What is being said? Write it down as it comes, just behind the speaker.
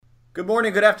Good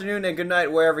morning, good afternoon, and good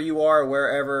night, wherever you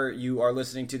are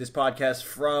listening to this podcast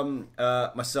from.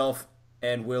 Myself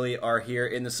and Willie are here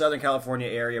in the Southern California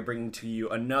area, bringing to you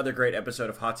another great episode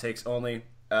of Hot Takes Only.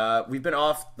 We've been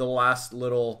off the last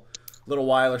little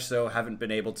while or so, haven't been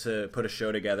able to put a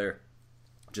show together,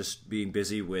 just being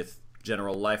busy with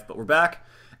general life. But we're back,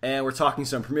 and we're talking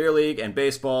some Premier League and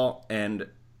baseball, and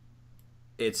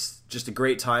it's just a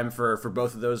great time for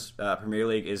both of those. Premier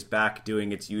League is back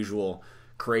doing its usual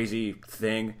crazy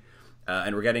thing,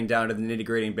 and we're getting down to the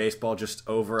nitty-gritty in baseball. Just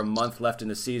over a month left in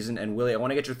the season, and Willie, I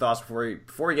want to get your thoughts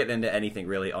before we get into anything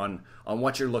really on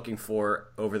what you're looking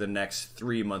for over the next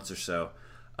 3 months or so,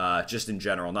 just in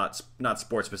general, not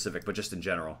sports specific, but just in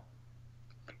general.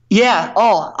 Yeah.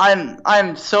 Oh,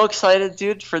 I'm so excited,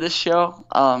 dude, for this show.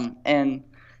 And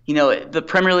the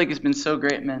Premier League has been so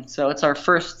great, man. So it's our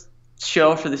first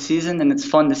show for the season, and it's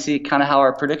fun to see kind of how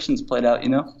our predictions played out.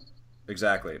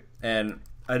 Exactly. And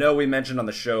I know we mentioned on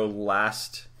the show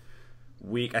last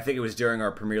week, I think it was during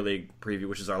our Premier League preview,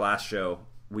 which is our last show,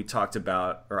 we talked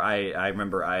about, or I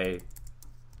remember I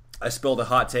spilled a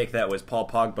hot take that was Paul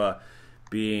Pogba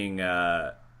being,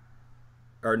 or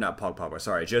not Paul Pogba,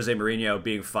 sorry, Jose Mourinho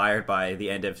being fired by the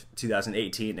end of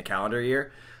 2018, the calendar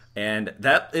year. And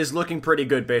that is looking pretty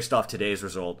good based off today's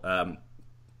result. A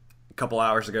couple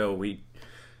hours ago,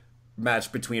 match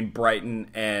between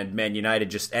Brighton and Man United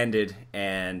just ended,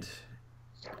 and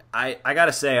I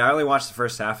gotta say, I only watched the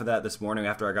first half of that this morning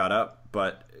after I got up,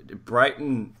 but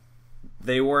Brighton,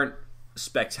 they weren't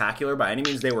spectacular by any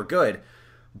means. They were good,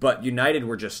 but United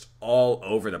were just all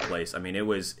over the place. I mean, it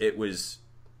was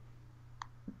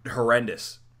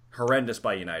horrendous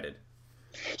by United.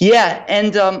 Yeah,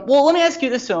 and well, let me ask you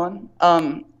this, Owen.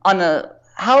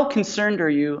 How concerned are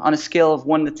you on a scale of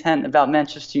 1 to 10 about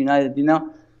Manchester United?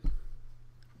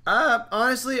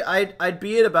 Honestly, I'd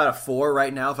be at about a 4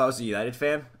 right now if I was a United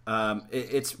fan.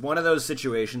 It's one of those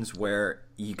situations where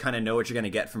you kind of know what you're going to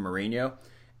get from Mourinho,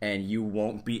 and you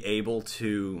won't be able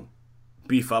to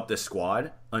beef up the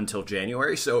squad until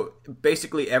January. So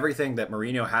basically, everything that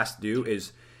Mourinho has to do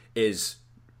is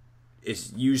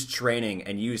use training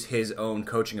and use his own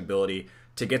coaching ability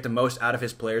to get the most out of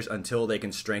his players until they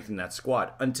can strengthen that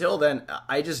squad. Until then,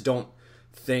 I just don't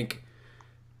think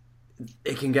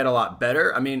it can get a lot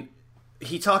better. I mean,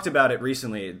 he talked about it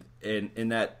recently in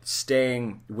that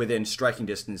staying within striking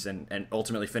distance and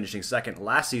ultimately finishing second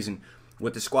last season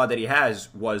with the squad that he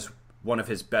has was one of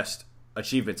his best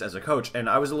achievements as a coach. And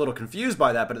I was a little confused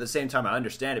by that, but at the same time I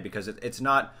understand it because it's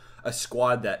not a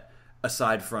squad that,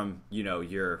 aside from,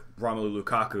 your Romelu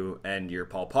Lukaku and your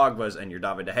Paul Pogba's and your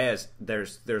David De Gea's,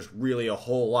 there's really a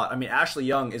whole lot. I mean, Ashley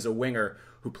Young is a winger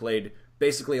who played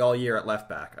basically all year at left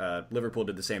back. Liverpool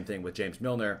did the same thing with James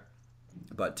Milner,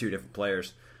 but two different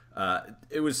players.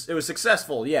 It was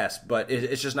successful, yes, but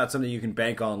it's just not something you can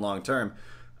bank on long term.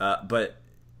 But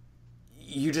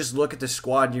you just look at the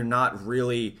squad, and you're not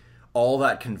really all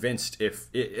that convinced.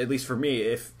 At least for me,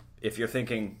 if you're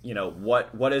thinking,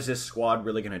 what is this squad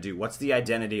really going to do? What's the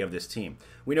identity of this team?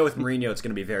 We know with Mourinho it's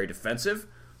going to be very defensive,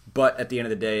 but at the end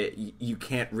of the day, you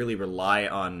can't really rely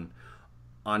on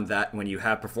that when you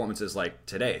have performances like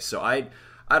today. So I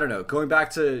don't know. Going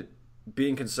back to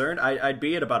being concerned, I'd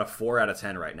be at about a 4 out of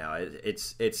 10 right now.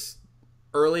 It's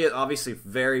early, obviously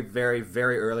very, very,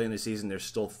 very early in the season. There's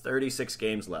still 36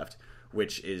 games left,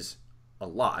 which is a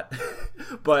lot.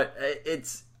 But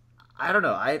I don't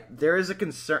know. There is a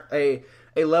concern, a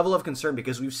level of concern,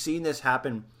 because we've seen this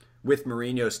happen with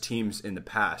Mourinho's teams in the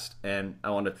past. And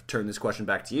I want to turn this question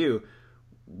back to you.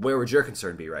 Where would your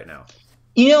concern be right now?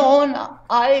 Owen,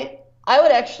 I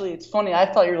would actually, it's funny,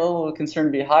 I thought your level of concern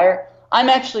would be higher. I'm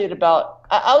actually at about,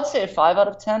 I would say a 5 out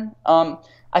of 10.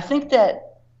 I think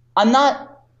that I'm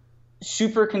not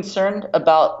super concerned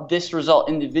about this result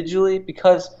individually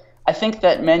because I think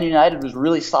that Man United was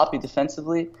really sloppy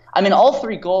defensively. I mean, all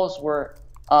 3 goals were,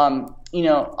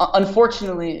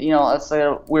 unfortunately, let's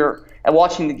say we're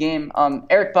watching the game.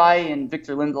 Eric Bailly and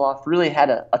Victor Lindelof really had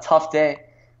a tough day.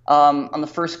 On the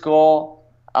first goal,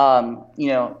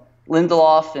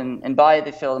 Lindelof and Bailly,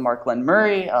 they fail to mark Glenn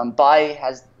Murray. Bailly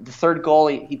has the third goal.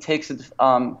 He takes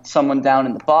someone down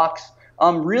in the box.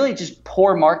 Really just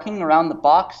poor marking around the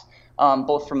box,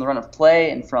 both from the run of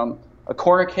play and from a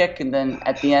corner kick, and then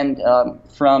at the end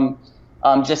from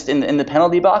just in the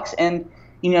penalty box. And,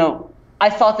 I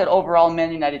thought that overall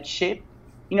Man United's shape,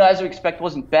 as we expect,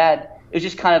 wasn't bad. It was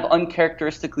just kind of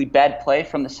uncharacteristically bad play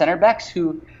from the center backs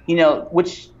who,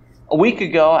 which a week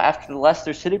ago after the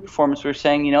Leicester City performance, we were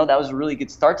saying, that was a really good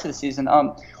start to the season.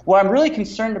 What I'm really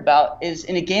concerned about is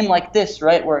in a game like this,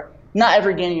 right, where not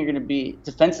every game you're going to be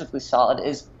defensively solid,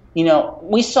 is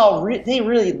we saw they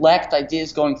really lacked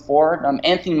ideas going forward.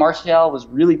 Anthony Martial was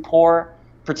really poor,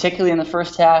 particularly in the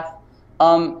first half.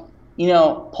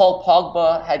 Paul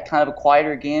Pogba had kind of a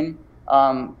quieter game,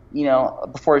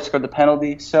 before he scored the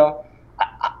penalty. So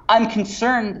I'm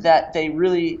concerned that they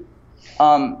really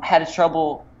had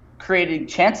trouble creating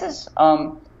chances.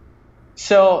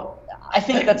 So I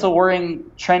think that's a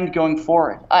worrying trend going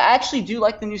forward. I actually do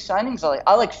like the new signings.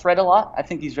 I like Fred a lot. I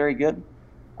think he's very good.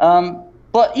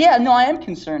 But yeah, no, I am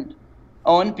concerned,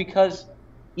 Owen, because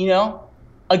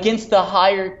against the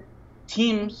higher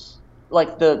teams,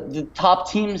 like the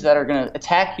top teams that are going to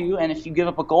attack you, and if you give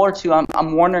up a goal or two,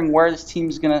 I'm wondering where this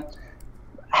team's going to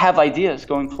have ideas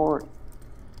going forward.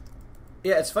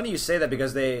 Yeah, it's funny you say that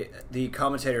because the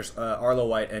commentators Arlo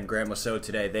White and Graham Lasso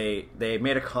today they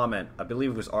made a comment, I believe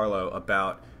it was Arlo,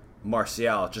 about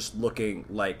Martial just looking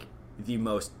like the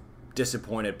most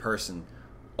disappointed person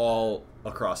all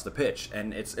across the pitch,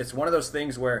 and it's one of those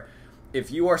things where if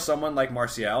you are someone like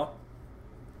Martial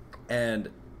and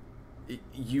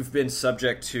you've been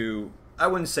subject to, I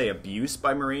wouldn't say abuse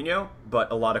by Mourinho,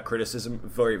 but a lot of criticism,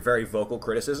 very very vocal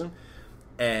criticism.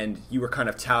 And you were kind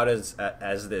of touted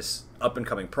as this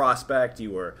up-and-coming prospect.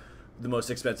 You were the most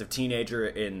expensive teenager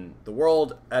in the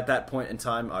world at that point in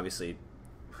time. Obviously,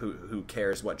 who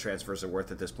cares what transfers are worth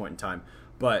at this point in time?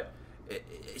 But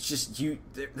it's just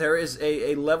there is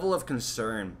a level of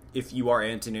concern if you are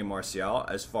Anthony Martial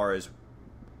as far as,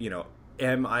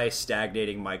 am I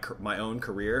stagnating my own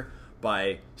career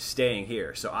by staying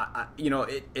here? So,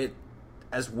 it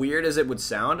as weird as it would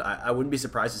sound, I wouldn't be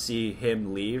surprised to see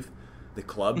him leave the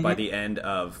club by the end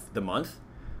of the month.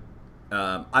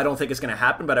 I don't think it's going to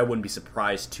happen, but I wouldn't be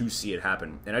surprised to see it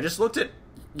happen. And I just looked at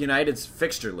United's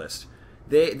fixture list.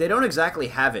 They don't exactly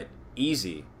have it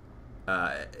easy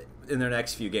in their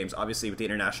next few games, obviously with the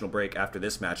international break after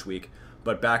this match week.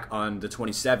 But back on the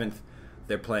 27th,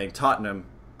 they're playing Tottenham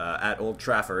at Old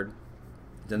Trafford.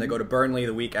 Then they go to Burnley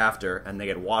the week after, and they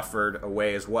get Watford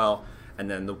away as well. And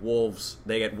then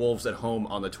they get Wolves at home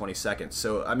on the 22nd.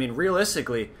 So, I mean,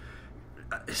 realistically,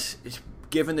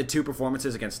 given the two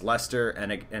performances against Leicester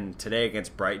and today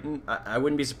against Brighton, I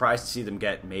wouldn't be surprised to see them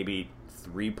get maybe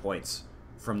 3 points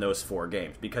from those 4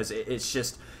 games, because it's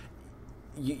just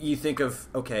you think of,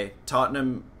 okay,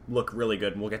 Tottenham look really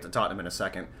good, and we'll get to Tottenham in a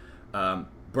second.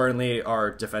 Burnley are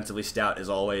defensively stout as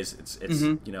always. It's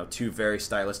two very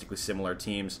stylistically similar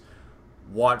teams.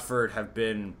 Watford have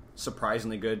been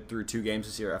surprisingly good through 2 games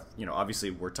this year.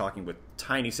 Obviously we're talking with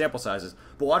tiny sample sizes,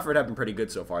 but Watford have been pretty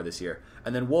good so far this year.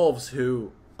 And then Wolves,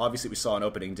 who obviously we saw on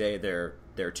opening day their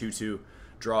 2-2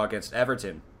 draw against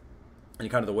Everton, and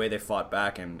kind of the way they fought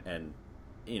back, and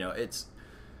it's,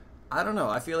 I don't know.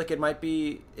 I feel like it might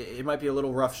be a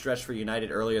little rough stretch for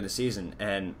United earlier in the season.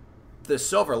 And the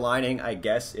silver lining, I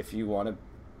guess, if you want to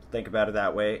think about it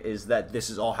that way, is that this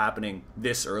is all happening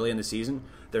this early in the season.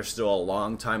 There's still a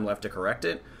long time left to correct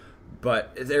it,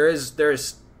 but there is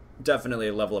definitely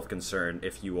a level of concern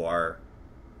if you are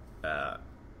a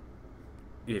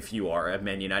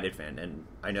Man United fan. And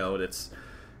I know that's,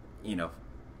 Well,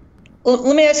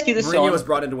 let me ask you this. Mourinho was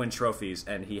brought in to win trophies,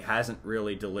 and he hasn't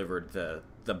really delivered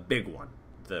the big one,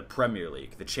 the Premier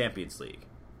League, the Champions League.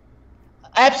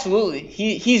 Absolutely.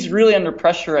 He's really under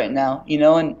pressure right now,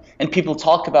 and people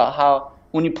talk about how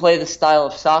when you play the style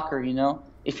of soccer,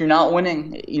 if you're not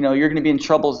winning, you're going to be in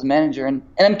trouble as a manager. And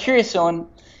I'm curious, Owen,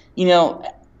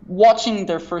 watching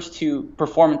their first 2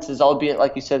 performances, albeit,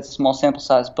 like you said, it's a small sample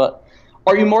size, but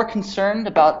are you more concerned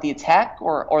about the attack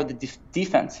or the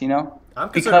defense, I'm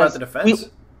concerned about the defense.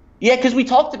 Because we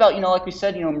talked about, like we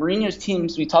said, Mourinho's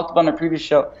teams, we talked about in our previous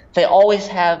show, they always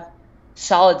have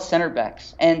solid center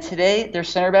backs. And today, their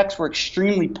center backs were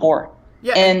extremely poor.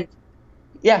 Yeah. And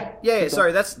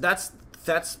sorry, that's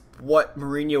what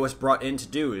Mourinho was brought in to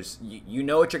do. Is you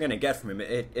know what you're going to get from him.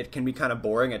 It can be kind of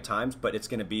boring at times, but it's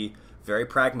going to be very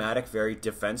pragmatic, very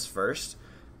defense first,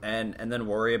 and then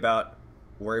worry about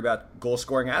goal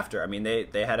scoring after. I mean,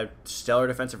 they had a stellar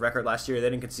defensive record last year. They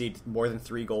didn't concede more than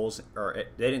 3 goals,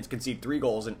 they didn't concede 3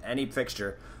 goals in any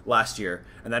fixture last year,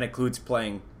 and that includes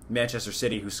playing Manchester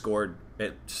City, who scored,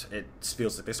 it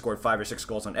feels like they scored 5 or 6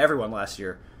 goals on everyone last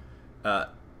year.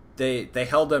 They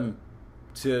held them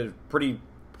to pretty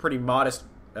modest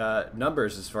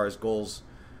numbers as far as goals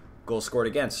scored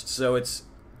against. So it's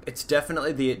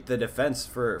definitely the defense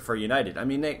for United. I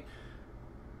mean,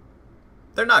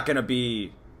 they're not going to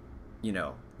be,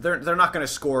 they're not going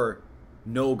to score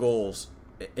no goals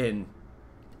in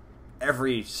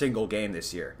every single game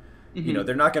this year. Mm-hmm.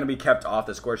 They're not going to be kept off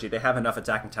the score sheet. They have enough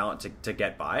attacking talent to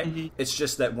get by. Mm-hmm. It's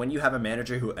just that when you have a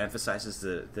manager who emphasizes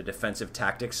the defensive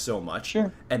tactics so much,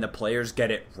 sure, and the players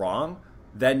get it wrong,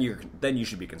 then you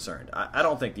should be concerned. I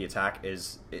don't think the attack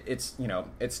is it's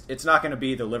not going to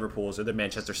be the Liverpools or the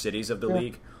Manchester Cities of the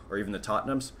league or even the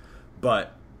Tottenhams,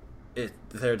 but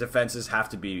their defenses have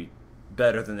to be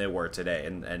better than they were today,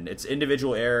 and it's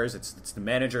individual errors. It's the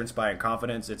manager inspiring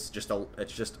confidence. It's just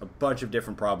a bunch of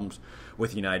different problems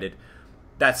with United.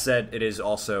 That said, it is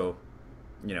also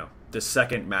the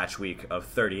second match week of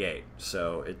 38,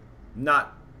 so it's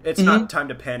not time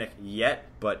to panic yet,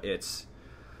 but it's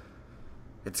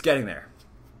getting there.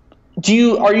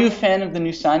 Are you a fan of the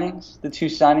new signings, the two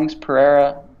signings,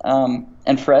 Pereira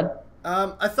and Fred?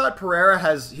 I thought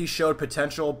Pereira he showed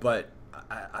potential, but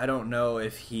I don't know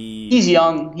if he's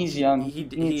young. He's young. He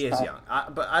is young.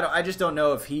 But I just don't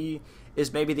know if he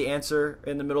is maybe the answer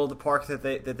in the middle of the park that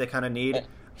they kind of need.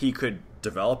 He could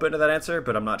develop into that answer,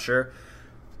 but I'm not sure.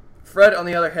 Fred, on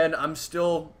the other hand, I'm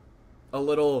still a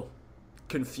little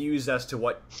confused as to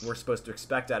what we're supposed to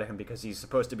expect out of him, because he's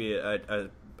supposed to be I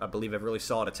believe a really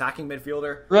solid attacking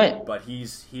midfielder, right? But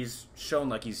he's shown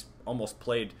like he's almost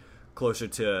played closer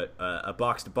to a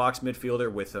box-to-box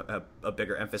midfielder with a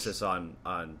bigger emphasis on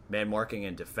man marking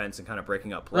and defense and kind of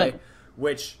breaking up play, right.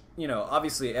 Which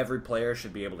obviously every player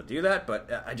should be able to do that,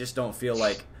 but I just don't feel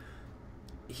like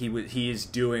he is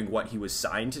doing what he was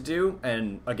signed to do.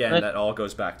 And again, that all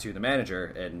goes back to the manager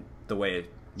and the way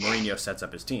Mourinho sets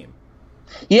up his team.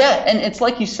 Yeah, and it's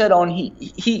like you said, Owen,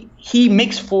 he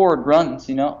makes forward runs,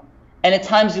 and at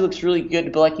times he looks really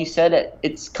good, but like you said,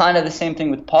 it's kind of the same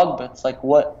thing with Pogba. It's like,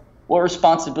 what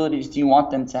responsibilities do you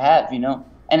want them to have,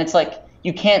 And it's like,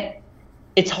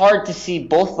 it's hard to see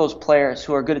both those players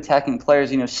who are good attacking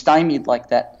players, stymied like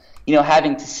that,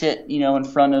 having to sit, in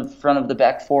front of the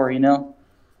back four,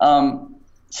 So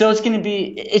it's just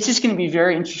going to be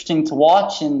very interesting to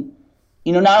watch. And,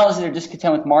 not only is there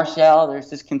discontent with Martial, there's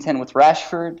discontent with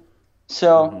Rashford.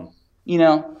 So,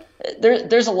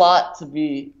 there's a lot to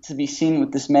be seen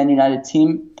with this Man United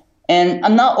team. And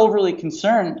I'm not overly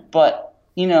concerned, but,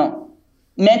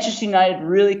 Manchester United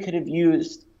really could have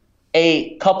used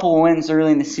a couple wins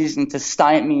early in the season to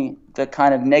stymie the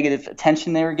kind of negative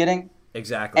attention they were getting.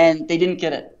 Exactly. And they didn't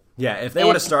get it. Yeah, if they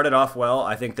would have started off well,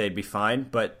 I think they'd be fine.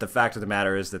 But the fact of the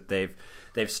matter is that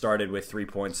they've started with 3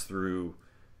 points through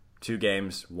 2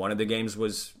 games. One of the games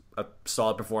was a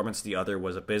solid performance. The other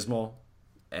was abysmal.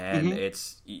 And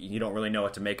you don't really know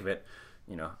what to make of it.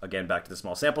 Again, back to the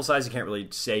small sample size, you can't really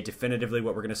say definitively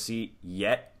what we're going to see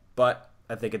yet. But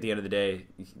I think at the end of the day,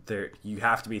 you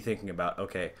have to be thinking about,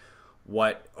 okay,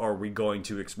 what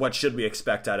should we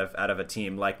expect out of a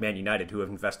team like Man United, who have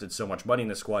invested so much money in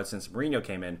the squad since Mourinho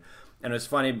came in? And it's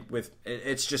funny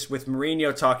it's just with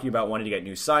Mourinho talking about wanting to get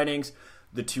new signings.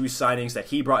 The 2 signings that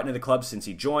he brought into the club since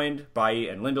he joined, Bailly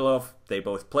and Lindelof, they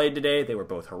both played today. They were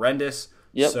both horrendous.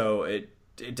 Yep. So it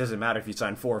doesn't matter if you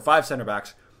sign 4 or 5 center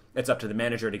backs. It's up to the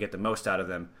manager to get the most out of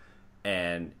them.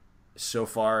 And so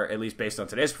far, at least based on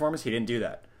today's performance, he didn't do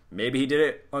that. Maybe he did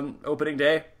it on opening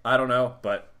day. I don't know,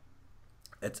 but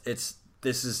it's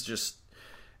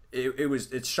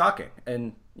shocking.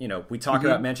 And we talk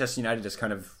about Manchester United as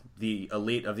kind of the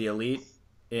elite of the elite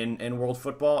in world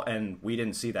football, and we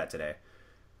didn't see that today.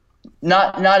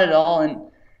 Not at all. And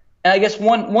I guess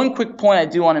one quick point I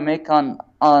do want to make on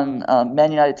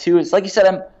Man United too is, like you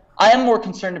said, I am more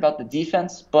concerned about the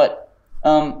defense, but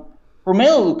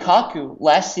Romelu Lukaku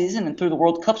last season and through the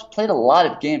World Cups played a lot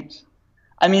of games.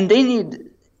 I mean,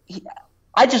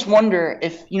 I just wonder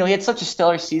if, he had such a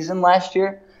stellar season last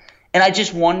year, and I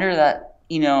just wonder that,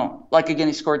 like again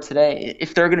he scored today,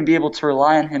 if they're going to be able to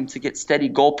rely on him to get steady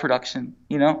goal production,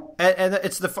 And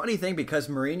it's the funny thing, because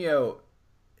Mourinho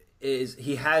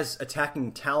he has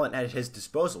attacking talent at his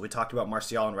disposal. We talked about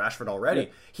Martial and Rashford already. Yeah.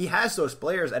 He has those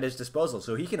players at his disposal,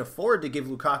 so he can afford to give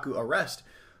Lukaku a rest.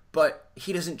 But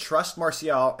he doesn't trust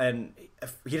Martial, and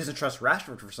he doesn't trust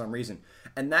Rashford for some reason.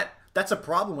 And that's a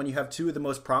problem when you have 2 of the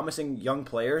most promising young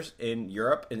players in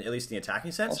Europe, at least in the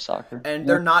attacking sense. Soccer. And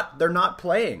they're not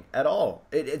playing at all.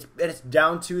 It's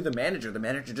down to the manager. The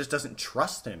manager just doesn't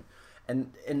trust him.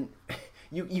 And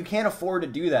you can't afford to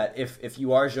do that if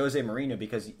you are Jose Mourinho,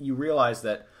 because you realize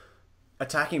that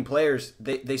attacking players,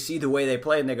 they see the way they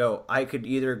play and they go, I could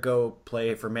either go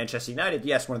play for Manchester United,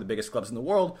 yes, one of the biggest clubs in the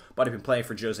world, but I've been playing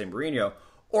for Jose Mourinho,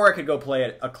 or I could go play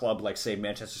at a club like, say,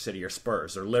 Manchester City or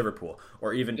Spurs or Liverpool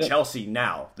or even Chelsea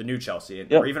now, the new Chelsea,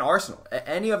 or even Arsenal.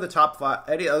 Any of the top 5,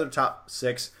 any other top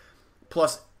 6,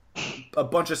 plus a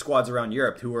bunch of squads around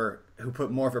Europe who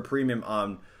put more of a premium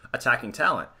on attacking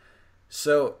talent.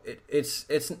 So it's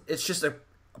just a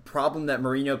problem that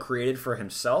Mourinho created for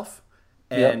himself,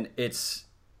 and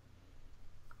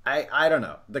I don't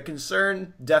know. The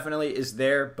concern definitely is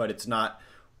there, but it's not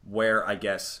where I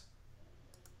guess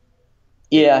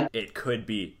Yeah. it could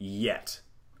be yet.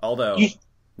 Although,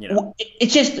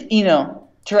 It's just,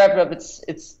 to wrap it up,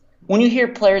 it's when you hear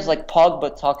players like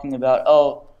Pogba talking about,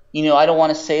 oh, I don't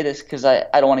want to say this because I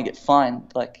don't want to get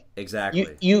fined. Like, exactly.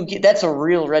 That's a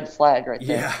real red flag right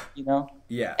there. Yeah.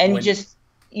 Yeah. And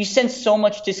you sense so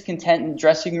much discontent in the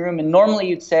dressing room. And normally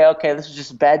you'd say, okay, this was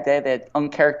just a bad day. They had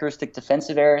uncharacteristic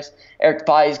defensive errors. Eric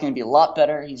Bailly is going to be a lot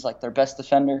better. He's like their best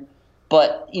defender.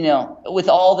 But, with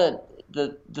all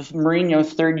the Mourinho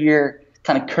third-year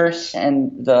kind of curse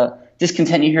and the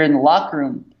discontent you hear in the locker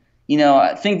room,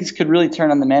 I think this could really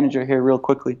turn on the manager here real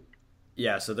quickly.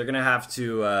 Yeah, so they're going to have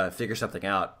to figure something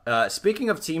out. Speaking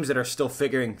of teams that are still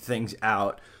figuring things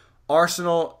out,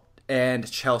 Arsenal and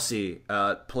Chelsea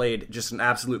played just an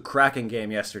absolute cracking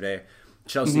game yesterday.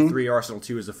 Chelsea 3, Arsenal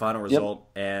 2 is the final result.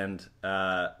 Yep. And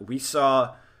we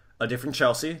saw a different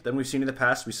Chelsea than we've seen in the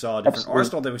past. We saw a different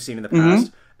Arsenal than we've seen in the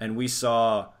past. And we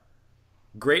saw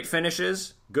great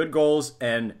finishes, good goals,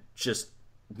 and just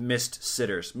missed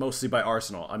sitters, mostly by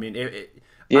Arsenal. I mean,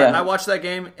 I watched that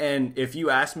game, and if you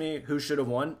ask me who should have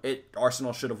won,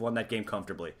 Arsenal should have won that game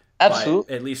comfortably. Absolutely.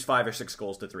 By at least 5 or 6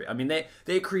 goals to 3. I mean,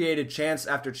 they created chance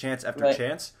after chance after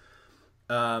chance.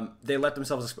 They let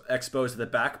themselves expose to the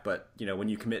back, but when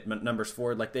you commit numbers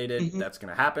forward like they did, that's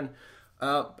going to happen.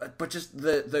 But just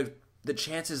the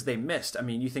chances they missed. I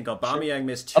mean, you think Aubameyang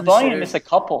missed 2 Aubameyang sitters. Missed a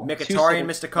couple. Mkhitaryan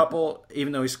missed a couple,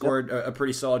 even though he scored a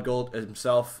pretty solid goal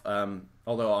himself.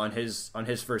 Although on his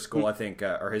first goal, I think,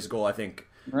 or his goal, I think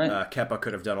Kepa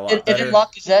could have done a lot better. And then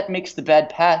Lacazette makes the bad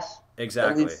pass.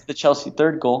 Exactly. That leads to the Chelsea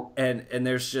third goal. And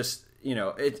there's just,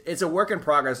 it's a work in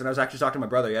progress. And I was actually talking to my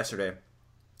brother yesterday,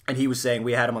 and he was saying,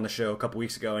 we had him on the show a couple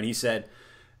weeks ago, and he said,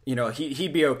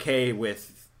 he'd be okay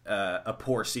with a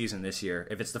poor season this year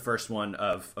if it's the first one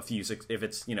of a few, if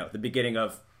it's, the beginning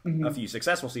of a few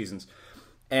successful seasons.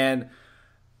 And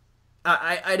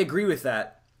I'd agree with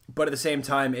that. But at the same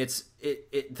time,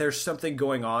 there's something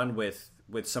going on with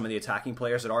some of the attacking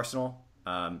players at Arsenal.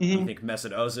 I think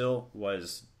Mesut Ozil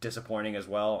was disappointing as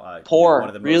well. Poor, one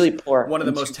of the really poor. One of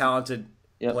the most talented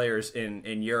players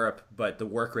in Europe, but the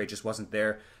work rate just wasn't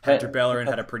there. Hector Bellerin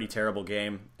had a pretty terrible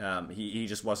game. He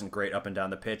just wasn't great up and down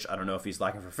the pitch. I don't know if he's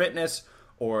lacking for fitness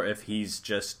or if he's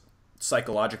just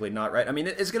psychologically not right. I mean,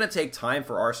 it's going to take time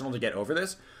for Arsenal to get over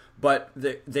this, but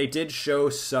they did show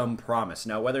some promise.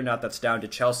 Now, whether or not that's down to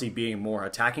Chelsea being more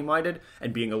attacking-minded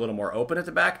and being a little more open at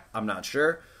the back, I'm not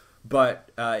sure. But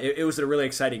it was a really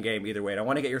exciting game either way. And I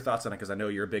want to get your thoughts on it because I know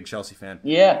you're a big Chelsea fan.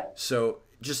 Yeah. So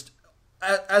just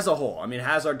as a whole, I mean,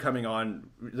 Hazard coming on,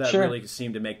 that really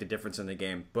seemed to make the difference in the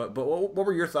game. But what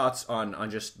were your thoughts on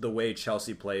just the way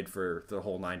Chelsea played for the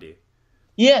whole 90?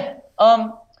 Yeah.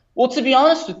 Well, to be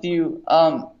honest with you,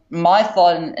 my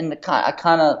thought and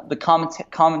the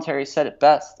commentary said it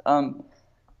best.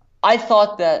 I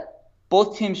thought that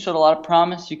both teams showed a lot of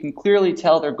promise. You can clearly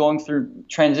tell they're going through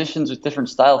transitions with different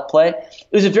style of play.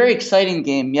 It was a very exciting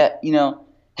game, yet,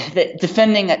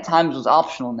 defending at times was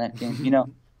optional in that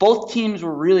game. Both teams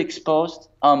were really exposed.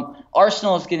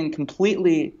 Arsenal is getting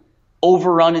completely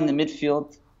overrun in the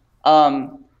midfield.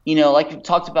 Like we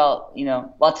talked about,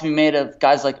 lots to be made of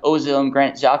guys like Ozil and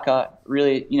Granit Xhaka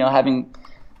really, having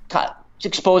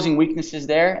exposing weaknesses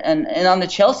there. And on the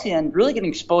Chelsea end, really getting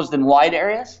exposed in wide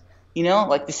areas.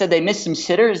 Like they said, they missed some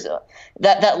sitters.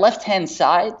 That left-hand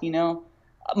side,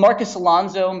 Marcus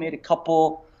Alonso made a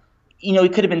couple, he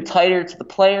could have been tighter to the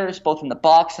players, both in the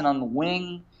box and on the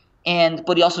wing,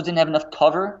 but he also didn't have enough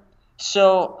cover.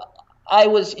 So I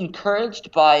was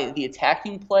encouraged by the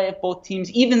attacking play of both teams,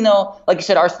 even though, like I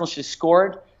said, Arsenal should have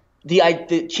scored.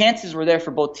 The chances were there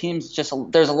for both teams. Just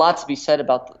there's a lot to be said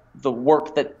about the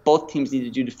work that both teams need to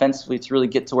do defensively to really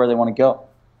get to where they want to go.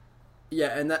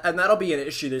 Yeah, and that'll be an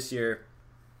issue this year.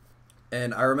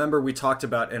 And I remember we talked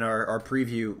about in our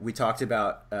preview, we talked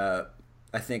about,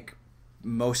 I think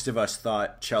most of us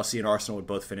thought Chelsea and Arsenal would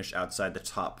both finish outside the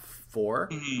top 4.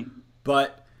 Mm-hmm.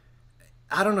 But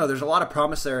I don't know, there's a lot of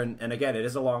promise there. And again, it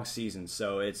is a long season,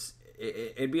 so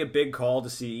it'd be a big call to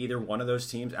see either one of those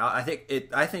teams out. I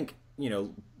think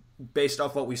based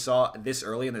off what we saw this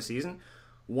early in the season,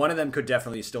 one of them could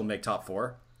definitely still make top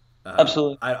 4.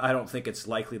 Absolutely. I don't think it's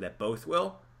likely that both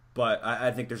will, but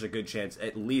I think there's a good chance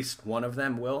at least one of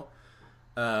them will.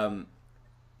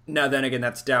 Now, then again,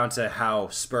 that's down to how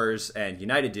Spurs and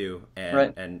United do,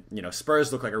 and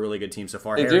Spurs look like a really good team so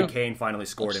far. Harry Kane finally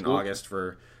scored in August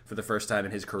for the first time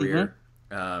in his career,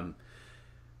 and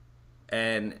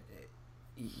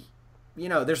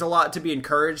there's a lot to be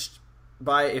encouraged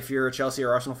by if you're a Chelsea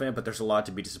or Arsenal fan, but there's a lot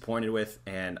to be disappointed with,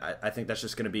 and I think that's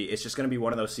just going to be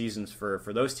one of those seasons for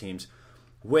those teams,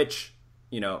 which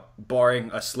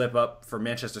barring a slip up for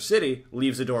Manchester City,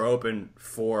 leaves the door open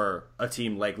for a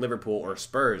team like Liverpool or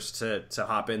Spurs to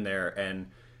hop in there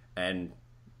and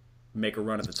make a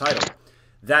run at the title.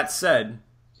 That said,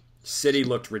 City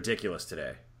looked ridiculous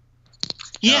today.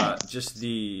 Yeah. Just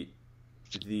the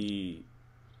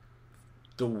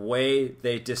way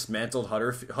they dismantled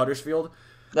Huddersfield.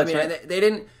 That's right. They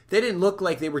didn't look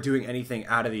like they were doing anything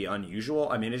out of the unusual.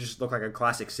 I mean, it just looked like a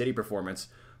classic City performance.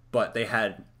 But they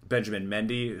had Benjamin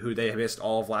Mendy, who they missed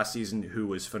all of last season, who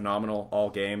was phenomenal all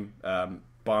game,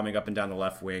 bombing up and down the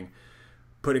left wing,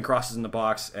 putting crosses in the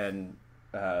box, and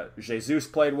Jesus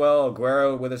played well.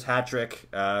 Aguero with his hat trick.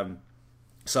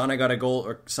 Sane got a goal,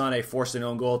 or Sane forced an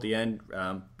own goal at the end.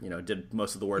 Did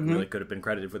most of the work. Really could have been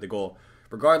credited for the goal,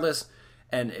 regardless.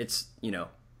 And it's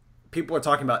people are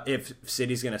talking about if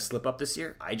City's going to slip up this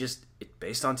year.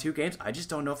 Based on 2 games, I just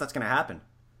don't know if that's going to happen.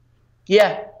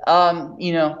 Yeah,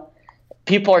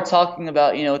 people are talking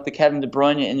about, with the Kevin De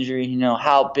Bruyne injury,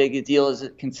 how big a deal is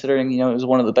it considering, he was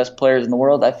one of the best players in the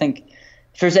world. I think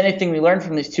if there's anything we learned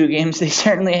from these 2 games, they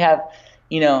certainly have,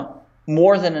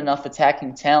 more than enough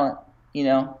attacking talent,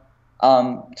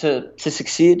 to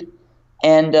succeed.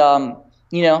 And,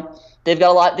 they've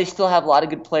got they still have a lot of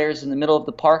good players in the middle of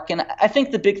the park. And I think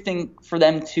the big thing for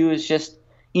them too is just,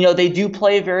 they do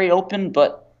play very open,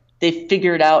 but they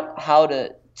figured out how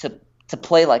to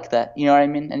play like that. You know what I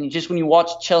mean? And just when you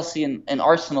watch Chelsea and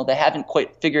Arsenal, they haven't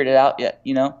quite figured it out yet,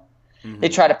 They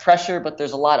try to pressure, but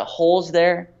there's a lot of holes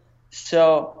there.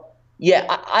 So, yeah,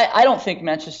 I don't think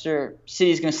Manchester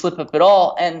City is going to slip up at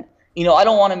all. And, I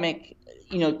don't want to make,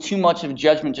 too much of a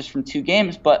judgment just from 2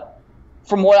 games, but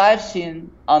from what I've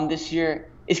seen this year,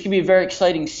 it's going to be a very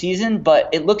exciting season, but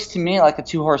it looks to me like a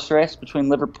 2-horse race between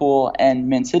Liverpool and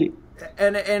Man City.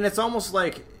 And it's almost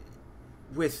like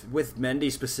with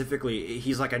Mendy specifically,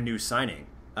 he's like a new signing.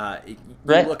 You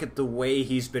look at the way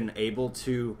he's been able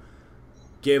to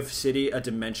give City a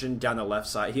dimension down the left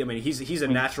side. He's a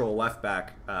natural left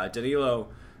back. Danilo,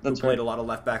 who played a lot of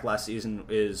left back last season,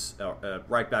 is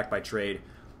right back by trade.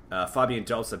 Fabian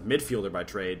Delp's a midfielder by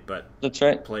trade, but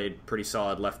played pretty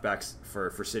solid left backs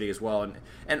for City as well.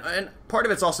 And part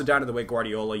of it's also down to the way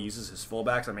Guardiola uses his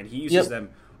fullbacks. I mean, he uses them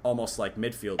almost like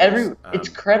midfielders. It's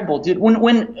incredible, dude.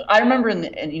 When I remember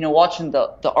watching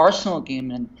the Arsenal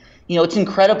game, and it's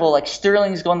incredible. Like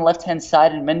Sterling's going left hand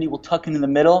side, and Mendy will tuck into the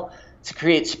middle to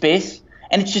create space,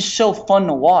 and it's just so fun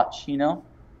to watch.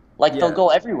 They'll go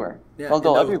everywhere. Yeah,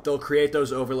 everywhere. They'll create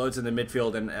those overloads in the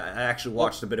midfield, and I actually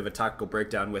watched a bit of a tactical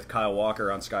breakdown with Kyle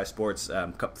Walker on Sky Sports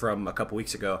from a couple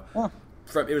weeks ago.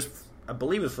 I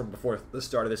believe it was from before the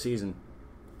start of the season,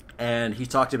 and he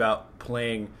talked about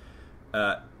playing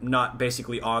not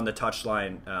basically on the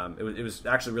touchline. It was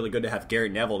actually really good to have Gary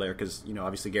Neville there because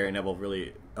obviously Gary Neville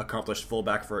really accomplished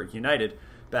fullback for United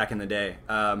back in the day.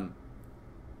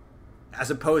 As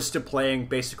opposed to playing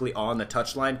basically on the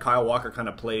touchline, Kyle Walker kind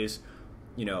of plays,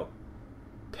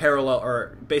 parallel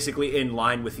or basically in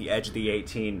line with the edge of the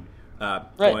 18,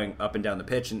 going up and down the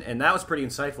pitch, and that was pretty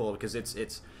insightful because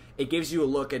it gives you a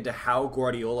look into how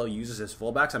Guardiola uses his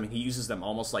fullbacks. I mean, he uses them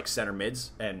almost like center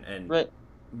mids and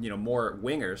more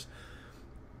wingers.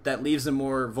 That leaves them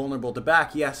more vulnerable to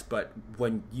back, yes, but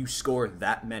when you score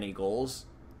that many goals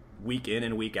week in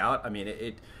and week out, I mean,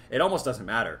 it almost doesn't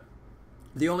matter.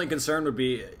 The only concern would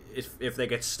be if they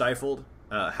get stifled,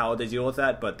 how they deal with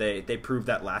that. But they proved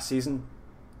that last season.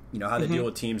 How they deal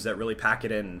with teams that really pack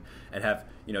it in and have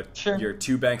your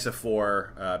 2 banks of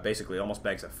 4, basically almost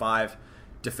banks of 5,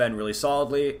 defend really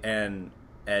solidly and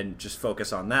just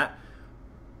focus on that.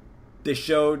 They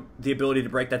showed the ability to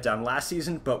break that down last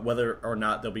season, but whether or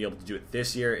not they'll be able to do it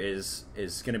this year is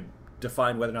going to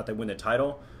define whether or not they win the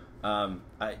title.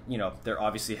 They're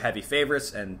obviously heavy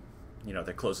favorites and.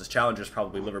 Their closest challengers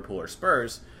probably Liverpool or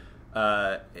Spurs.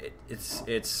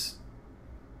 It's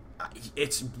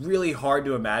really hard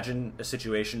to imagine a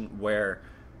situation where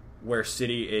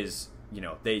City is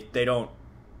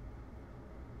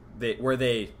where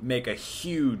they make a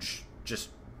huge just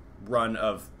run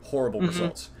of horrible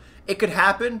results. It could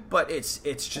happen, but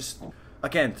it's just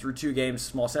again through 2 games,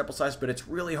 small sample size, but it's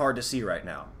really hard to see right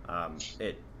now.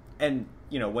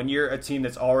 When you're a team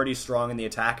that's already strong in the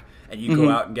attack and you go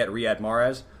out and get Riyad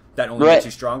Mahrez, that only makes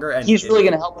you stronger. And he's really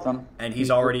going to help them. And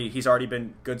he's already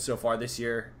been good so far this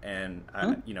year. And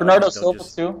Bernardo Silva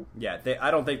too. Yeah,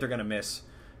 I don't think they're going to miss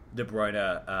De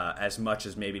Bruyne as much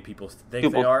as maybe people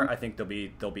think they are. I think they'll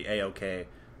be A-okay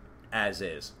as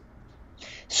is.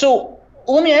 So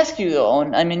let me ask you though,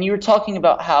 Owen. I mean, you were talking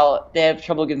about how they have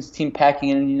trouble against team packing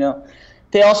in, and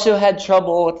they also had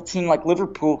trouble with a team like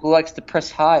Liverpool who likes to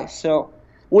press high. So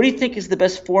what do you think is the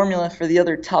best formula for the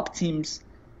other top teams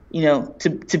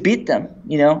to beat them,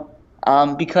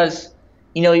 because,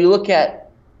 you look at,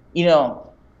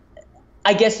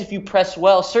 I guess if you press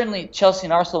well, certainly Chelsea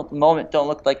and Arsenal at the moment don't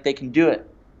look like they can do it.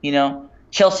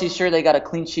 Chelsea, sure, they got a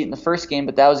clean sheet in the first game,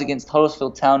 but that was against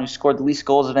Huddersfield Town, who scored the least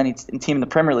goals of any team in the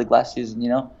Premier League last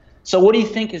season. So what do you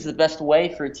think is the best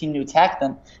way for a team to attack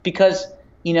them? Because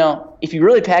if you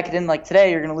really pack it in like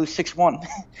today, you're going to lose 6-1.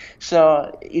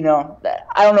 So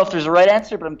I don't know if there's a right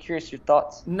answer, but I'm curious your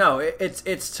thoughts. No,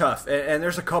 it's tough, and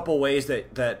there's a couple ways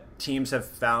that teams have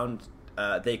found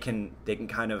they can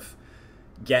kind of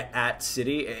get at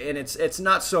City, and it's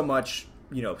not so much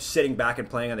sitting back and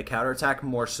playing on the counterattack,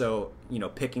 more so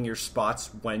picking your spots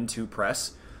when to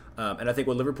press. And I think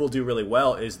what Liverpool do really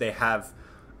well is they have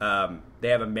a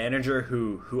manager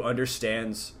who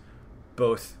understands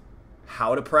both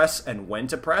how to press and when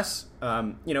to press.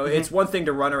 It's one thing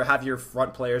to run or have your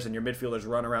front players and your midfielders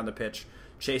run around the pitch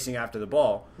chasing after the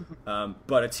ball,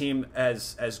 but a team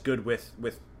as good with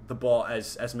the ball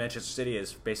as Manchester City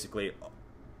is, basically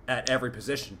at every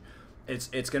position,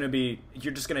 it's going to be,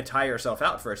 you're just going to tire yourself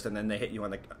out first, and then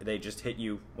they just hit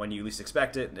you when you least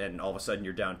expect it, and all of a sudden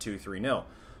you're down 2-3-0.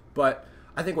 But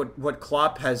I think what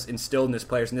Klopp has instilled in his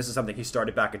players, and this is something he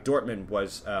started back at Dortmund,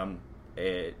 was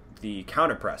the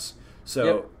counter press.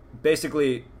 So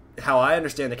basically, how I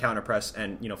understand the counter press,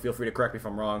 and feel free to correct me if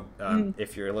I'm wrong,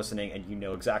 if you're listening and you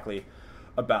know exactly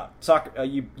about soccer,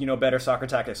 you know better soccer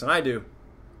tactics than I do.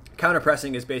 Counter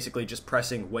pressing is basically just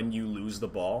pressing when you lose the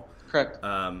ball. Correct.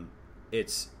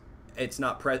 It's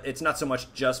not so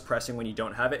much just pressing when you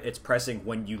don't have it. It's pressing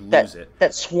when you lose it.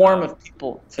 That swarm of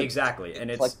people. Exactly,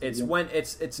 and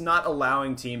it's not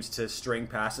allowing teams to string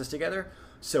passes together.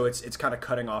 So it's kind of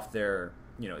cutting off their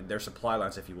supply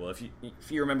lines, if you will. If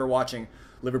you remember watching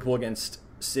Liverpool against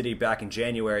City back in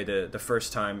January, the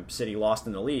first time City lost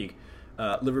in the league,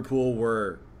 Liverpool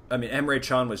Emre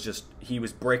Can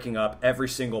was breaking up every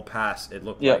single pass, it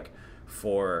looked like,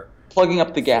 for plugging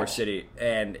up the gap for City,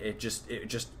 and it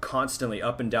just constantly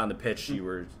up and down the pitch. It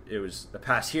was a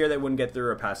pass here that wouldn't get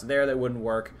through, a pass there that wouldn't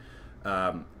work,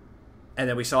 and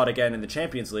then we saw it again in the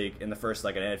Champions League in the first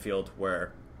leg at Anfield,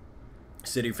 where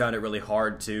City found it really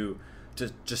hard to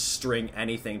just string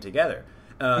anything together.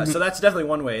 So that's definitely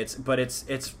one way.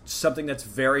 It's something that's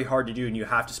very hard to do, and you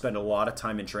have to spend a lot of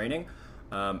time in training.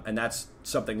 And that's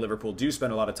something Liverpool do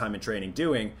spend a lot of time in training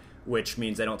doing, which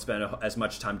means they don't spend as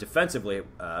much time defensively,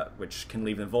 which can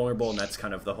leave them vulnerable. And that's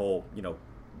kind of the whole,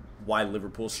 why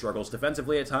Liverpool struggles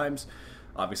defensively at times.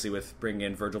 Obviously, with bringing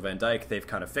in Virgil van Dijk, they've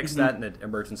kind of fixed that, and the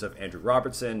emergence of Andrew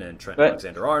Robertson and Trent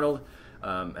Alexander-Arnold,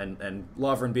 and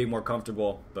Lovren being more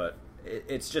comfortable. But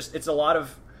it's a lot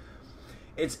of...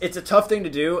 It's a tough thing to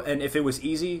do, and if it was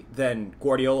easy, then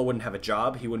Guardiola wouldn't have a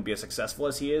job. He wouldn't be as successful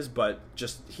as he is, but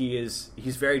he's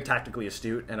very tactically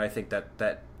astute, and I think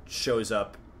that shows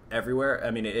up everywhere.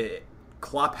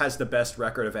 Klopp has the best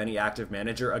record of any active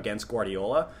manager against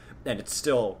Guardiola, and it's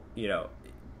still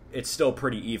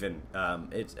pretty even.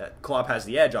 Klopp has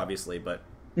the edge, obviously, but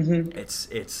it's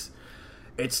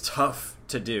tough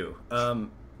to do.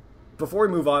 Before we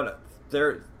move on,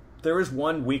 there is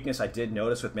one weakness I did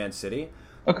notice with Man City,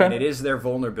 and it is their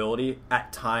vulnerability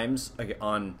at times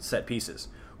on set pieces.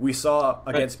 We saw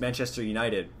against Manchester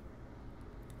United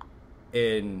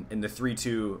in the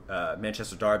 3-2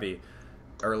 Manchester derby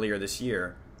earlier this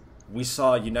year. We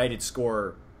saw United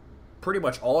score pretty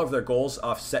much all of their goals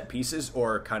off set pieces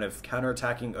or kind of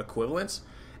counterattacking equivalents.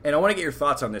 And I want to get your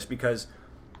thoughts on this, because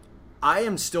I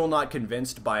am still not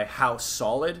convinced by how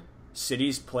solid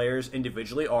City's players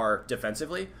individually are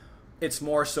defensively. It's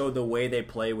more so the way they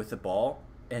play with the ball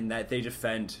and that they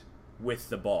defend with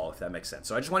the ball, if that makes sense.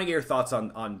 So I just want to get your thoughts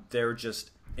on their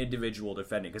just individual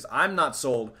defending, because I'm not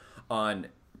sold on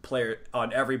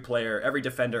every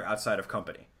defender outside of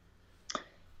Kompany.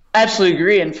 Absolutely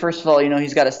agree. And first of all,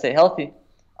 he's got to stay healthy.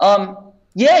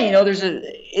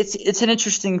 It's an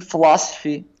interesting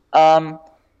philosophy. Look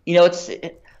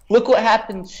what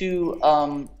happened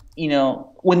to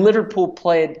when Liverpool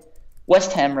played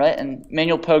West Ham, right? And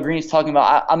Manuel Pellegrini's talking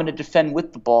about, I'm going to defend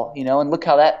with the ball, and look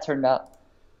how that turned out.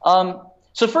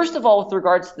 So first of all, with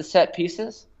regards to the set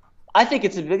pieces, I think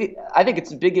it's a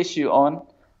big issue.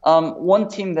 One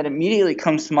team that immediately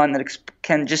comes to mind that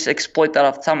can just exploit that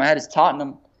off the top of my head is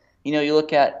Tottenham. You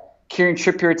look at Kieran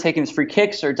Trippier taking his free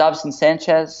kicks, or Davinson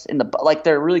Sanchez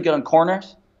they're really good on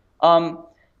corners.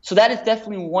 So that is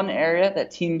definitely one area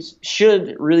that teams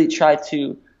should really try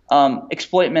to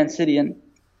exploit Man City in.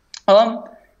 And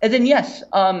then yes,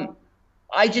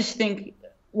 I just think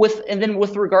with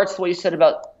regards to what you said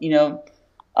about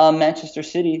Manchester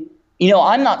City,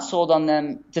 I'm not sold on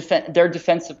them their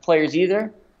defensive players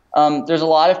either. There's a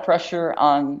lot of pressure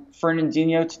on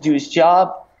Fernandinho to do his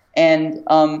job, and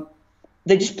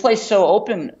they just play so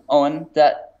open, Owen,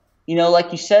 that,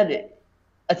 like you said,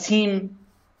 a team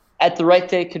at the right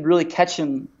day could really catch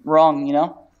him wrong,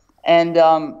 and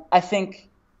I think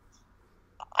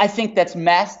that's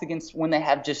masked against when they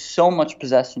have just so much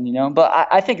possession, but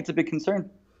I think it's a big concern.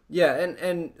 Yeah,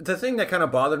 and the thing that kind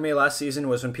of bothered me last season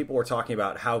was when people were talking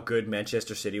about how good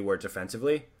Manchester City were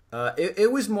defensively.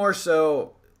 It was more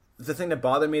so the thing that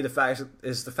bothered me. The fact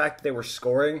that they were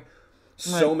scoring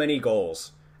so many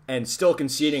goals and still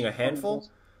conceding a handful.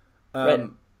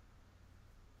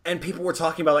 And people were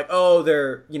talking about, like, oh,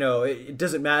 it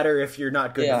doesn't matter if you're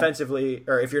not good defensively,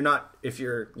 or if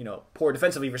you're poor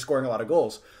defensively, if you're scoring a lot of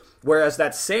goals. Whereas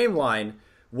that same line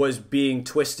was being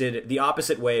twisted the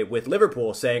opposite way with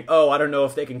Liverpool, saying, oh, I don't know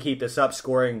if they can keep this up,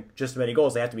 scoring just as many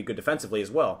goals. They have to be good defensively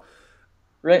as well.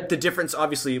 Right. The difference,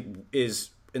 obviously,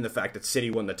 is in the fact that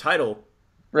City won the title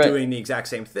doing the exact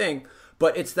same thing.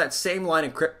 But it's that same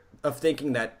line of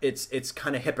thinking that it's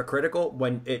kind of hypocritical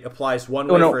when it applies one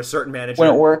way for a certain manager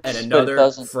and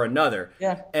another for another.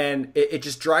 Yeah. And it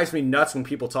just drives me nuts when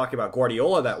people talk about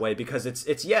Guardiola that way, because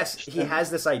it's yes, he has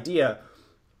this idea,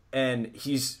 and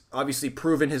he's obviously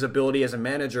proven his ability as a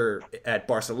manager at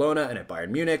Barcelona and at Bayern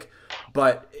Munich,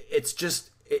 but it's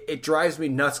just it drives me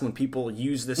nuts when people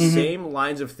use the same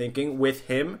lines of thinking with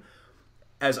him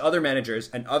as other managers,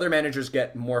 and other managers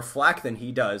get more flack than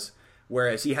he does.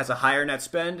 Whereas he has a higher net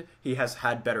spend, he has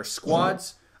had better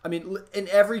squads. I mean, in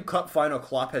every cup final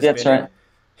Klopp has been in,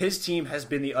 his team has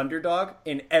been the underdog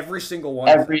in every single one.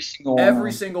 Every single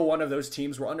one of those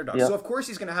teams were underdogs. Yep. So of course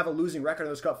he's going to have a losing record in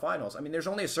those cup finals. I mean, there's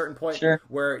only a certain point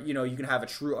where you can have a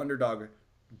true underdog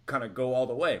kind of go all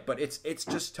the way, but it's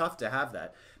just tough to have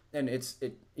that. And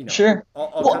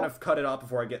I'll kind of cut it off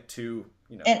before I get too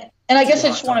And I guess I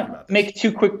just want to make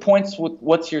 2 quick points with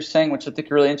what you're saying, which I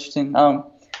think are really interesting.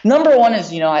 Number one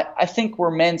is, I think we're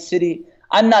Man City.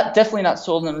 I'm definitely not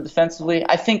sold on them defensively.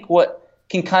 I think what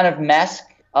can kind of mask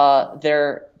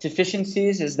their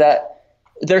deficiencies is that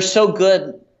they're so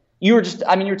good. You were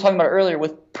talking about earlier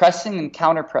with pressing and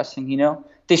counter pressing.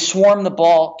 They swarm the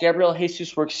ball. Gabriel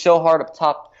Jesus works so hard up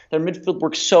top. Their midfield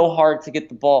works so hard to get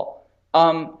the ball.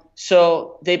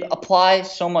 So they apply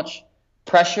so much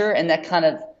pressure, and that kind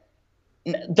of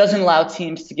doesn't allow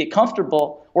teams to get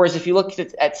comfortable. Whereas if you look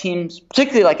at teams,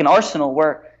 particularly like an Arsenal,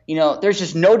 where there's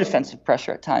just no defensive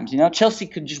pressure at times. Chelsea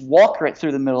could just walk right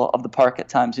through the middle of the park at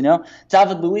times.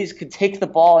 David Luiz could take the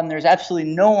ball, and there's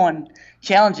absolutely no one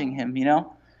challenging him.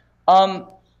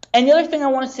 And the other thing I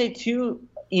want to say too,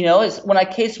 is when I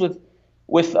case with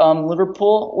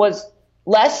Liverpool was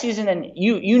last season, and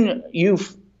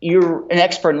you're an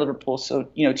expert in Liverpool, so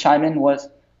chime in.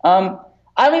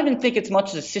 I don't even think it's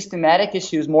much of a systematic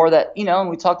issue. It's more that, and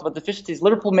we talked about deficiencies,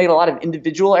 Liverpool made a lot of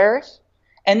individual errors.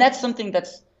 And that's something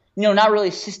that's, not really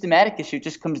a systematic issue. It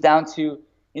just comes down to,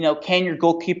 can your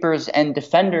goalkeepers and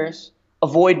defenders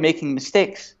avoid making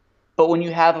mistakes? But when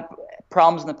you have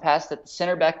problems in the past at the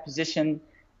center back position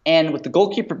and with the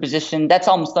goalkeeper position, that's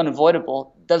almost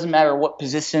unavoidable. Doesn't matter what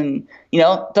position,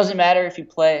 doesn't matter if you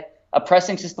play a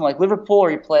pressing system like Liverpool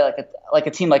or you play like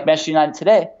a team like Manchester United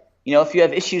today. If you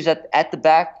have issues at the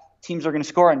back, teams are going to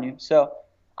score on you. So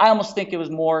I almost think it was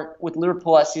more with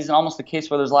Liverpool last season, almost a case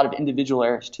where there's a lot of individual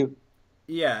errors too.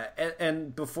 Yeah,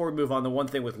 and before we move on, the one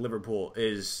thing with Liverpool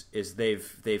is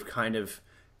they've kind of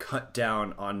cut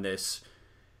down on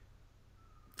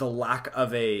the lack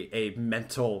of a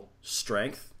mental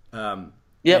strength. And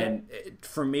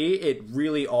for me, it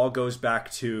really all goes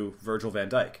back to Virgil van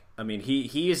Dijk. I mean,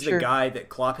 he is the guy that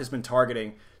Klopp has been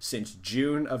targeting since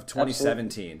June of 2017.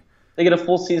 Absolutely. They get a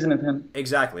full season of him.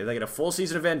 Exactly. They get a full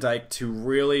season of Van Dijk to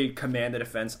really command the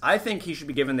defense. I think he should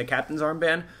be given the captain's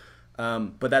armband,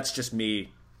 but that's just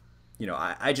me.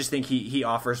 I just think he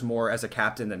offers more as a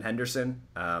captain than Henderson.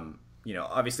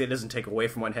 Obviously it doesn't take away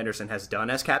from what Henderson has done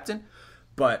as captain,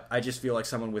 but I just feel like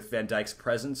someone with Van Dijk's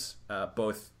presence,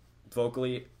 both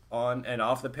vocally on and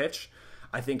off the pitch,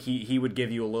 I think he would give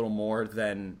you a little more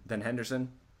than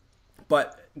Henderson.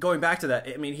 But going back to that,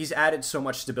 I mean, he's added so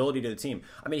much stability to the team.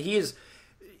 I mean, he is.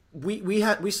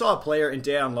 We saw a player in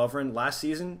Dejan Lovren last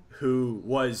season who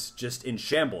was just in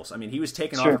shambles. I mean, he was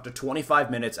taken off after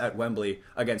 25 minutes at Wembley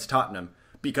against Tottenham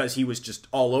because he was just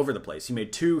all over the place. He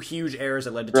made 2 huge errors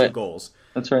that led to 2 goals.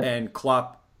 That's right. And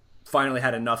Klopp finally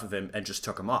had enough of him and just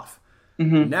took him off.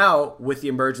 Mm-hmm. Now, with the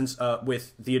emergence,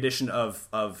 with the addition of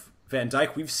Van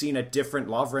Dijk, we've seen a different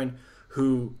Lovren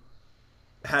who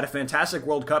had a fantastic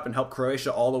World Cup and helped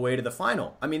Croatia all the way to the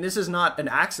final. I mean, this is not an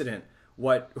accident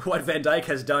what Van Dijk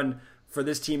has done for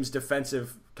this team's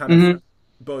defensive kind of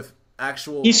both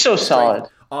actual He's so solid.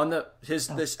 on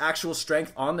this actual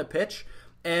strength on the pitch,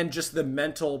 and just the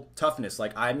mental toughness.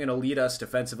 Like, I'm going to lead us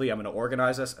defensively, I'm going to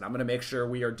organize us, and I'm going to make sure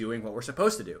we are doing what we're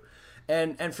supposed to do.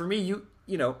 And for me,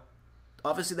 you know,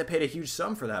 obviously they paid a huge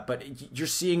sum for that, but you're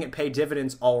seeing it pay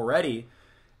dividends already.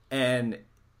 And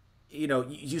you know,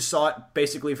 you saw it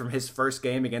basically from his first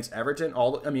game against Everton.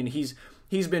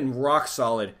 He's been rock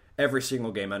solid every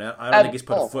single game, and I don't think he's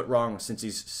put a foot wrong since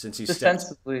he's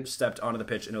stepped onto the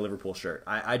pitch in a Liverpool shirt.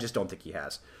 I just don't think he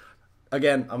has.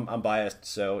 Again, I'm biased,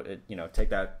 so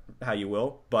take that how you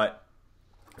will. But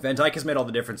Van Dijk has made all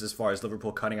the difference as far as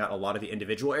Liverpool cutting out a lot of the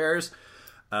individual errors.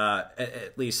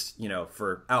 At least,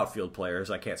 for outfield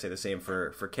players. I can't say the same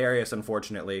for Karius,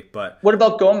 unfortunately. But what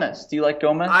about Gomez? Do you like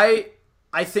Gomez?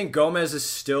 I think Gomez is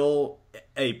still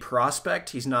a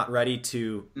prospect. He's not ready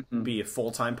to be a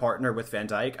full-time partner with Van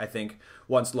Dijk. I think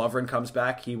once Lovren comes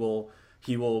back, he will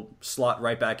slot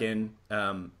right back in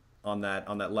on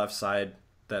that left side,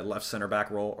 that left center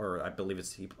back role, or I believe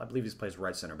he plays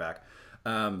right center back.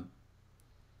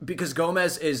 Because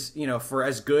Gomez is, for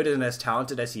as good and as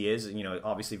talented as he is,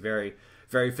 obviously very,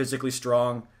 very physically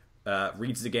strong,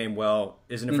 reads the game well,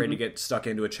 isn't afraid to get stuck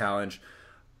into a challenge.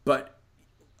 But,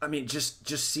 I mean, just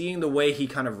seeing the way he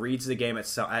kind of reads the game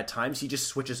at times, he just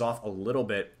switches off a little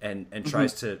bit and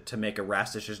tries to make a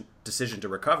rash decision to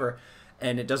recover,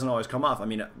 and it doesn't always come off. I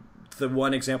mean, the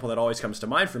one example that always comes to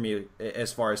mind for me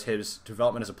as far as his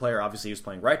development as a player, obviously he was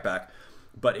playing right back,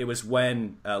 but it was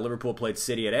when Liverpool played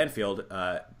City at Anfield,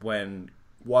 when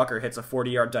Walker hits a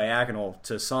 40-yard diagonal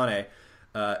to Sané.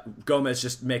 Gomez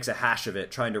just makes a hash of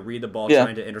it, trying to read the ball,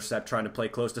 trying to intercept, trying to play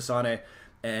close to Sané.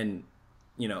 And,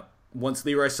 once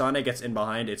Leroy Sané gets in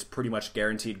behind, it's pretty much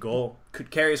guaranteed goal.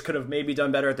 Karius could have maybe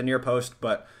done better at the near post,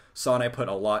 but Sané put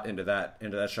a lot into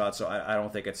that shot. So I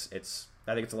don't think it's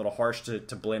I think it's a little harsh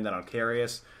to blame that on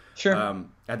Karius. Sure.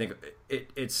 I think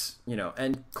it's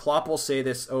and Klopp will say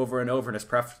this over and over in his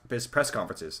press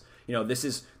conferences. This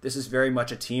is very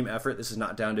much a team effort. This is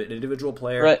not down to an individual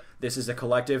player. Right. This is a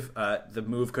collective. The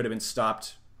move could have been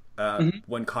stopped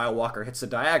when Kyle Walker hits the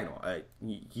diagonal.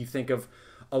 You think of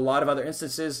a lot of other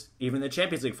instances, even the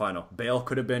Champions League final. Bale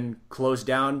could have been closed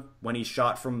down when he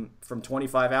shot from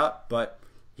 25 out, but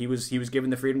he was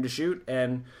given the freedom to shoot,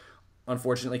 and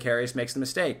unfortunately, Karius makes the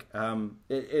mistake.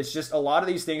 It's just a lot of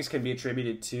these things can be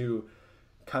attributed to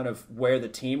kind of where the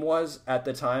team was at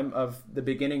the time of the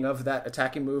beginning of that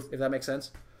attacking move, if that makes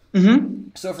sense. Mm-hmm.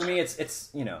 So for me, it's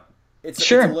Sure.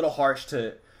 it's a little harsh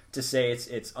to say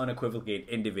it's unequivocally an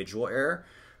individual error.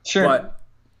 Sure. But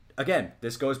again,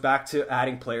 this goes back to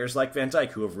adding players like Van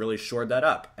Dijk who have really shored that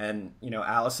up, and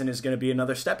Alisson is going to be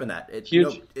another step in that.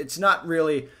 Huge. It's not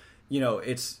really,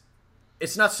 it's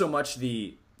not so much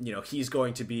the. He's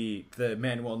going to be the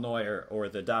Manuel Neuer or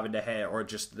the David De Gea or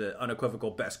just the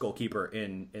unequivocal best goalkeeper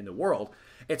in the world.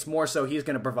 It's more so he's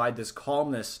going to provide this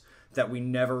calmness that we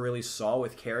never really saw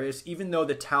with Karius, even though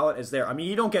the talent is there. I mean,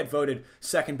 you don't get voted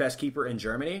second best keeper in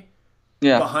Germany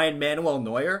behind Manuel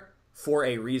Neuer for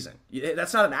a reason.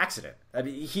 That's not an accident. I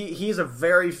mean, he's a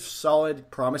very solid,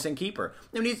 promising keeper.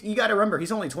 I mean, you got to remember,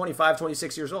 he's only 25,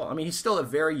 26 years old. I mean, he's still a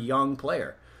very young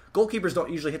player. Goalkeepers don't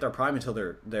usually hit their prime until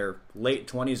their late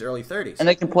 20s, early 30s. And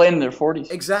they can play in their 40s.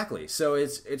 Exactly. So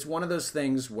it's one of those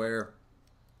things where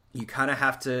you kind of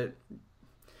have to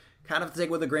take it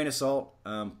with a grain of salt.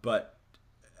 But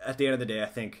at the end of the day, I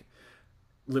think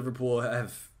Liverpool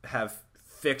have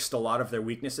fixed a lot of their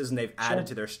weaknesses, and they've added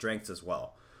to their strengths as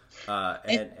well.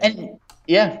 And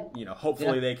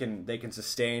hopefully they can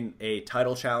sustain a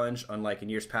title challenge, unlike in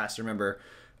years past. Remember,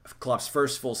 Klopp's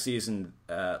first full season,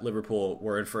 Liverpool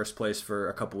were in first place for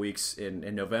a couple weeks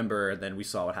in November, and then we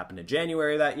saw what happened in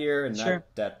January that year, and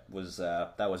that was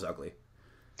ugly.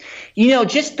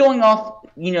 Just going off,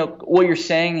 what you're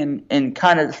saying and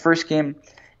kind of the first game,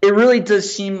 it really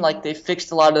does seem like they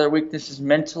fixed a lot of their weaknesses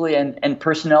mentally and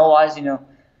personnel-wise.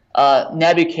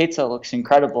 Naby Keita looks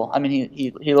incredible. I mean,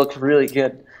 he looks really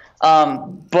good.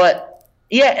 But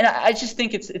yeah, and I just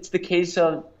think it's the case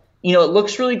of, it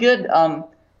looks really good.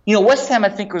 West Ham, I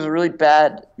think, was a really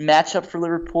bad matchup for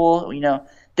Liverpool.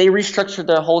 They restructured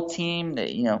their whole team.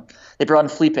 They brought in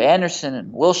Felipe Anderson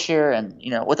and Wilshere, and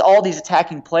with all these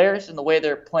attacking players and the way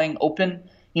they're playing open,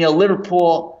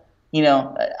 Liverpool,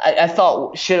 I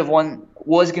thought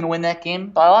was going to win that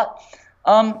game by a lot.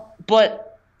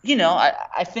 But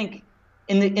I think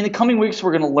in the coming weeks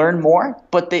we're going to learn more.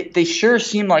 But they sure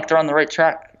seem like they're on the right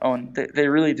track, Owen. They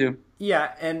really do.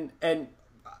 Yeah, and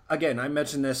again, I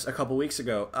mentioned this a couple weeks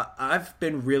ago. I've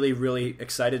been really, really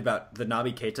excited about the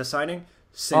Naby Keita signing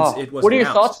since it was announced. What are your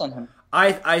thoughts on him?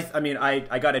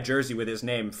 I got a jersey with his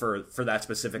name for that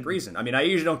specific reason. I mean, I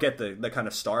usually don't get the kind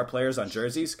of star players on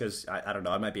jerseys because I don't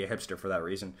know, I might be a hipster for that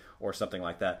reason or something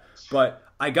like that. But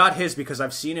I got his because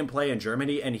I've seen him play in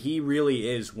Germany, and he really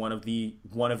is one of the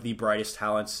brightest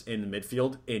talents in the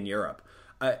midfield in Europe.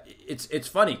 It's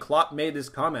funny. Klopp made this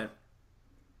comment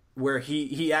where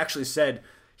he actually said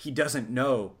he doesn't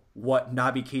know what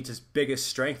Naby Keita's biggest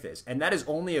strength is, and that is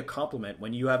only a compliment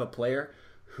when you have a player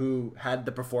who had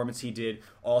the performance he did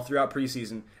all throughout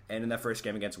preseason and in that first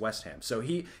game against West Ham. So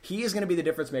he is going to be the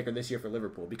difference maker this year for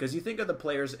Liverpool, because you think of the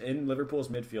players in Liverpool's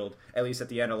midfield, at least at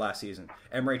the end of last season.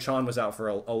 Emre Can was out for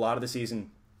a lot of the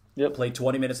season, played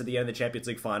 20 minutes at the end of the Champions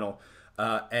League final,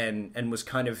 and was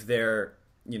kind of their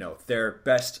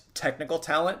best technical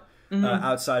talent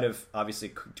outside of, obviously,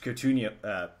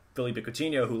 Coutinho, Felipe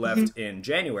Coutinho, who left in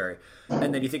January.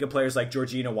 And then you think of players like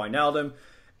Georginio Wijnaldum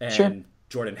and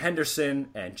Jordan Henderson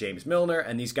and James Milner,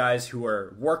 and these guys who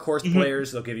are workhorse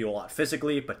players. They'll give you a lot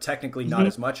physically, but technically not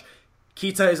as much.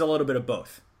 Keita is a little bit of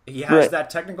both. He has that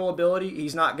technical ability.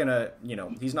 He's not gonna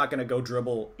go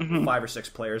dribble 5 or 6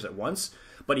 players at once,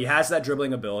 but he has that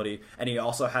dribbling ability, and he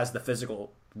also has the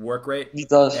physical work rate. He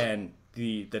does. And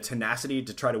the tenacity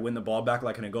to try to win the ball back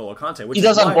like an N'Golo Kante. He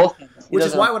does on both ends. Which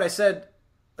is why what I said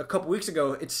a couple weeks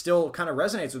ago, it still kind of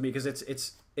resonates with me, because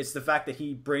it's the fact that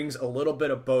he brings a little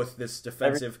bit of both this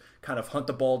defensive kind of hunt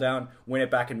the ball down, win it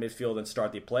back in midfield, and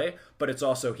start the play, but it's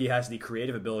also he has the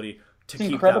creative ability to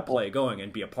keep that play going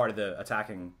and be a part of the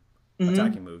attacking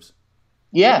moves.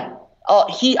 Yeah.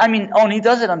 And he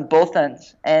does it on both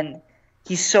ends, and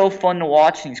he's so fun to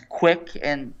watch, and he's quick,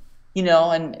 and we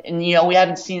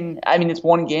haven't seen. I mean, it's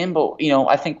one game, but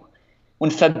I think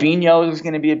when Fabinho is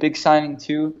going to be a big signing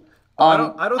too. I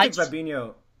don't think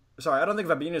Fabinho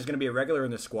is going to be a regular in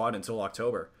the squad until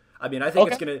October. I mean, I think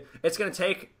it's going to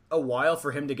take a while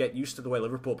for him to get used to the way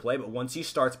Liverpool play, but once he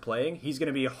starts playing, he's going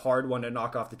to be a hard one to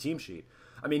knock off the team sheet.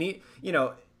 I mean,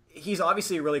 he's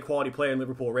obviously a really quality player, and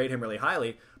Liverpool rate him really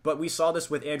highly, but we saw this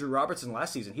with Andrew Robertson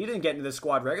last season. He didn't get into the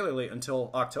squad regularly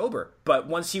until October, but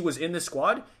once he was in the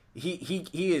squad, he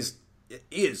is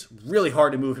really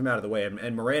hard to move him out of the way,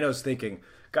 and Moreno's thinking,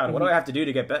 God, what do I have to do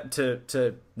to get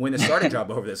to win the starting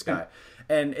job over this guy?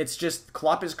 And it's just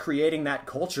Klopp is creating that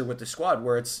culture with the squad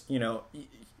where it's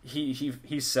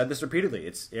he's said this repeatedly.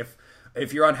 It's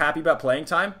if you're unhappy about playing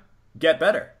time, get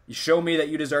better. You show me that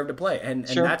you deserve to play, and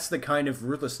that's the kind of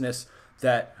ruthlessness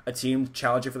that a team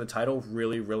challenging for the title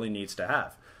really, really needs to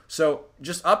have. So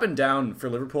just up and down for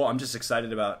Liverpool, I'm just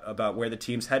excited about where the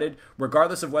team's headed,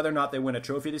 regardless of whether or not they win a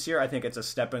trophy this year. I think it's a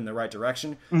step in the right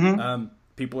direction.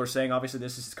 People are saying, obviously,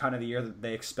 this is kind of the year that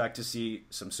they expect to see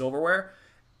some silverware.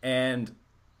 And,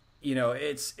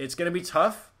 it's going to be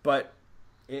tough, but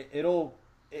it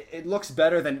looks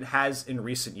better than it has in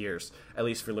recent years, at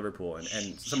least for Liverpool.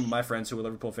 And some of my friends who are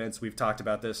Liverpool fans, we've talked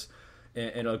about this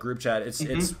in a group chat.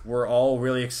 We're all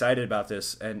really excited about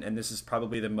this. And this is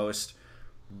probably the most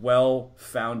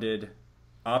well-founded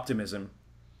optimism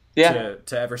to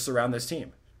ever surround this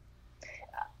team.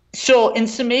 So, in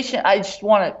summation, I just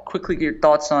want to quickly get your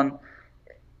thoughts on.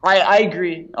 I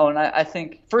agree, Owen. I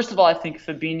think, first of all, I think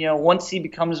Fabinho, once he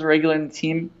becomes a regular in the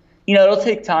team, it'll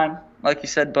take time, like you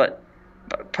said, but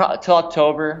till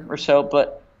October or so.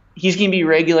 But he's going to be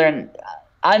regular, and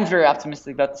I'm very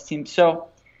optimistic about this team. So,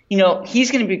 he's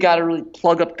going to be a guy to really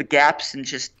plug up the gaps and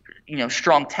just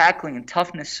strong tackling and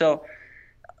toughness. So,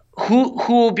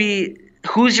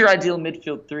 who's your ideal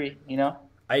midfield three?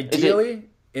 Ideally.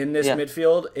 In this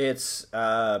midfield, it's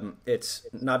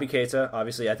Naby Keita.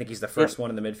 Obviously, I think he's the first one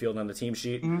in the midfield on the team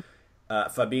sheet.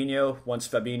 Fabinho, once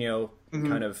Fabinho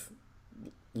kind of,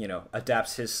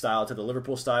 adapts his style to the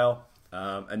Liverpool style.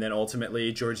 And then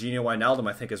ultimately, Georginio Wijnaldum,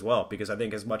 I think, as well. Because I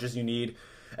think as much as you need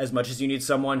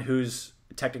someone who's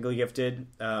technically gifted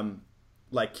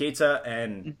like Keita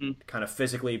and kind of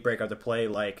physically break out the play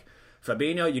like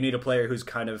Fabinho, you need a player who's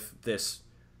kind of this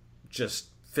just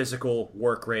physical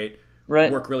work rate,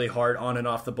 work really hard on and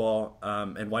off the ball,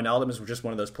 and Wijnaldum is just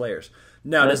one of those players.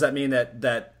 Now, does that mean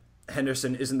that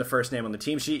Henderson isn't the first name on the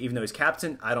team sheet, even though he's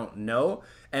captain? I don't know,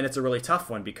 and it's a really tough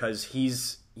one because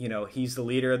he's the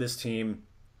leader of this team.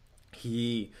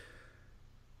 He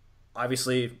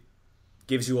obviously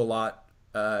gives you a lot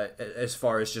as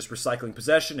far as just recycling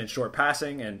possession and short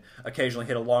passing, and occasionally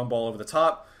hit a long ball over the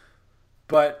top.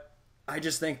 But I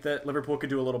just think that Liverpool could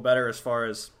do a little better as far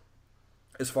as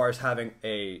having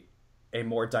a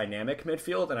more dynamic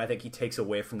midfield, and I think he takes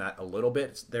away from that a little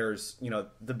bit. There's,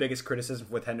 the biggest criticism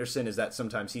with Henderson is that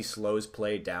sometimes he slows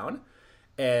play down,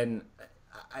 and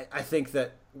I think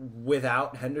that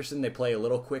without Henderson, they play a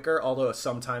little quicker, although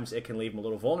sometimes it can leave them a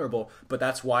little vulnerable. But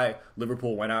that's why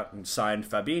Liverpool went out and signed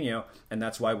Fabinho, and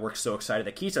that's why we're so excited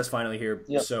that Keita's finally here.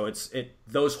 Yep. So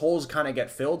those holes kind of get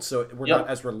filled, so we're not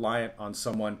as reliant on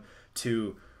someone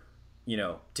to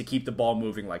keep the ball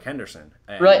moving like Henderson.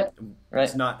 And Right.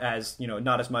 It's not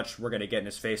as much we're going to get in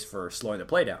his face for slowing the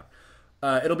play down.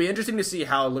 It'll be interesting to see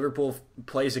how Liverpool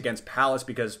plays against Palace,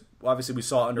 because obviously we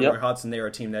saw under Roy Hodgson they were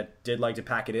a team that did like to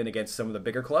pack it in against some of the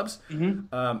bigger clubs.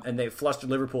 And they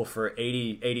flustered Liverpool for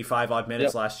 80, 85 odd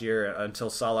minutes last year until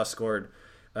Salah scored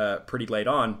pretty late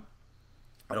on.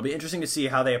 It'll be interesting to see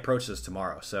how they approach this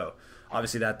tomorrow. So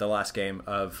obviously that's the last game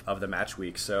of the match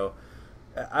week. So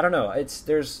I don't know.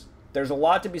 There's a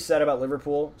lot to be said about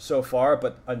Liverpool so far,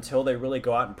 but until they really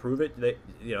go out and prove it,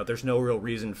 there's no real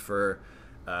reason for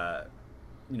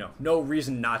no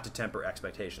reason not to temper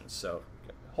expectations. So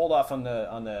hold off on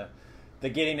the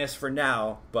giddiness for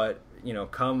now, but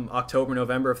come October,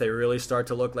 November, if they really start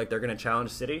to look like they're going to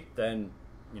challenge City, then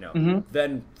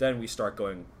then we start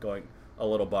going a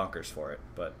little bonkers for it.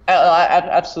 But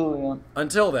absolutely.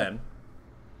 Until then,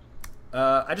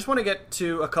 I just want to get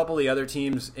to a couple of the other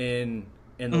teams in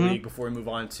the league before we move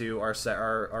on to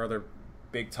our other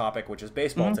big topic, which is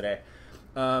baseball today.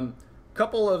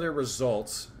 Couple other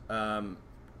results.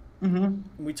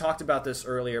 We talked about this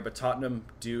earlier, but Tottenham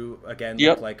do again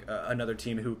look like another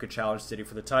team who could challenge City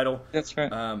for the title. That's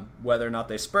right. Whether or not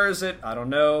they Spurs it, I don't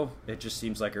know. It just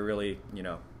seems like a really,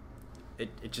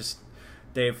 it just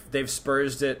they've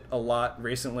Spursed it a lot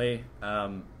recently.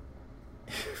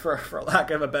 For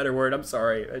lack of a better word, I'm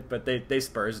sorry, but they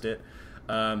Spursed it.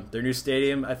 Their new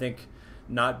stadium, I think,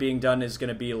 not being done is going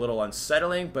to be a little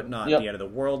unsettling, but not the end of the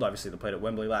world. Obviously, they played at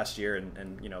Wembley last year,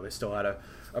 and they still had a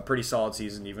pretty solid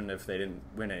season, even if they didn't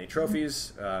win any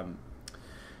trophies.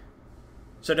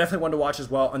 So definitely one to watch as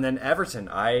well. And then Everton,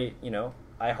 I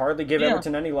hardly give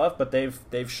Everton any love, but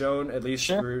they've shown at least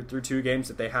through 2 games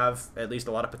that they have at least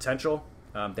a lot of potential.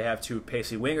 They have 2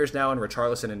 pacey wingers now, and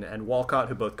Richarlison and Walcott,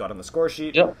 who both got on the score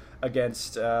sheet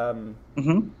against. Who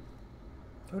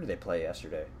did they play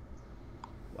yesterday?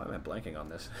 Why am I blanking on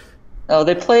this? Oh,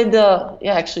 they played.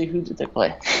 Actually, who did they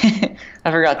play?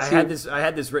 I forgot. I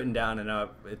had this written down, and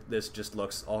this just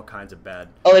looks all kinds of bad.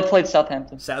 Oh, they played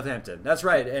Southampton. That's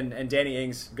right. And Danny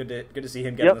Ings, good to see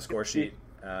him get on the score sheet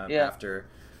after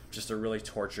just a really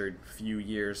tortured few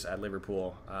years at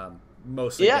Liverpool,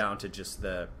 mostly down to just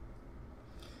the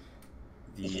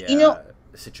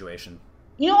situation.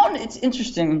 It's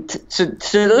interesting to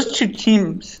those 2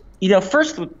 teams.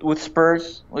 First with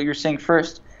Spurs, what you're saying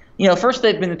first. First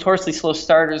they've been notoriously slow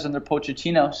starters under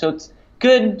Pochettino, so it's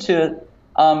good to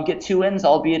get 2 wins,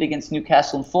 albeit against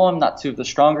Newcastle and Fulham, not 2 of the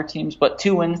stronger teams, but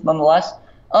 2 wins nonetheless.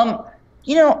 I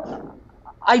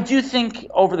do think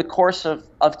over the course of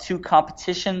 2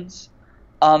 competitions,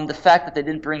 the fact that they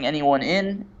didn't bring anyone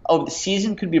in over the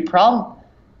season could be a problem.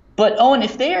 But Owen,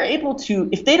 if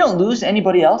they don't lose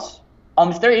anybody else,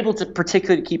 if they're able to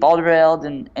particularly keep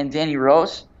Alderweireld and Danny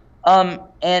Rose,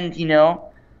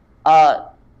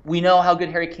 we know how good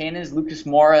Harry Kane is. Lucas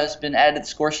Moura has been added to the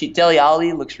score sheet. Dele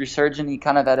Alli looks resurgent. He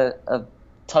kind of had a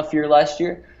tough year last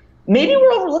year. Maybe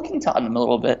we're overlooking Tottenham a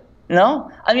little bit.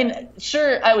 I mean,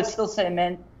 sure, I would still say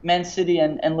Man City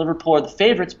and Liverpool are the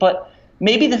favorites, but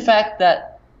maybe the fact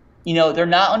that they're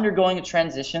not undergoing a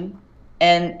transition,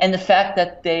 and the fact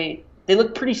that they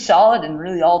look pretty solid in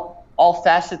really all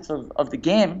facets of the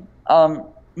game.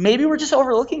 Maybe we're just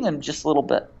overlooking them just a little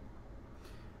bit.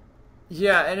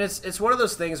 Yeah, and it's one of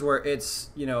those things where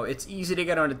it's easy to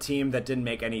get on a team that didn't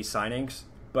make any signings,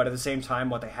 but at the same time,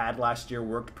 what they had last year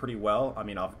worked pretty well. I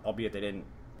mean, albeit they didn't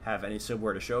have any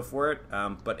silverware to show for it,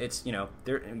 but it's you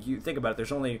think about it.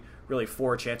 There's only really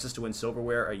 4 chances to win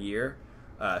silverware a year,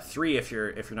 3 if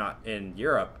you're not in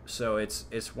Europe. So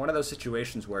it's one of those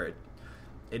situations where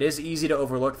it is easy to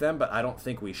overlook them, but I don't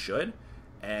think we should.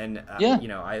 And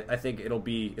I think it'll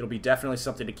be definitely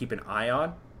something to keep an eye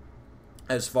on,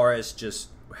 as far as just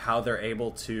how they're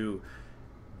able to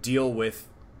deal with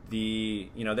they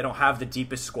don't have the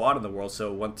deepest squad in the world.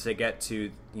 So once they get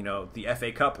to the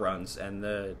FA Cup runs and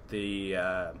the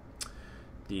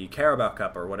Carabao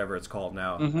Cup or whatever it's called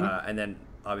now, and then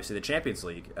obviously the Champions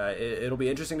League, it'll be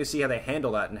interesting to see how they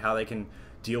handle that and how they can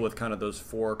deal with kind of those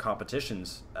 4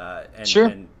 competitions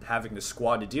and having the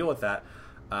squad to deal with that.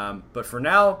 But for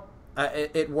now,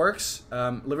 it works.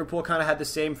 Liverpool kind of had the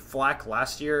same flack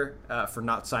last year for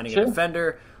not signing a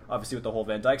defender, obviously with the whole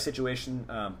Van Dijk situation.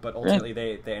 But ultimately,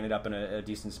 they ended up in a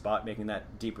decent spot, making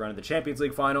that deep run of the Champions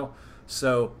League final.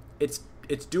 So it's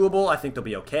it's doable. I think they'll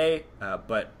be okay,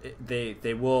 but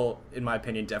they will, in my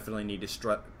opinion, definitely need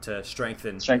to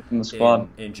strengthen the squad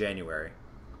in January.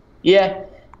 Yeah,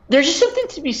 there's just something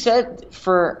to be said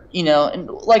for, and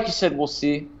like you said, we'll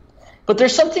see. But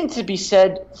there's something to be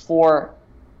said for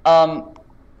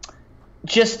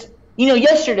just,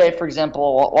 yesterday, for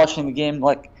example, watching the game,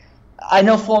 like, I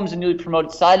know Fulham's a newly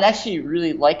promoted side, and I actually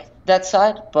really like that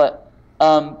side, but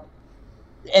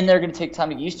and they're going to take time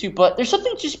to get used to. But there's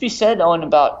something to just be said, Owen,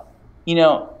 about,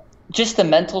 just the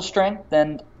mental strength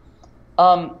and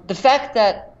the fact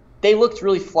that they looked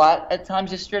really flat at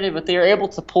times yesterday, but they were able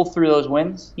to pull through those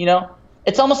wins.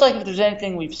 It's almost like if there's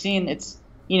anything we've seen, it's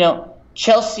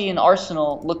Chelsea and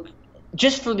Arsenal look,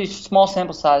 just for these small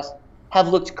sample size, have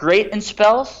looked great in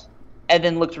spells and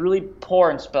then looked really poor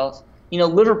in spells.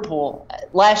 Liverpool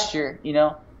last year,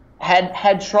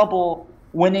 had trouble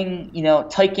winning,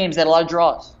 tight games, had a lot of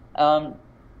draws. I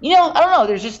don't know.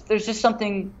 There's just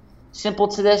something simple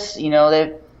to this.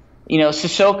 They've,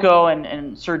 Sissoko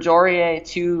and Serge Aurier,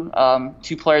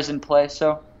 two players in play.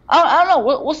 So I don't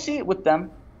know. We'll see it with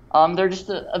them. They're just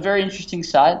a very interesting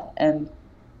side, and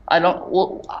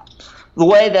the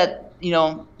way that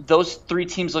those three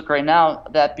teams look right now,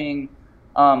 that being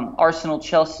Arsenal,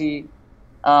 Chelsea,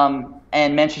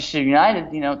 and Manchester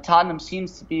United, Tottenham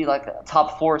seems to be like a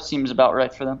top 4 seems about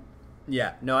right for them.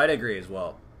 Yeah, no, I'd agree as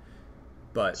well.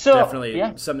 But definitely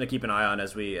something to keep an eye on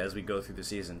as we go through the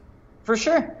season. For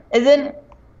sure. And then,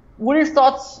 what are your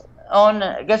thoughts on,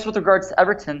 I guess, with regards to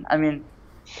Everton? I mean,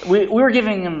 we were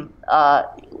giving him,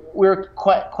 we were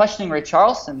questioning Ray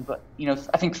Charleston, but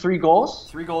I think 3 goals.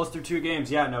 3 goals through 2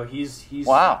 games. Yeah, no, he's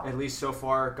wow. At least so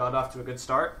far got off to a good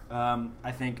start.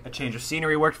 I think a change of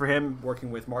scenery worked for him,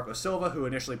 working with Marco Silva, who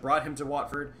initially brought him to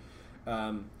Watford.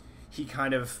 He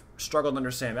kind of struggled under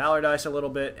Sam Allardyce a little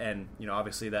bit, and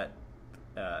obviously that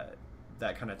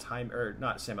kind of time, or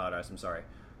not Sam Allardyce, I'm sorry,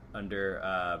 under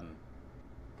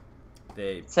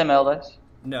Sam Allardyce.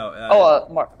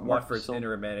 No. Watford's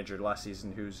interim manager last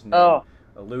season, whose name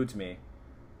eludes me.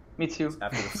 Me too.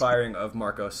 After the firing of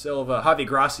Marco Silva, Javi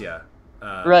Gracia.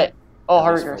 Right.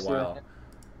 Javi Gracia.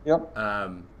 Yep.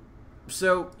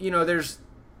 So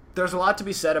there's a lot to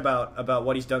be said about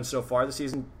what he's done so far this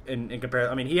season in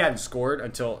comparison. I mean, he hadn't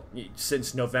scored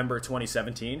since November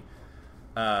 2017.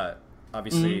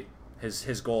 Obviously,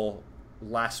 his goal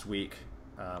last week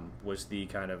was the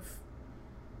kind of,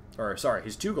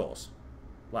 his 2 goals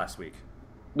last week.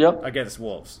 Yep. Against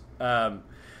Wolves.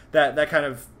 That kind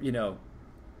of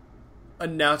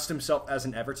announced himself as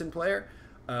an Everton player.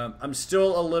 I'm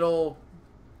still a little,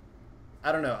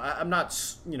 I don't know. I'm not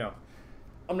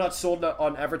sold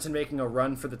on Everton making a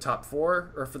run for the top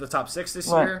 4 or for the top 6 this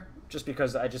year, just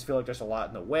because I just feel like there's a lot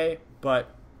in the way.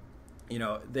 But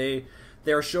they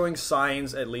are showing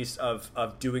signs at least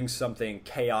of doing something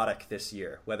chaotic this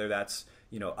year, whether that's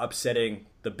upsetting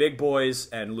the big boys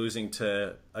and losing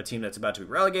to a team that's about to be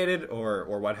relegated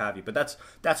or what have you. But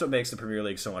that's what makes the Premier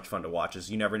League so much fun to watch,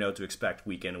 is you never know what to expect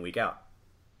week in and week out.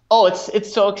 Oh,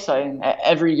 it's so exciting.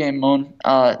 Every game, Moan.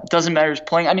 Doesn't matter who's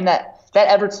playing. I mean, that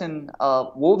Everton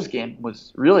Wolves game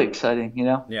was really exciting,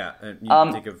 Yeah, and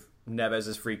you think of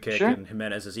Neves' free kick and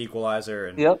Jimenez's equalizer.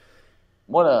 And yep.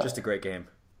 Just a great game.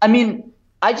 I mean,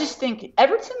 I just think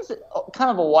Everton's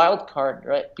kind of a wild card,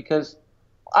 right? Because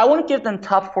I wouldn't give them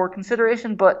top 4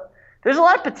 consideration, but there's a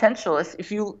lot of potential.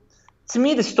 To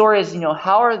me, the story is,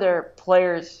 how are their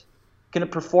players going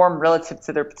to perform relative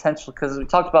to their potential? Because we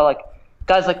talked about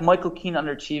guys like Michael Keane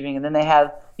underachieving, and then they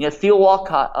have Theo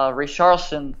Walcott, Ray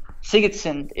Charleston,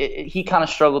 Sigurdsson. He kind of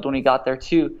struggled when he got there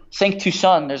too.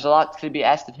 Sank-Toussaint, there's a lot to be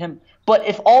asked of him. But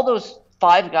if all those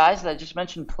 5 guys that I just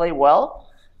mentioned play well,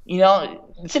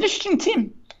 it's an interesting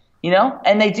team,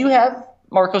 and they do have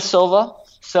Marco Silva,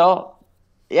 so.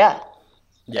 Yeah,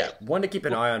 one to keep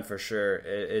an eye on for sure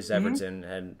is Everton,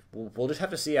 and we'll just have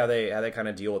to see how they kind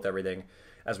of deal with everything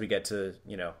as we get to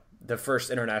the first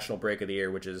international break of the year,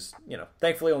 which is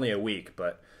thankfully only a week,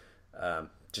 but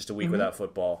just a week without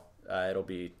football. It'll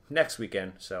be next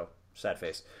weekend, so sad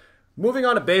face. Moving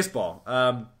on to baseball,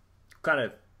 kind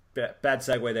of bad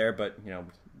segue there, but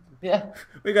yeah,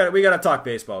 we got to talk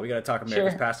baseball. We got to talk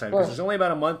America's pastime, because there's only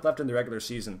about a month left in the regular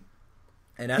season,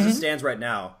 and as it stands right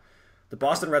now, the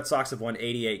Boston Red Sox have won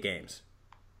 88 games.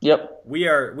 Yep. We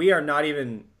are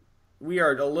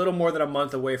a little more than a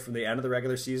month away from the end of the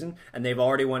regular season, and they've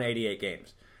already won 88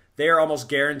 games. They are almost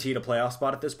guaranteed a playoff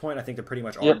spot at this point. I think they pretty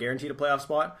much are guaranteed a playoff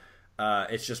spot.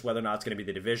 It's just whether or not it's going to be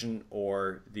the division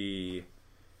or the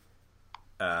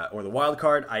wild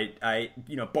card.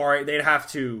 They'd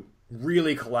have to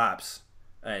really collapse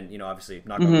and obviously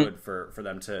knock on wood for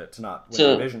them to not win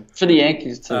the division. For the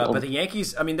Yankees too. But the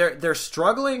Yankees, I mean, they're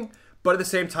struggling, but at the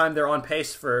same time they're on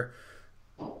pace for,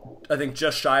 I think,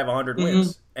 just shy of 100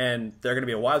 wins, and they're going to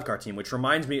be a wild card team, which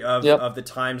reminds me of the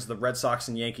times the Red Sox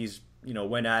and Yankees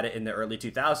went at it in the early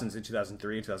 2000s, in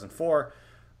 2003 and 2004.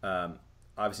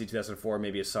 Obviously 2004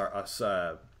 maybe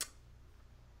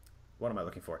what am I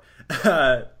looking for?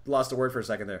 Lost a word for a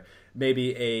second there.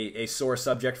 Maybe a sore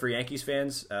subject for Yankees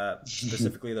fans,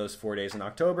 specifically those 4 days in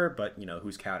October. But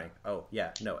who's counting? Oh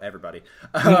yeah, no, everybody.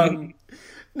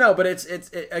 No, but it's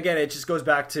again, it just goes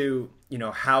back to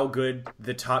how good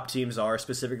the top teams are,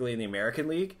 specifically in the American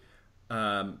League,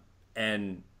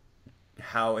 and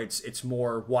how it's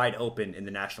more wide open in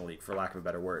the National League, for lack of a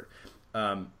better word.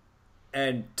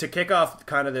 And to kick off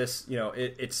kind of this,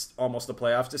 it's almost a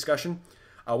playoffs discussion.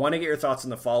 I want to get your thoughts on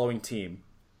the following team,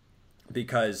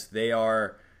 because they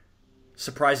are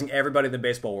surprising everybody in the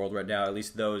baseball world right now, at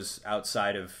least those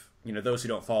outside of, those who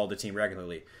don't follow the team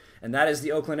regularly. And that is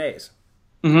the Oakland A's.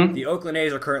 Mm-hmm. The Oakland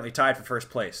A's are currently tied for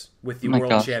first place with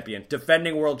the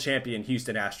defending world champion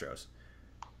Houston Astros.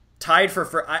 Tied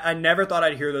for I never thought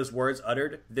I'd hear those words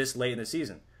uttered this late in the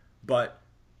season. But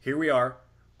here we are,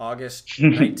 August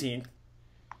 19th,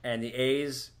 and the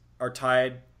A's are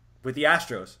tied with the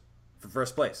Astros for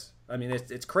first place. I mean,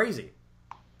 it's crazy.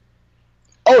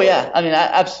 Oh yeah, I mean,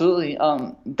 absolutely.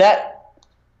 All right.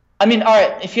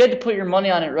 If you had to put your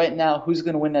money on it right now, who's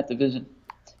going to win that division?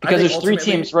 Because there's three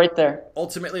teams right there.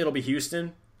 Ultimately, it'll be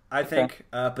Houston, I think.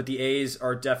 But the A's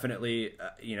are definitely,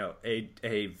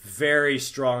 a very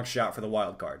strong shout for the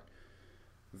wild card.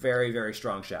 Very, very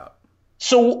strong shout.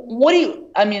 So what do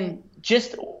you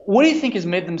think has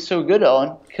made them so good,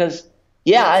 Owen? Because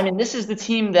this is the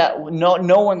team that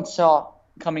no one saw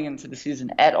coming into the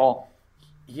season at all.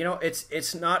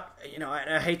 It's not,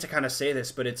 I hate to kind of say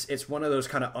this, but it's one of those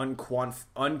kind of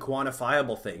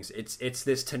unquantifiable things. It's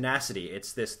this tenacity.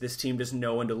 It's this team doesn't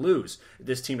know when to lose.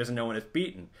 This team doesn't know when it's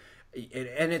beaten.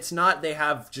 And it's not they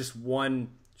have just one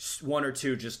or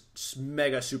two just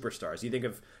mega superstars. You think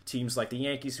of teams like the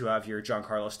Yankees, who have your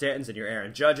Giancarlo Stantons and your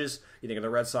Aaron Judges. You think of the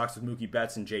Red Sox with Mookie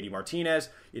Betts and JD Martinez.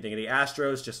 You think of the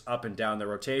Astros, just up and down the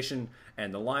rotation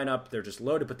and the lineup. They're just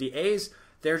loaded. But the A's,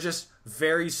 they're just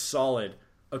very solid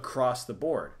across the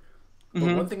board.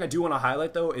 But one thing I do want to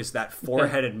highlight, though, is that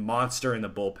four-headed monster in the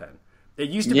bullpen. It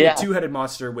used to be a two-headed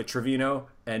monster with Trevino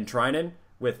and Trinan,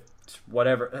 with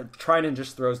whatever. Trinan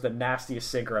just throws the nastiest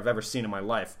sinker I've ever seen in my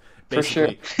life.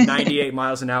 Basically, 98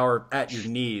 miles an hour at your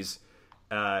knees,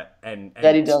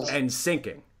 and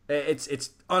sinking.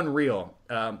 It's unreal.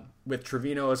 With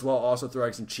Trevino as well, also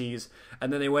throwing some cheese.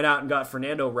 And then they went out and got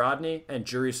Fernando Rodney and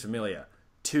Juris Familia,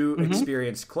 two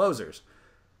experienced closers.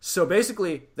 So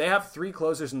basically, they have three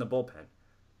closers in the bullpen.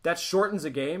 That shortens a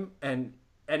game, and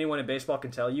anyone in baseball can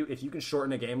tell you, if you can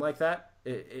shorten a game like that,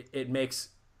 it makes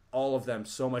all of them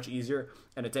so much easier,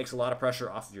 and it takes a lot of pressure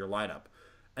off of your lineup.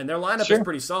 And their lineup is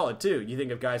pretty solid, too. You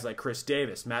think of guys like Chris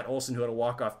Davis, Matt Olson, who had a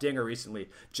walk-off dinger recently,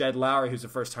 Jed Lowry, who's a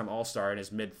first-time All-Star in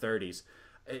his mid-30s.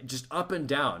 Just up and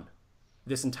down,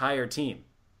 this entire team.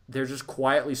 They're just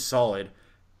quietly solid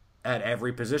at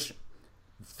every position.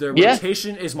 The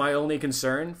rotation is my only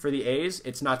concern for the A's.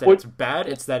 It's not that it's bad,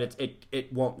 it's that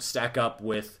it won't stack up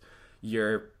with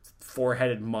your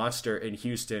four-headed monster in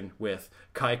Houston with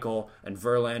Keuchel and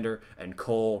Verlander and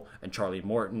Cole and Charlie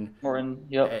Morton.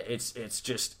 It's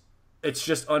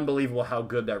just unbelievable how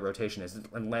good that rotation is,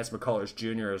 and Lance McCullers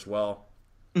Jr. as well.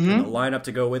 And the lineup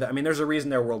to go with it. I mean, there's a reason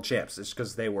they're world champs. It's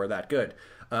because they were that good.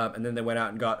 And then they went out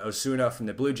and got Osuna from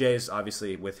the Blue Jays.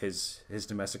 Obviously, with his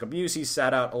domestic abuse, he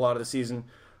sat out a lot of the season.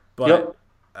 But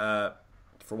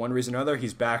for one reason or another,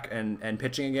 he's back and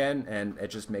pitching again, and it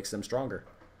just makes them stronger.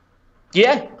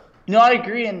 Yeah. I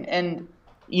agree. And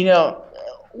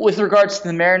with regards to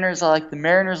the Mariners, I like the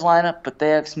Mariners lineup, but they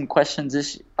have some questions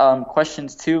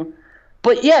too.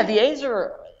 But, yeah, the A's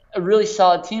are a really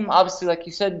solid team. Obviously, like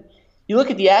you said, you look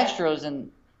at the Astros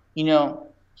and, you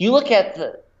look at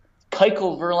the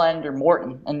Keuchel, Verlander,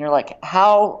 Morton, and you're like,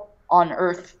 how on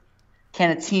earth can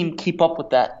a team keep up with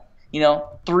that?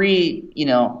 Three,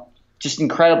 just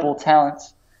incredible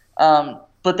talents. But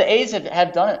the A's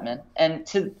have done it, man. And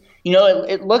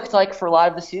it looked like for a lot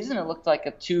of the season, it looked like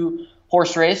a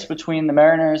two-horse race between the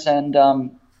Mariners and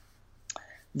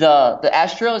the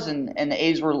Astros, and the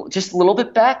A's were just a little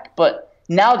bit back. But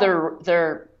now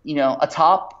they're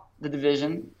atop the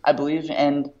division, I believe,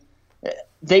 and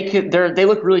they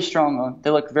look really strong. They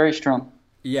look very strong.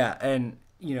 Yeah, and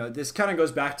this kind of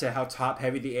goes back to how top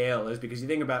heavy the AL is, because you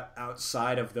think about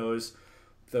outside of those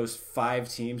 5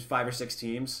 or 6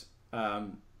 teams,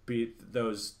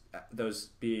 those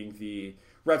being the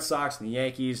Red Sox and the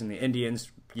Yankees and the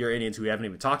Indians, your Indians who we haven't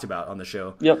even talked about on the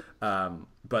show. Yep.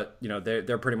 But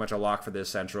they're pretty much a lock for this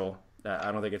Central.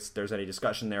 I don't think there's any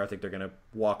discussion there. I think they're going to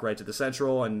walk right to the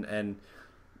Central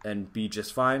and be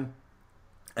just fine.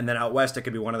 And then out west, it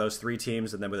could be one of those three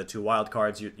teams. And then with the two wild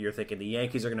cards, you're thinking the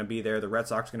Yankees are going to be there, the Red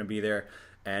Sox are going to be there,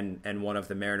 and one of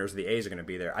the Mariners or the A's are going to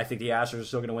be there. I think the Astros are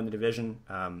still going to win the division,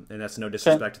 and that's no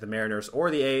disrespect to the Mariners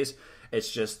or the A's.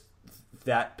 It's just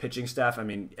that pitching staff. I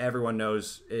mean, everyone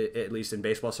knows, at least in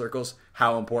baseball circles,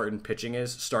 how important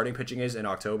starting pitching is in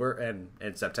October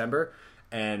and September.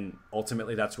 And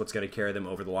ultimately, that's what's going to carry them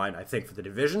over the line, I think, for the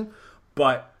division.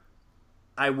 But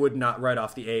I would not write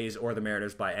off the A's or the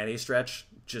Mariners by any stretch,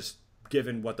 just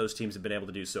given what those teams have been able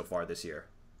to do so far this year.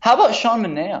 How about Sean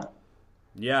Manaea?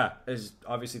 Yeah, is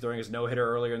obviously throwing his no-hitter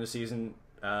earlier in the season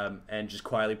and just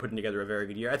quietly putting together a very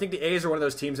good year. I think the A's are one of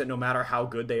those teams that no matter how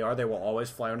good they are, they will always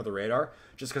fly under the radar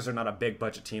just because they're not a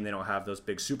big-budget team. They don't have those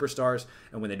big superstars,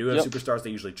 and when they do have superstars, they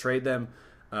usually trade them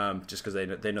just because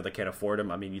they know they can't afford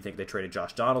them. I mean, you think they traded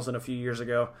Josh Donaldson a few years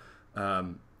ago.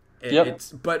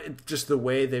 It's just the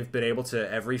way they've been able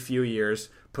to every few years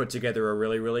put together a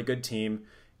really, really good team.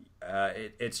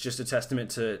 It's just a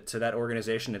testament to that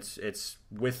organization. It's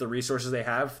with the resources they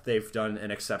have, they've done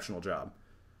an exceptional job.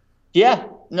 Yeah,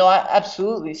 no,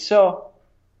 absolutely. So,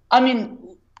 I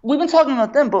mean, we've been talking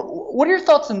about them, but what are your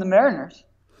thoughts on the Mariners?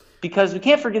 Because we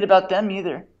can't forget about them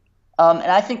either. And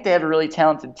I think they have a really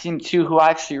talented team too, who I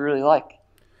actually really like.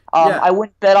 I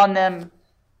wouldn't bet on them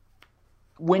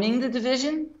winning the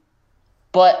division,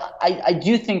 but I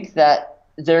do think that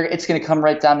it's going to come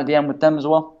right down to the end with them as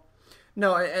well.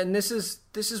 No, and this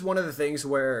is one of the things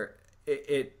where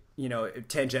it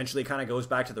tangentially kind of goes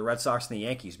back to the Red Sox and the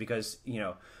Yankees because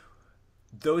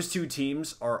those two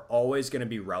teams are always going to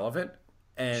be relevant.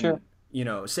 And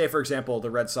say for example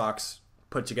the Red Sox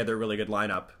put together a really good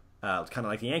lineup, kind of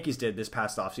like the Yankees did this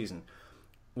past offseason.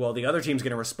 Well, the other team's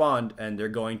going to respond and they're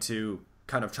going to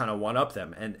kind of trying to one up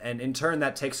them, and in turn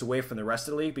that takes away from the rest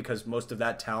of the league because most of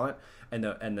that talent and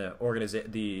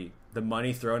the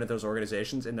money thrown at those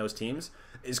organizations and those teams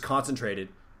is concentrated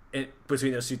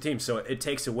between those two teams. So it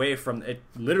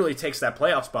literally takes that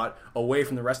playoff spot away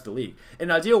from the rest of the league. In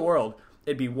an ideal world,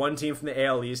 it'd be one team from the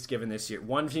AL East given this year,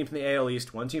 one team from the AL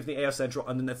East, one team from the AL Central,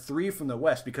 and then the three from the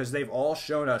West because they've all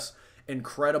shown us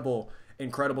incredible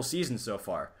seasons so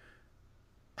far.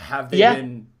 Have they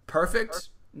been perfect?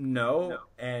 No,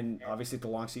 and obviously it's a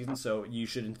long season, so you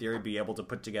should, in theory, be able to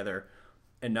put together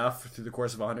enough through the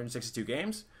course of 162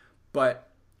 games. But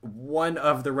one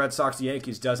of the Red Sox, the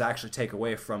Yankees, does actually take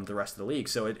away from the rest of the league.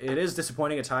 So it is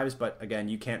disappointing at times, but again,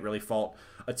 you can't really fault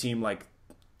a team like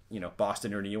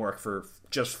Boston or New York for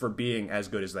being as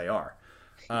good as they are.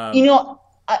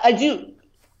 I do.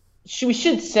 We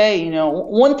should say,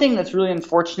 one thing that's really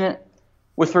unfortunate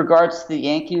with regards to the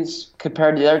Yankees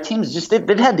compared to the other teams is just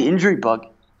they've had the injury bug.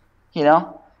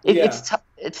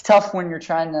 It's tough when you're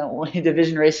trying to win a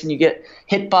division race and you get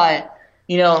hit by,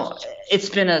 it's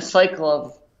been a cycle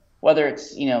of whether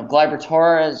it's, Gleyber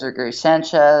Torres or Gary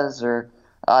Sanchez or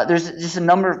there's just a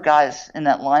number of guys in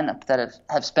that lineup that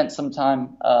have spent some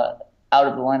time out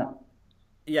of the lineup.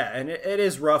 Yeah, and it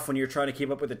is rough when you're trying to keep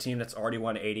up with a team that's already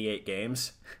won 88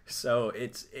 games. So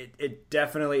it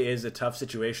definitely is a tough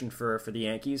situation for the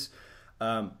Yankees.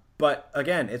 But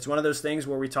again, it's one of those things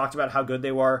where we talked about how good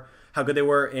they were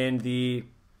in the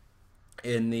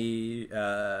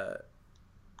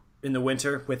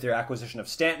winter with their acquisition of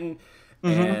Stanton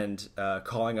and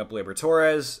calling up Gleyber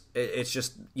Torres. It's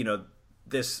just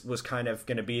this was kind of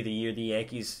going to be the year the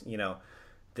Yankees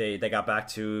they got back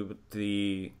to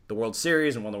the World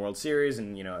Series and won the World Series,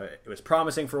 and it was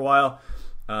promising for a while.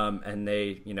 And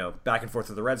they, back and forth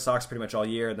with the Red Sox pretty much all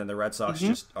year. And then the Red Sox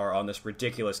just are on this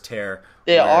ridiculous tear.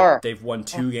 They've won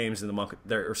 2 games in the month.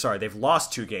 They've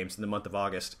lost 2 games in the month of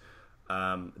August.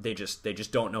 They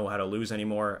just don't know how to lose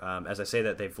anymore. As I say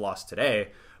that, they've lost today,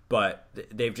 but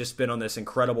they've just been on this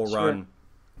incredible run,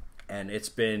 and it's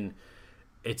been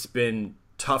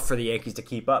tough for the Yankees to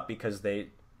keep up because they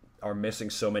are missing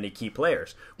so many key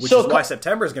players, which is why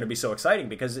September is going to be so exciting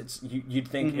because you'd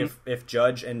think if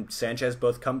Judge and Sanchez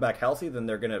both come back healthy, then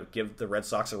they're going to give the Red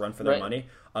Sox a run for their money,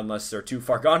 unless they're too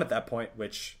far gone at that point,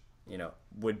 which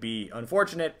would be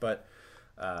unfortunate. But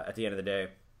at the end of the day,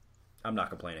 I'm not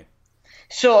complaining.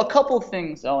 So a couple of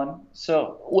things, Owen.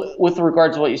 So with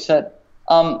regards to what you said,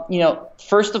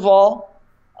 first of all,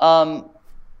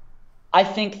 I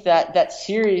think that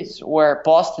series where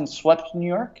Boston swept New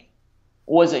York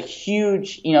was a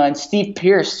huge, and Steve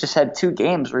Pearce just had 2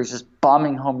 games where he's just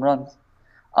bombing home runs.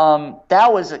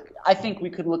 I think we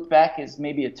could look back as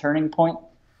maybe a turning point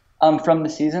from the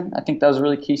season. I think that was a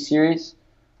really key series.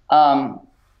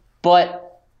 But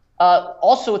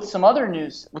also with some other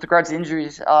news with regards to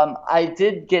injuries, I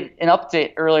did get an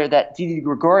update earlier that Didi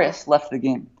Gregorius left the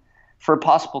game for a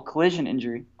possible collision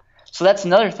injury. So that's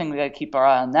another thing we got to keep our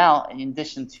eye on now, in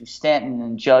addition to Stanton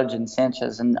and Judge and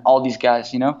Sanchez and all these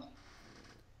guys,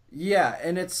 Yeah,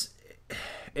 and it's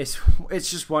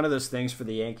just one of those things for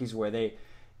the Yankees where they,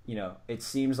 it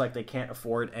seems like they can't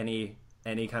afford any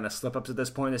kind of slip ups at this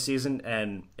point in the season,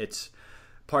 and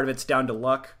part of it's down to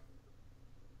luck.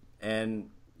 And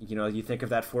you think of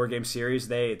that 4-game series,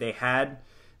 they had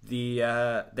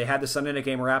the Sunday night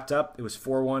game wrapped up. It was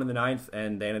 4-1 in the ninth,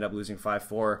 and they ended up losing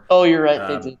 5-4. Oh, you're right,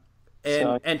 they did.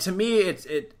 And to me,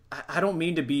 I don't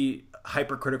mean to be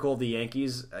hypercritical of the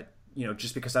Yankees,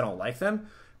 just because I don't like them,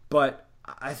 but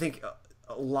I think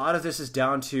a lot of this is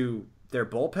down to their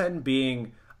bullpen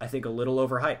being, I think, a little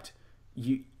overhyped.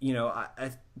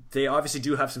 They obviously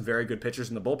do have some very good pitchers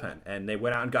in the bullpen, and they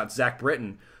went out and got Zach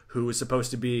Britton, who was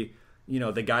supposed to be,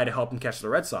 the guy to help them catch the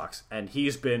Red Sox, and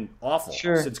he's been awful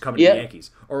since coming to the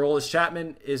Yankees. Aroldis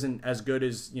Chapman isn't as good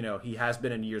as he has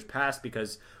been in years past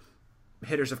because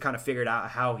hitters have kind of figured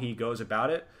out how he goes about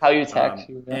it, how you attack,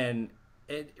 and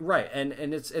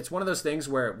it's one of those things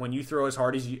where when you throw as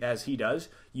hard as he does,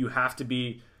 you have to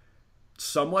be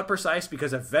somewhat precise,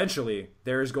 because eventually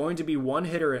there is going to be one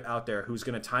hitter out there who's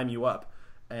going to time you up.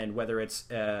 And whether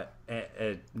it's a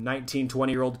 19,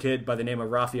 20-year-old kid by the name of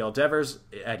Rafael Devers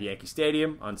at Yankee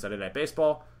Stadium on Saturday Night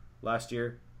Baseball last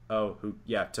year, who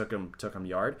took him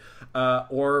yard,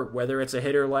 or whether it's a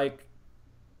hitter like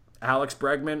Alex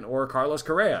Bregman or Carlos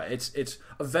Correa, it's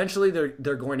eventually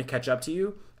they're going to catch up to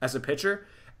you as a pitcher,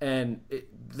 and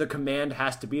the command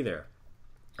has to be there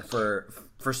for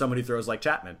somebody who throws like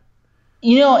Chapman.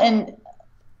 And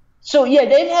so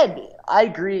I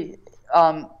agree.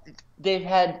 They've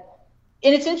had,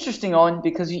 and it's interesting, Owen,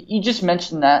 because you just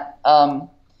mentioned that.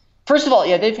 First of all,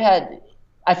 they've had,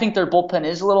 I think their bullpen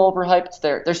is a little overhyped.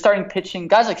 They're starting pitching.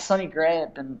 Guys like Sonny Gray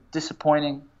have been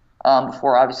disappointing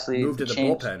before, obviously. Moved to the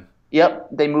bullpen. Yep,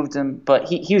 they moved him, but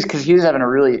he was having a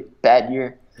really bad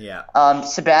year. Yeah.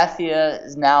 Sabathia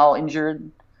is now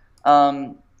injured.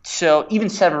 So even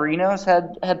Severino's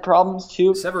had problems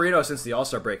too. Severino since the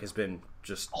All-Star break has been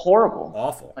just horrible,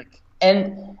 awful.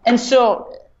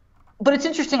 But it's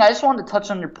interesting. I just wanted to touch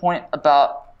on your point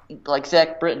about like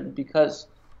Zach Britton, because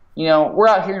we're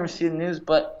out here and we see the news,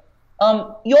 but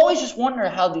you always just wonder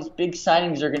how these big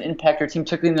signings are going to impact your team,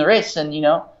 particularly in the race. And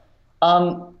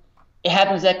it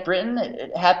happened to Zach Britton.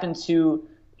 It happened to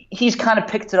he's kind of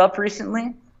picked it up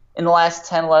recently in the last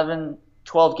 10, 11,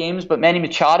 12 games. But Manny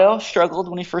Machado struggled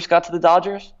when he first got to the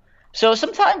Dodgers. So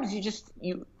sometimes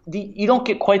you don't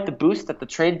get quite the boost at the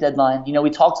trade deadline. We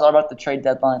talked a lot about the trade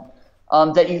deadline.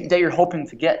 That you're hoping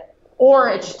to get, or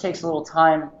it just takes a little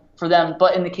time for them.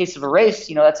 But in the case of a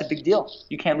race, that's a big deal.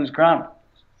 You can't lose ground.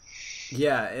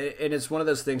 Yeah, and it's one of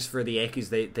those things for the Yankees.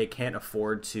 They can't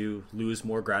afford to lose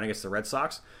more ground against the Red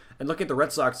Sox. And look at the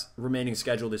Red Sox remaining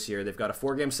schedule this year. They've got a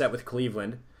 4-game set with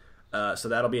Cleveland, so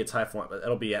that'll be a tough one.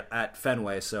 That'll be at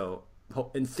Fenway, so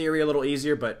in theory a little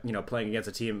easier. But playing against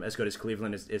a team as good as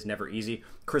Cleveland is never easy.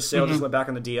 Chris Sale just went back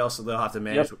on the DL, so they'll have to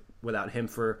manage without him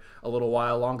for a little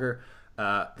while longer.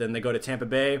 Then they go to Tampa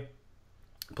Bay,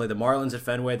 play the Marlins at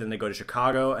Fenway. Then they go to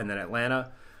Chicago and then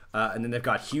Atlanta. And then they've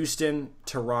got Houston,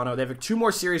 Toronto. They have 2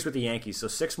 more series with the Yankees, so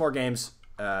 6 more games,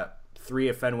 3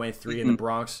 at Fenway, 3 in the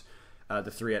Bronx,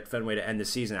 the 3 at Fenway to end the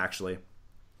season, actually.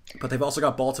 But they've also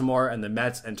got Baltimore and the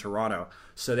Mets and Toronto.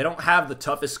 So they don't have the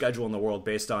toughest schedule in the world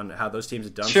based on how those teams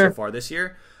have done so far this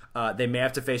year. They may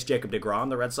have to face Jacob deGrom,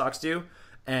 the Red Sox do.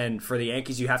 And for the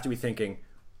Yankees, you have to be thinking,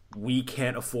 we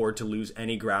can't afford to lose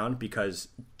any ground, because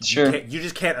you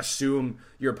just can't assume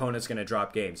your opponent's going to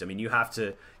drop games. I mean, you have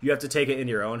to take it in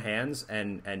your own hands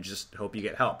and just hope you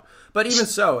get help. But even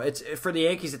so, it's for the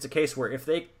Yankees, it's a case where if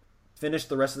they finish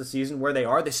the rest of the season where they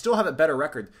are, they still have a better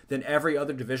record than every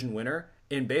other division winner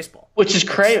in baseball. Which is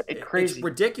crazy. It's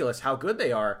ridiculous how good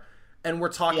they are, and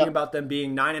we're talking about them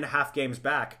being 9.5 games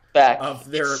back of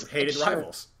their hated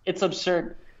rivals. It's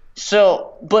absurd.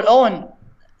 So, but Owen,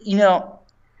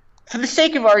 for the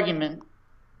sake of argument,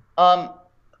 like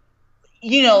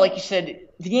you said,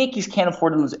 the Yankees can't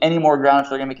afford to lose any more ground if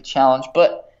they're going to make a challenge.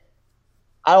 But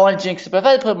I don't want to jinx it, but if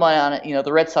I had to put money on it,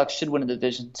 the Red Sox should win the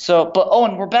division. So, but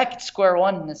Owen, we're back at square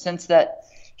one in the sense that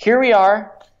here we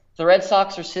are. The Red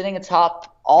Sox are sitting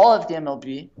atop all of the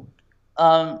MLB,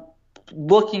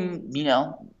 looking,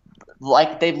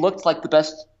 like they've looked like the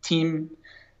best team,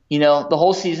 the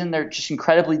whole season. They're just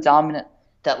incredibly dominant.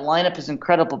 That lineup is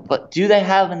incredible, but do they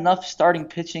have enough starting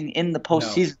pitching in the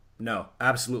postseason? No,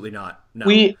 absolutely not. No.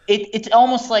 It's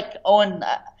almost like, Owen,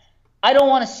 I don't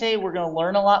want to say we're going to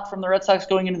learn a lot from the Red Sox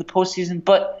going into the postseason,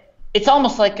 but it's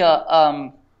almost like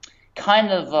a kind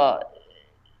of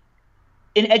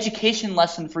an education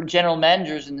lesson for general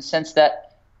managers in the sense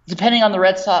that depending on the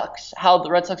Red Sox, how the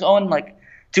Red Sox own, like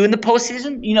do in the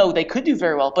postseason, they could do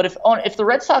very well. But if the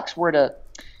Red Sox were to,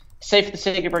 say for the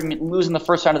sake of argument, lose in the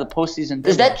first round of the postseason,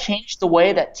 does that change the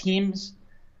way that teams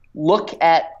look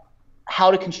at how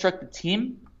to construct the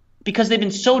team? Because they've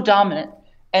been so dominant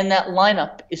and that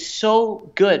lineup is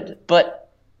so good.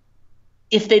 But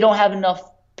if they don't have enough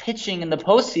pitching in the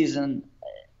postseason,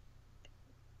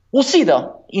 we'll see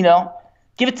though,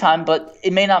 give it time, but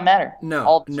it may not matter.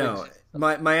 No.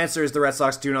 My answer is the Red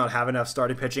Sox do not have enough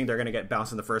starting pitching. They're going to get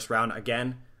bounced in the first round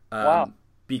again. Wow.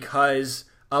 Because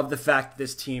of the fact that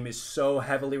this team is so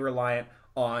heavily reliant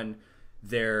on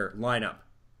their lineup.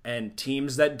 And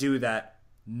teams that do that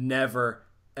never,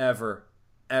 ever,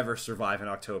 ever survive in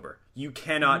October. You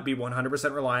cannot be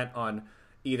 100% reliant on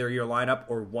either your lineup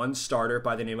or one starter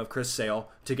by the name of Chris Sale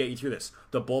to get you through this.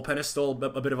 The bullpen is still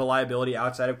a bit of a liability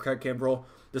outside of Craig Kimbrell.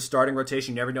 The starting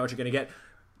rotation, you never know what you're going to get.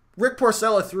 Rick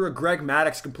Porcello threw a Greg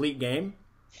Maddux complete game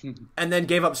and then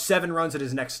gave up 7 runs at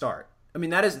his next start. I mean,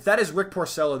 that is Rick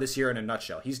Porcello this year in a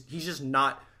nutshell. He's just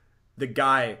not the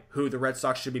guy who the Red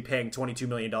Sox should be paying $22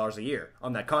 million a year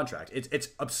on that contract. It's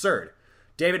absurd.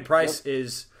 David Price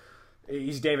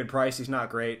he's David Price. He's not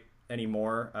great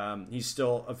anymore. He's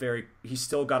still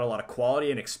got a lot of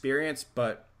quality and experience,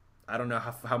 but I don't know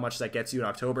how much that gets you in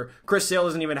October. Chris Sale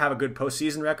doesn't even have a good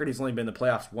postseason record. He's only been in the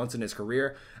playoffs once in his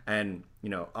career, and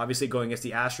obviously going against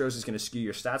the Astros is going to skew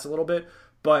your stats a little bit.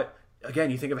 But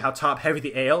again, you think of how top heavy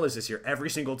the AL is this year. Every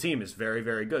single team is very,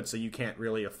 very good, so you can't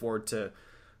really afford to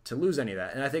lose any of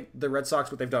that. And I think the Red Sox,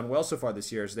 what they've done well so far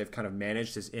this year is they've kind of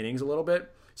managed his innings a little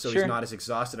bit, so He's not as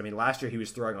exhausted. I mean, last year he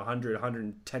was throwing 100,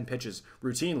 110 pitches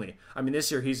routinely. I mean,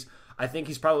 this year I think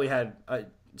he's probably had,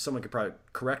 someone could probably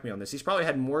correct me on this, he's probably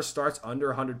had more starts under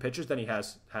 100 pitches than he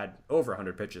has had over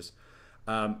 100 pitches.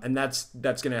 And that's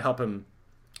going to help him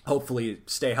hopefully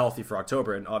stay healthy for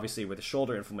October. And obviously with the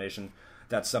shoulder inflammation,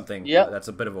 that's something that's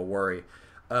a bit of a worry.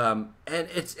 And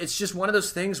it's just one of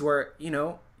those things where, you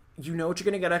know what you're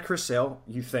going to get at Chris Sale,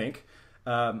 you think.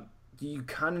 You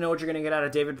kind of know what you're going to get out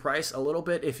of David Price a little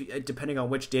bit, depending on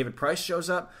which David Price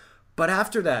shows up. But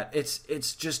after that,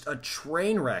 it's just a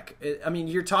train wreck. I mean,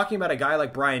 you're talking about a guy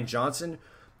like Brian Johnson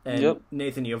and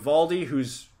Nathan Eovaldi,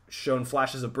 who's shown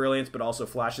flashes of brilliance, but also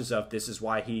flashes of this is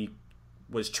why he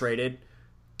was traded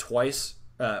twice,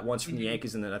 once from the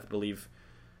Yankees, and then I believe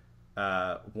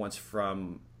once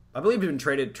from, I believe he's been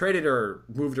traded or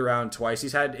moved around twice.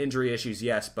 He's had injury issues,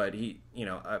 yes, but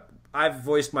I've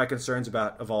voiced my concerns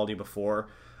about Eovaldi before.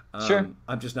 Sure.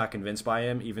 I'm just not convinced by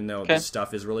him, even though this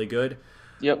stuff is really good.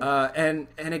 Yep. And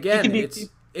again,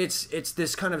 it's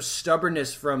this kind of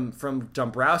stubbornness from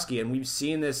Dombrowski, and we've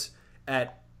seen this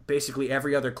at basically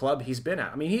every other club he's been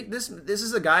at. I mean, this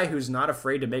is a guy who's not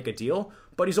afraid to make a deal,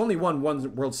 but he's only won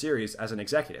one World Series as an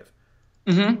executive.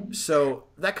 Mm-hmm. So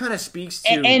that kind of speaks to,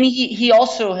 and he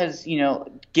also has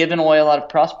given away a lot of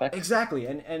prospects. Exactly,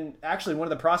 and actually one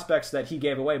of the prospects that he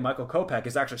gave away, Michael Kopech,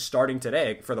 is actually starting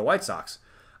today for the White Sox.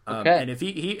 And if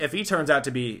he turns out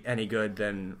to be any good,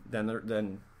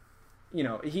 then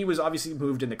he was obviously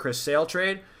moved in the Chris Sale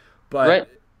trade, but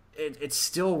it's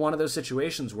still one of those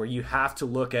situations where you have to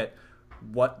look at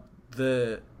what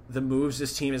the moves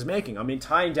this team is making. I mean,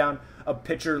 tying down a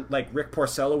pitcher like Rick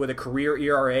Porcello with a career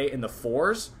ERA in the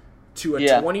 4s to a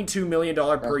 $22 million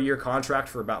per year contract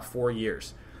for about 4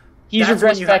 years. He's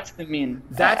regressed back to the mean.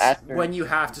 That's when you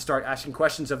have to start asking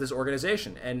questions of this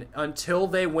organization. And until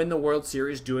they win the World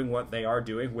Series doing what they are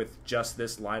doing with just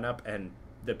this lineup and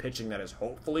the pitching that is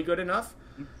hopefully good enough,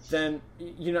 then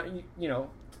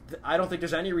I don't think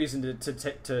there's any reason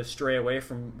to stray away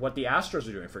from what the Astros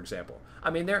are doing, for example. I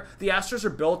mean, the Astros are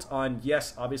built on,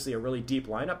 yes, obviously a really deep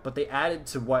lineup, but they added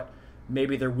to what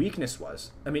maybe their weakness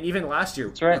was. I mean, even last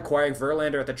year, acquiring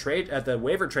Verlander at the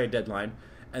waiver trade deadline,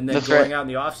 and then going out in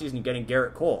the offseason and getting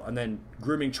Garrett Cole, and then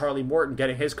grooming Charlie Morton,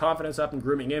 getting his confidence up and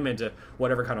grooming him into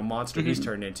whatever kind of monster he's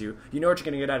turned into. You know what you're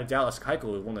going to get out of Dallas Keuchel,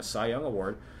 who won the Cy Young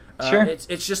Award.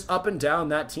 It's just up and down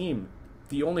that team.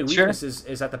 The only weakness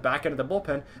is at the back end of the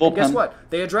bullpen. And guess what?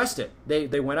 They addressed it.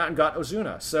 They went out and got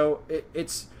Ozuna. So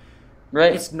it's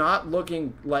not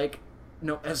looking like,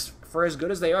 as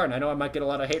good as they are, and I know I might get a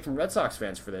lot of hate from Red Sox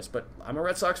fans for this, but I'm a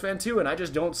Red Sox fan too, and I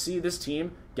just don't see this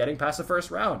team getting past the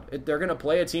first round. They're going to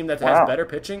play a team that has better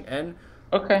pitching, and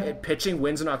pitching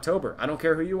wins in October. I don't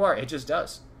care who you are. It just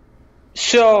does.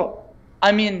 So,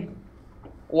 I mean,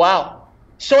 wow.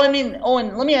 So, I mean,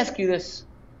 Owen, let me ask you this.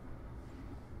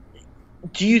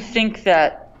 Do you think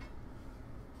that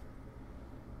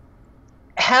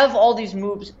have all these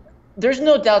moves. There's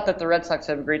no doubt that the Red Sox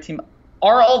have a great team.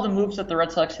 Are all the moves that the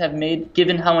Red Sox have made,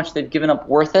 given how much they've given up,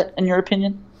 worth it, in your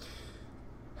opinion?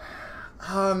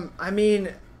 I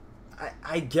mean,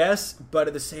 I guess, but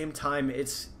at the same time,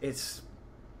 it's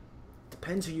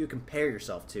depends who you compare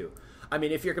yourself to. I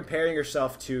mean, if you're comparing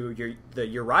yourself to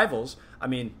your rivals, I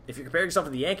mean, if you're comparing yourself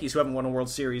to the Yankees, who haven't won a World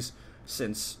Series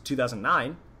since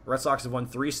 2009, Red Sox have won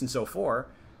 3 since '04.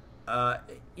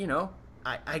 You know,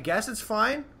 I guess it's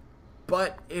fine.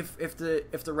 But if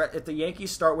the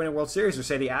Yankees start winning World Series, or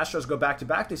say the Astros go back to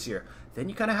back this year, then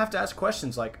you kind of have to ask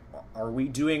questions like, are we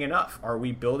doing enough? Are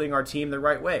we building our team the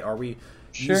right way? Are we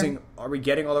Are we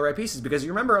getting all the right pieces? Because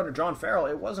you remember under John Farrell,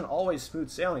 it wasn't always smooth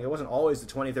sailing. It wasn't always the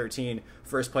 2013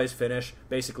 first place finish,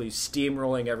 basically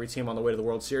steamrolling every team on the way to the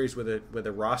World Series with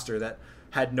a roster that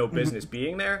had no business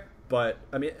being there. But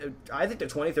I mean, I think the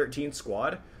 2013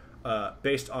 squad,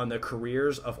 based on the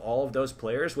careers of all of those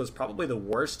players, was probably the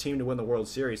worst team to win the World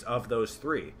Series of those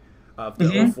three, of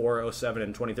the 04, 07,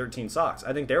 and 2013 Sox.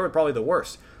 I think they were probably the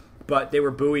worst. But they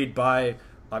were buoyed by,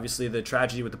 obviously, the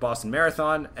tragedy with the Boston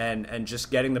Marathon and just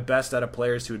getting the best out of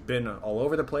players who had been all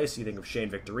over the place. You think of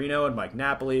Shane Victorino and Mike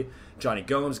Napoli, Johnny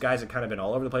Gomes, guys that kind of been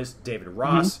all over the place, David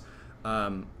Ross,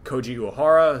 Koji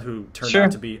Uehara, who turned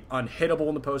out to be unhittable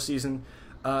in the postseason.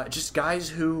 Just guys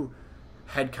who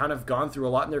had kind of gone through a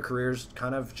lot in their careers,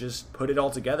 kind of just put it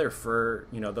all together for,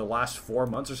 the last 4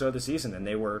 months or so of the season. And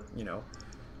they were,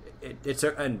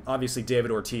 and obviously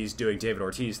David Ortiz doing David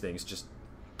Ortiz things, just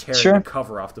tearing the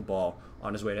cover off the ball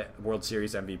on his way to World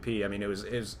Series MVP. I mean, it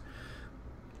was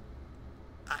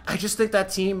I just think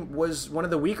that team was one of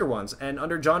the weaker ones. And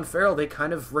under John Farrell, they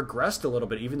kind of regressed a little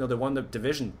bit, even though they won the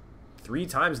division 3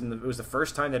 times, and it was the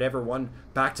first time they'd ever won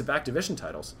back-to-back division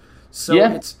titles.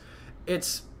 So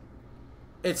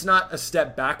it's not a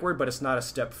step backward, but it's not a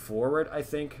step forward, I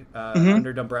think,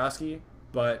 under Dombrowski.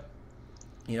 But,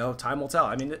 time will tell.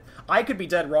 I mean, I could be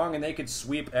dead wrong, and they could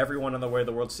sweep everyone on the way to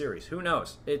the World Series. Who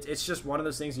knows? It's just one of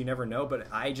those things you never know, but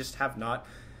I just have not.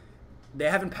 They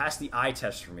haven't passed the eye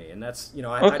test for me, and that's,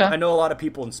 I know a lot of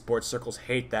people in sports circles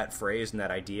hate that phrase and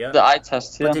that idea. The eye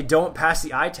test, But they don't pass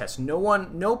the eye test.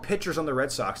 No pitchers on the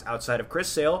Red Sox outside of Chris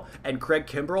Sale and Craig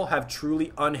Kimbrell have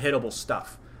truly unhittable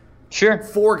stuff. Sure.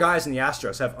 4 guys in the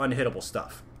Astros have unhittable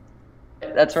stuff.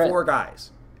 That's right. 4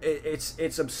 guys.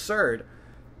 It's absurd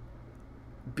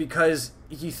because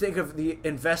you think of the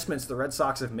investments the Red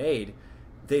Sox have made.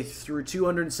 They threw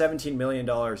 $217 million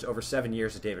over 7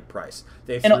 years at David Price.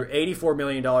 They threw $84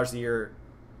 million a year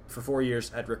for 4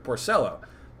 years at Rick Porcello.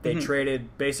 They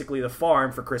traded basically the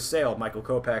farm for Chris Sale, Michael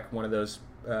Kopech, one of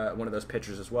those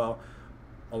pitchers as well,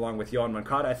 along with Yohan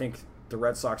Moncada. I think the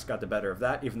Red Sox got the better of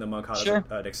that, even though Moncada's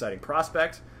an exciting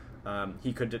prospect.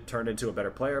 He could turn into a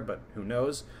better player, but who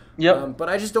knows? Yep. But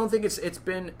I just don't think it's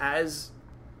been as...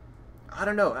 I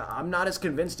don't know. I'm not as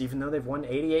convinced, even though they've won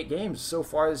 88 games so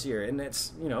far this year. And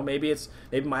it's, maybe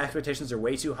my expectations are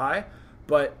way too high,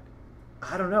 but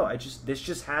I don't know. This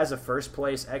just has a first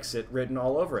place exit written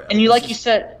all over it. And you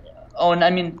said, and I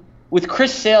mean, with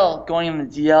Chris Sale going in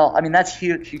the DL, I mean, that's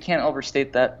huge. You can't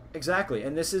overstate that. Exactly.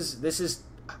 And this is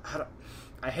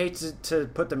I hate to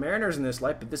put the Mariners in this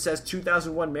light, but this has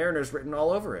 2001 Mariners written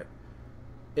all over it.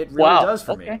 It really does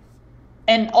for me.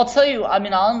 And I'll tell you, I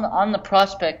mean, on the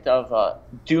prospect of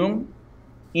doom,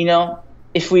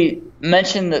 if we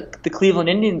mention the Cleveland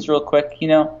Indians real quick,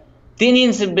 the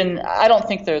Indians have been, I don't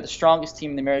think they're the strongest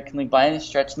team in the American League by any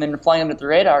stretch, and they've been flying under the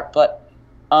radar, but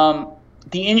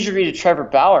the injury to Trevor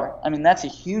Bauer, I mean, that's a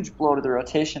huge blow to the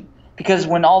rotation. Because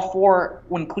when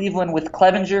Cleveland with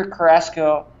Clevenger,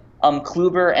 Carrasco,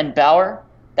 Kluber, and Bauer,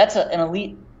 that's an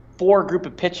elite 4 group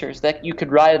of pitchers that you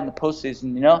could ride in the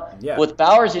postseason, Yeah. With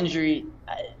Bauer's injury,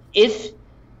 if,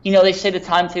 they say the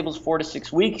timetable's 4 to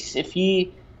 6 weeks, if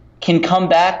he can come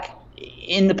back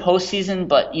in the postseason,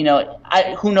 but,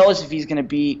 who knows if he's going to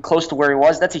be close to where he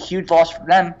was, that's a huge loss for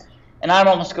them. And I'd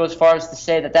almost go as far as to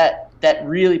say that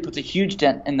really puts a huge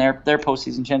dent in their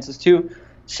postseason chances too.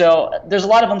 So there's a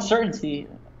lot of uncertainty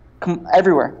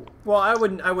everywhere. Well, I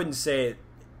wouldn't say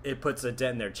it puts a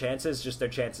dent in their chances, just their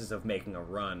chances of making a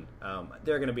run.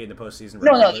 They're going to be in the postseason.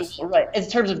 No, right. In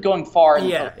terms of going far.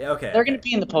 Okay. They're going to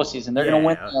be in the postseason. They're going to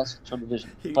win the Central Division.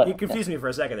 You confused me for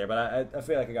a second there, but I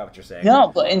feel like I got what you're saying.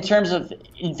 No, but in terms of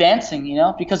advancing,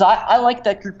 because I like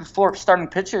that group of 4 starting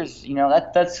pitchers.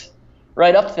 That's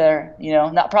right up there.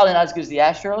 Probably not as good as the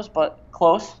Astros, but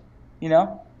close.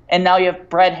 And now you have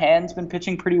Brad Hand's been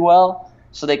pitching pretty well,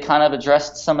 so they kind of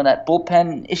addressed some of that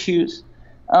bullpen issues.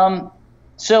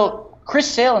 So Chris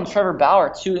Sale and Trevor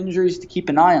Bauer, 2 injuries to keep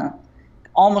an eye on,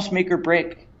 almost make or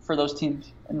break for those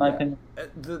teams, in my opinion.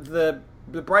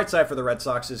 the bright side for the Red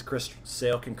Sox is Chris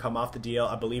Sale can come off the DL.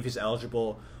 I believe he's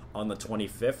eligible on the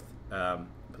 25th,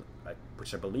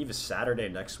 which I believe is Saturday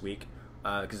next week,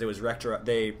 because it was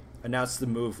they announced the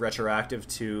move retroactive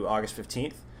to August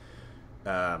 15th.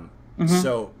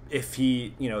 So if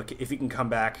he can come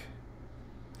back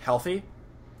healthy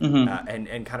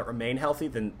and kind of remain healthy,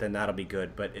 then that'll be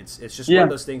good. But it's just one of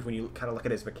those things when you kind of look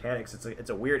at his mechanics. It's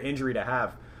a weird injury to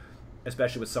have,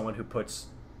 especially with someone who puts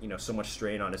so much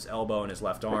strain on his elbow and his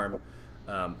left arm,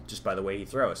 just by the way he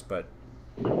throws. But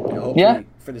hopefully,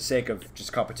 for the sake of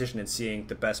just competition and seeing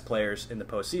the best players in the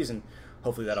postseason,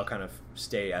 hopefully that'll kind of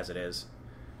stay as it is.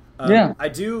 I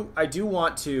do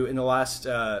want to, in the last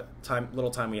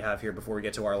little time we have here before we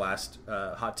get to our last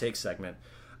hot take segment,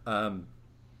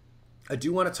 I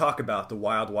do want to talk about the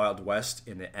Wild Wild West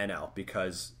in the NL,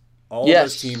 because all of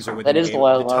those teams are within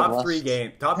the top three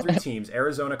teams,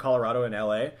 Arizona, Colorado, and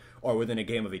LA, are within a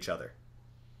game of each other.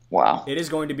 Wow. It is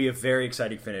going to be a very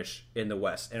exciting finish in the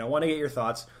West. And I want to get your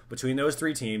thoughts between those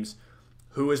three teams.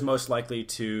 Who is most likely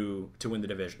to win the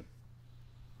division?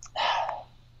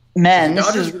 Man,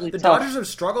 this is really tough. tough. Dodgers have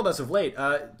struggled as of late.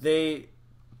 They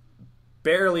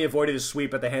barely avoided a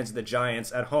sweep at the hands of the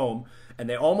Giants at home, and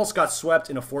they almost got swept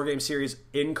in a 4-game series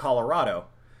in Colorado.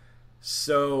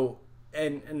 So,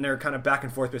 and they're kind of back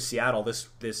and forth with Seattle this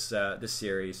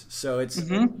series. So it's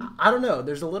I don't know.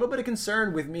 There's a little bit of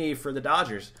concern with me for the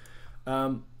Dodgers,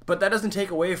 but that doesn't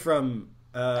take away from.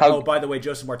 By the way,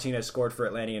 Joseph Martinez scored for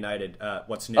Atlanta United.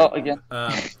 What's new? Oh, again.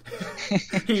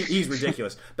 He's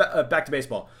ridiculous. Back to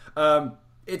baseball.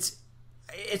 It's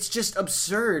just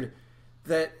absurd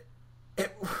that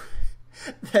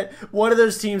that one of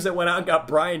those teams that went out and got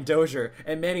Brian Dozier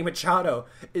and Manny Machado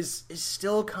is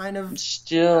still kind of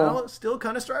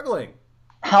struggling.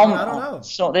 I don't know.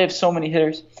 So they have so many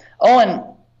hitters. Oh, and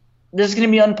this is going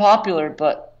to be unpopular,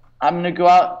 but I'm going to go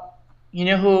out. You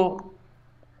know who?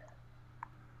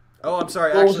 Oh, I'm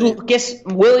sorry. Actually, guess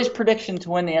Willie's prediction to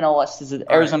win the NL West is the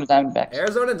Arizona Diamondbacks.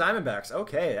 Arizona Diamondbacks.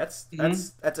 Okay, that's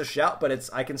a shout, but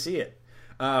I can see it.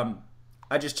 I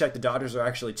just checked. The Dodgers are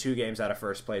actually 2 games out of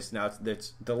first place now.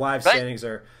 It's the live standings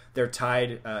they're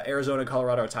tied. Arizona and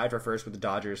Colorado are tied for first with the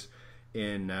Dodgers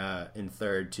in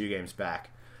third, 2 games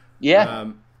back. Yeah.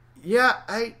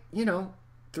 3-7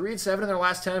 in their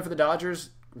last 10 for the Dodgers.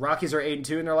 Rockies are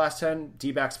 8-2 in their last 10.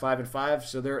 D-backs 5-5.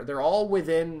 So they're all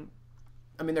within.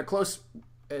 I mean, they're close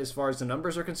as far as the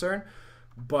numbers are concerned,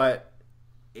 but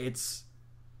it'll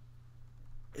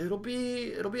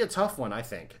be a tough one, I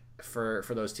think, for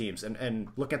those teams. And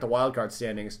looking at the wild card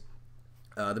standings,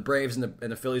 the Braves and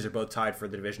the Phillies are both tied for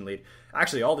the division lead.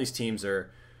 Actually, all these teams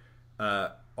are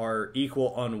equal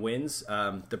on wins.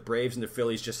 The Braves and the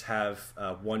Phillies just have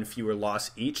 1 fewer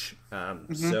loss each.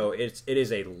 So it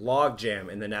is a log jam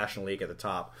in the National League at the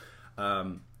top.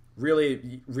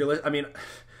 Really, I mean.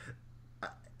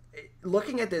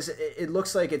 Looking at this, it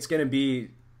looks like it's going to be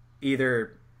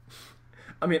either.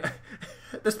 I mean,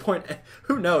 at this point,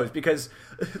 who knows? Because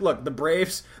look, the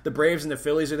Braves and the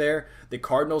Phillies are there. The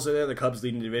Cardinals are there. The Cubs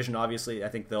leading the division. Obviously, I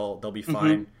think they'll be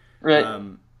fine.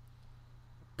 Right.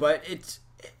 But it's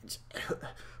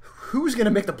who's going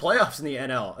to make the playoffs in the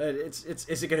NL?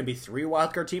 Is it going to be 3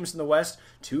 wildcard teams in the West,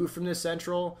 2 from the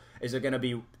Central? Is it going to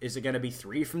be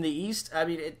 3 from the East? I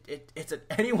mean, it's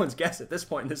anyone's guess at this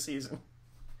point in the season.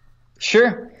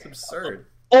 Sure. It's absurd.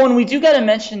 Oh, and we do got to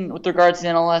mention with regards to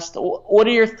the NL West, what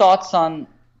are your thoughts on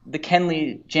the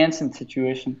Kenley Jansen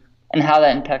situation and how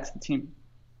that impacts the team?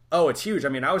 Oh, it's huge. I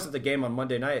mean, I was at the game on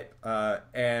Monday night,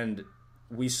 and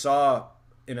we saw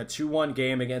in a 2-1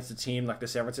 game against a team like the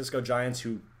San Francisco Giants,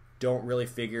 who don't really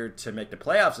figure to make the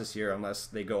playoffs this year unless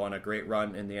they go on a great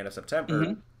run in the end of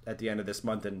September, at the end of this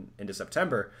month and into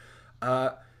September.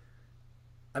 I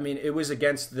mean, it was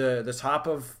against the top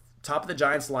of the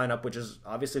Giants lineup, which is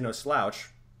obviously no slouch.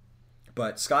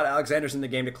 But Scott Alexander's in the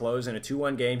game to close in a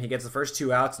 2-1 game. He gets the first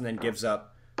 2 outs and then gives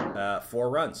up 4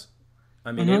 runs.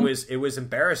 I mean, it was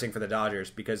embarrassing for the Dodgers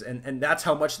because and that's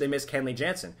how much they miss Kenley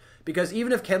Jansen. Because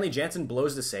even if Kenley Jansen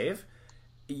blows the save,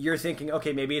 you're thinking,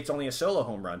 okay, maybe it's only a solo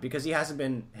home run because he hasn't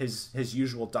been his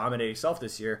usual dominating self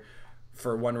this year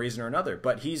for one reason or another.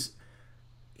 But he's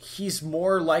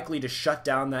more likely to shut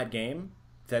down that game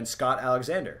than Scott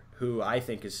Alexander, who I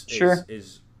think is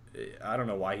I don't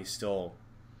know why he's still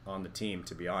on the team,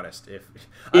 to be honest.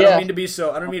 I don't mean to be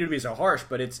so harsh,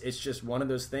 but it's just one of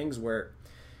those things where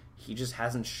he just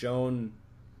hasn't shown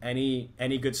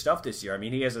any good stuff this year. I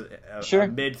mean, he has a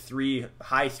mid-3,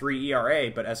 high-3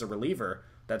 ERA, but as a reliever,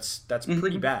 that's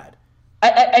pretty bad.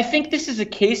 I think this is a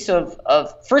case of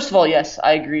first of all, yes,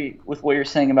 I agree with what you're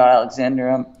saying about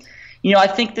Alexander. I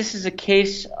think this is a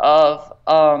case of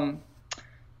kind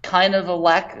kind of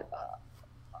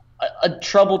a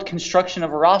troubled construction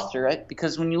of a roster, right?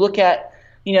 Because when you look at,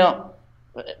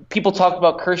 people talk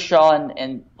about Kershaw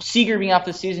and Seager being out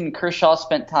this season. Kershaw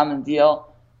spent time in the DL,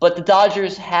 but the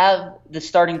Dodgers have the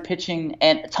starting pitching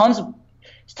and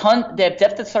they have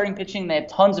depth at starting pitching. They have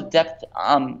tons of depth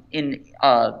in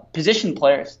position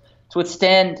players to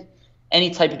withstand any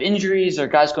type of injuries or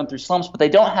guys going through slumps, but they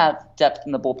don't have depth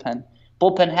in the bullpen.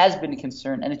 Bullpen has been a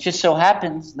concern, and it just so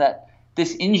happens that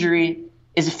this injury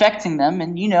is affecting them,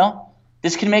 and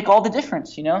this can make all the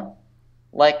difference.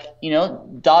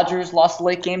 Dodgers lost a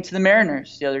late game to the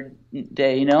Mariners the other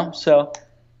day. So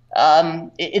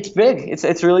it's big.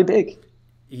 It's really big.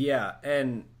 Yeah,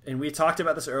 and we talked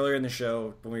about this earlier in the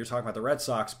show when we were talking about the Red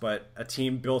Sox, but a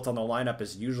team built on the lineup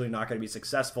is usually not going to be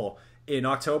successful in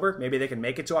October. Maybe they can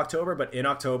make it to October, but in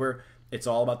October, it's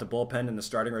all about the bullpen and the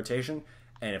starting rotation.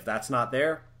 And if that's not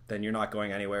there, then you're not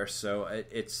going anywhere. So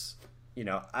it's,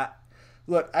 I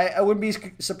wouldn't be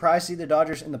surprised to see the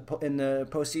Dodgers in the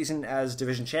postseason as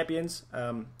division champions.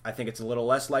 I think it's a little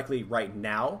less likely right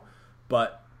now,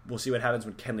 but we'll see what happens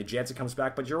when Kenley Jansen comes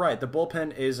back. But you're right, the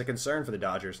bullpen is a concern for the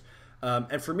Dodgers.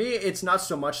 And for me, it's not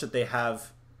so much that they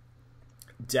have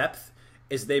depth,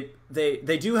 is they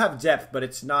do have depth, but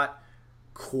it's not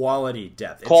quality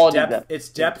depth. It's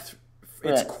depth.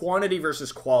 It's quantity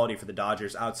versus quality for the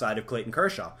Dodgers outside of Clayton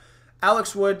Kershaw.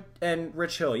 Alex Wood and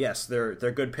Rich Hill, yes, they're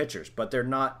good pitchers, but they're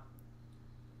not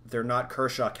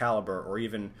Kershaw caliber or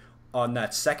even on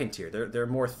that second tier. They're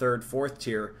more third, fourth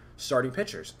tier starting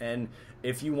pitchers. And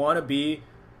if you want to be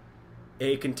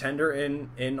a contender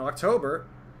in October,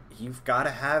 you've got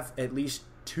to have at least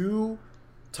two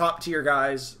top tier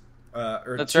guys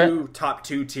top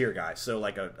 2 tier guys. So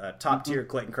like a top tier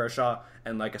Clayton Kershaw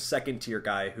and like a second tier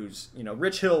guy who's,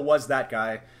 Rich Hill was that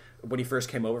guy when he first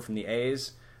came over from the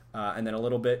A's, and then a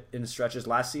little bit in stretches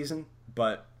last season,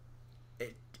 but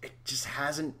it just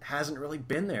hasn't really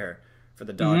been there for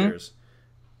the Dodgers.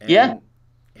 And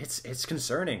it's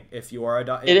concerning if you are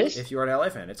if you are an LA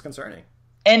fan. It's concerning.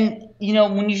 And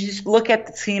when you just look at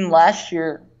the team last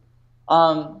year,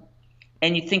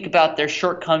 and you think about their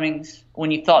shortcomings when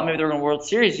you thought maybe they were going to World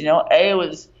Series, it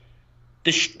was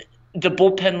the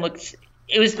bullpen looked.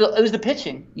 It was the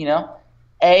pitching,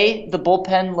 the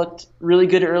bullpen looked really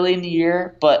good early in the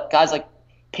year, but guys like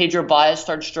Pedro Baez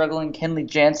started struggling, Kenley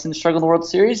Jansen struggled in the World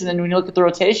Series, and then when you look at the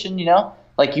rotation,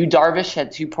 like Darvish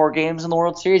had 2 poor games in the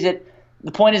World Series.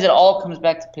 The point is, it all comes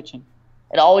back to pitching.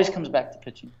 It always comes back to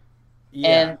pitching,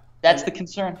 and that's the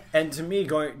concern. And to me,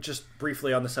 going just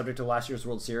briefly on the subject of last year's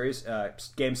World Series,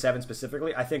 Game 7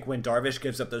 specifically, I think when Darvish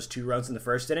gives up those 2 runs in the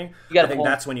first inning, I think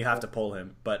that's when you have to pull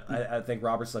him. But I think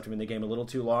Roberts left him in the game a little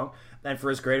too long. And for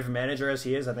as great of a manager as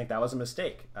he is, I think that was a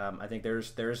mistake. I think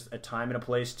there's a time and a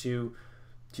place to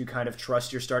kind of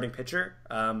trust your starting pitcher.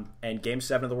 And Game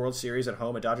 7 of the World Series at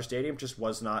home at Dodger Stadium just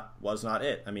was not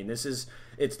it. I mean,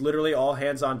 it's literally all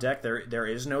hands on deck. There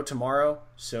is no tomorrow,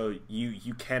 so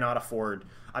you cannot afford.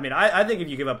 I mean, I think if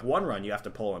you give up 1 run, you have to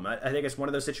pull him. I think it's one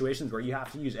of those situations where you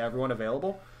have to use everyone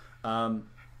available.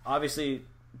 Obviously,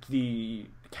 the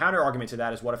counter argument to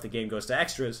that is what if the game goes to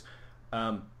extras?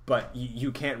 But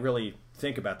you can't really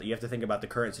think about that. You have to think about the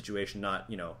current situation, not,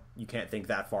 you can't think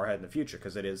that far ahead in the future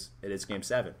because it is Game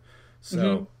 7.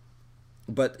 So,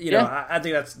 but, I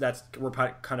think that's we're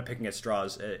kind of picking at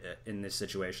straws in this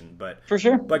situation. But for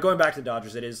sure. But going back to the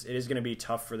Dodgers, it is going to be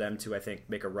tough for them to, I think,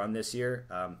 make a run this year.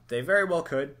 They very well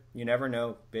could. You never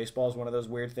know. Baseball is one of those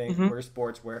weird things, weird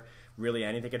sports where really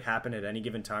anything could happen at any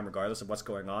given time, regardless of what's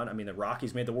going on. I mean, the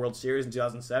Rockies made the World Series in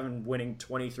 2007, winning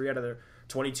 22 out of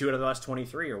the last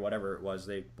 23 or whatever it was.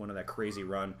 They went on that crazy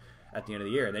run at the end of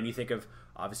the year. And then you think of,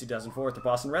 obviously, 2004, the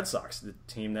Boston Red Sox, the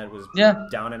team that was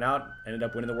down and out, ended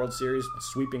up winning the World Series,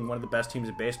 sweeping one of the best teams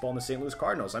in baseball in the St. Louis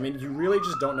Cardinals. I mean, you really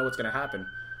just don't know what's going to happen.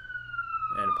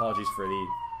 And apologies for the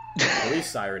police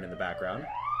siren in the background.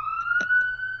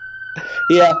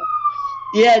 Yeah.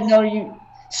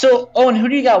 So, Owen, who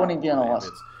do you got winning the NL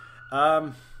West?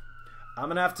 I'm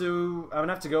gonna have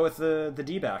to go with the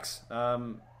D-backs.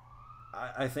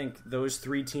 I think those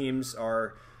 3 teams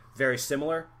are very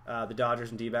similar, the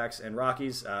Dodgers and D-backs and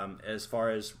Rockies, as far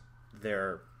as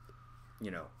their,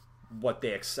 what they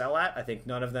excel at. I think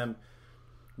none of them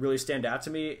really stand out to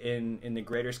me in the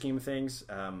greater scheme of things.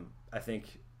 I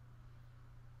think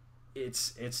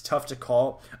it's tough to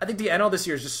call. I think the NL this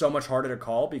year is just so much harder to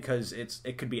call because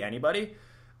it could be anybody.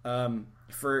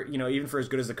 For even for as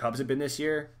good as the Cubs have been this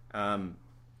year,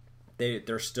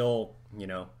 they're still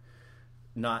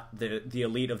not the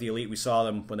elite of the elite we saw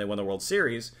them when they won the World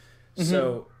Series.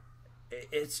 So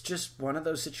it's just one of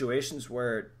those situations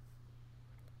where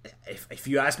if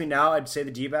you ask me now, I'd say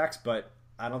the D-backs, but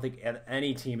I don't think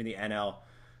any team in the NL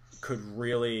could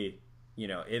really,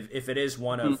 if it is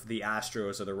one of the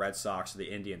Astros or the Red Sox or the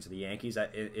Indians or the Yankees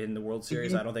in the World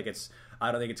Series, I don't think it's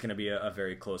going to be a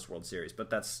very close World Series. But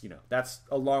that's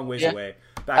a long ways away.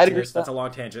 Back to this, that's a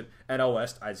long tangent. NL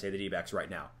West, I'd say the D-backs right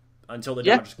now until the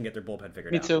Dodgers can get their bullpen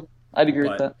figured out. Me too. I'd agree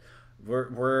with that.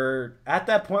 We're at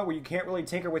that point where you can't really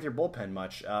tinker with your bullpen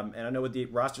much, and I know with the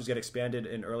rosters get expanded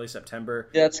in early September,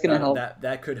 it's going to help.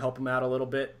 That could help them out a little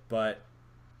bit, but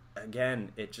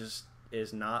again, it just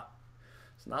is not.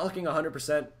 It's not looking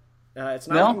 100%. It's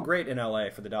not looking great in LA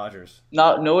for the Dodgers.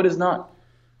 No, it is not.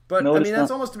 But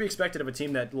that's almost to be expected of a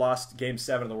team that lost Game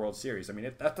 7 of the World Series. I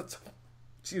mean, that's a tough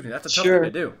thing to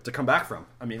do to come back from.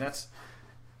 I mean, that's.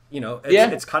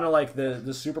 It's kind of like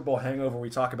the Super Bowl hangover we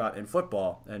talk about in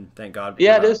football, and thank God.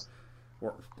 It is.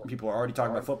 People are already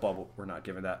talking about football, but we're not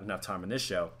giving that enough time in this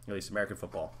show, at least American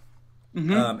football.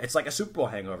 It's like a Super Bowl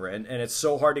hangover, and it's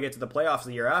so hard to get to the playoffs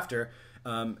the year after.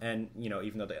 And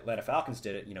even though the Atlanta Falcons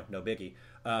did it, no biggie.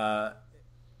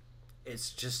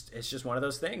 It's just one of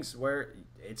those things where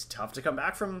it's tough to come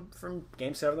back from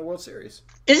Game 7 of the World Series.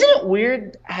 Isn't it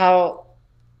weird how,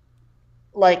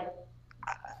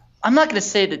 I'm not going to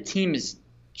say the team has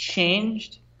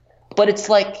changed, but it's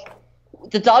like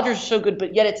the Dodgers are so good,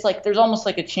 but yet it's like there's almost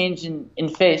like a change in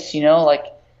face,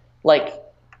 like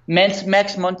Max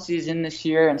Muncy is in this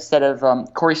year instead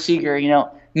of Corey Seager.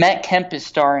 Matt Kemp is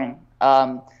starring,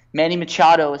 Manny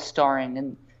Machado is starring,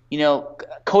 and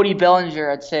Cody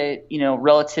Bellinger, I'd say,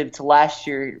 relative to last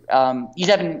year,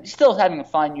 he's still having a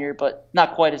fine year, but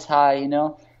not quite as high.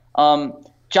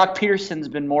 Jock Peterson's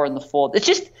been more in the fold. It's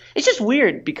just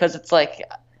weird because it's like,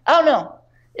 I don't know.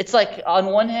 It's like on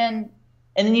one hand,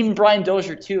 and then even Brian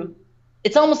Dozier too.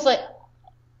 It's almost like,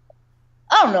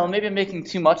 I don't know, maybe I'm making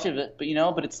too much of it, but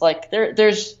it's like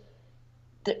it's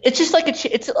just like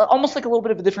it's almost like a little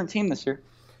bit of a different team this year.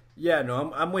 Yeah,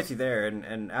 no, I'm with you there,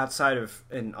 and outside of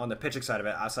on the pitching side of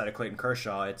it, outside of Clayton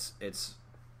Kershaw, it's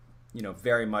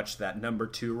very much that number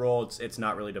 2 role. It's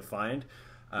not really defined.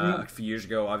 A few years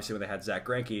ago, obviously, when they had Zach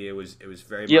Greinke, it was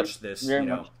very much this,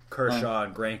 Kershaw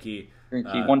and Greinke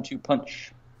 1-2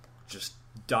 punch, just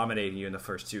dominating you in the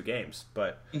first 2 games.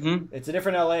 But it's a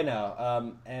different LA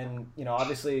now, and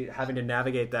obviously having to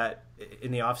navigate that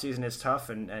in the offseason is tough,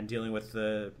 and dealing with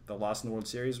the loss in the World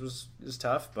Series is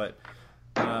tough. But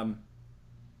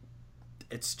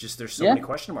it's just there's so many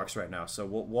question marks right now, so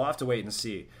we'll have to wait and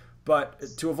see. But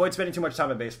to avoid spending too much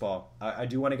time on baseball, I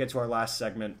do want to get to our last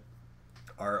segment.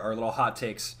 Our little hot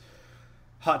takes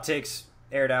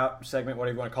aired out segment,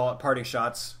 whatever you want to call it, parting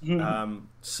shots.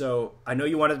 So I know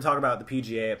you wanted to talk about the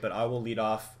PGA, but I will lead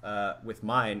off with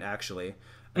mine, actually.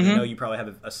 And I know you probably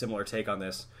have a similar take on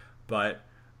this, but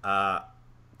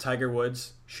Tiger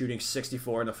Woods shooting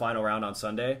 64 in the final round on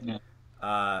Sunday,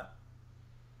 not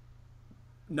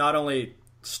only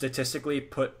statistically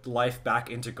put life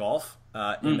back into golf,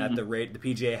 in that the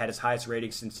PGA had its highest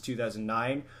rating since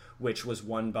 2009, which was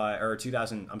won by, or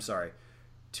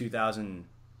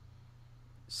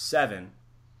 2007,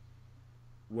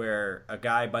 where a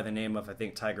guy by the name of, I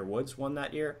think, Tiger Woods won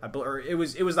that year. It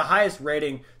was the highest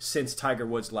rating since Tiger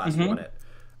Woods last won it.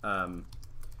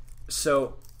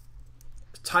 So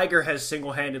Tiger has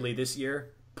single-handedly this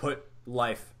year put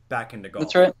life back into golf.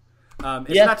 That's right.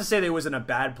 It's not to say that it was in a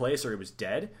bad place or it was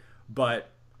dead, but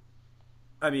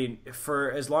I mean,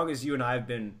 for as long as you and I have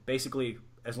been, basically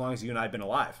as long as you and I have been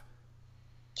alive,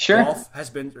 golf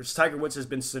has been, Tiger Woods has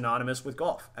been synonymous with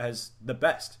golf as the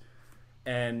best.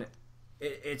 And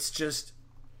it's just,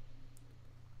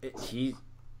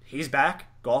 he's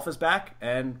back, golf is back,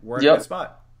 and we're in a good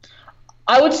spot.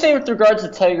 I would say with regards to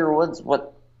Tiger Woods,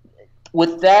 what the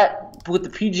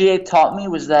PGA taught me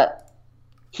was that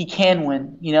he can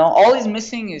win. All he's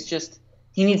missing is just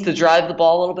he needs to drive the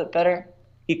ball a little bit better.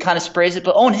 He kind of sprays it,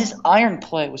 but his iron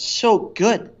play was so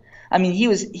good. I mean, he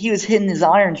was hitting his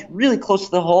irons really close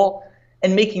to the hole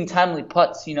and making timely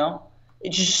putts.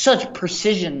 It's just such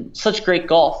precision, such great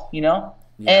golf.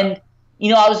 And I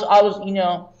was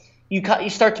you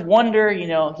start to wonder.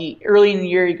 He early in the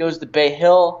year he goes to Bay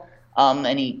Hill,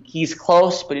 and he's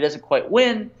close, but he doesn't quite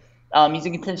win. He's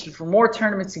in contention for more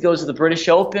tournaments. He goes to the British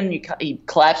Open. He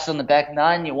collapses on the back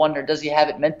nine. You wonder, does he have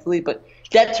it mentally? But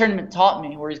that tournament taught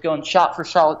me, where he's going shot for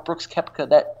shot with Brooks Koepka,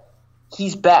 that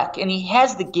he's back. And he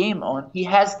has the game on. He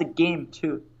has the game,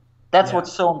 too. That's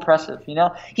what's so impressive,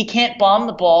 He can't bomb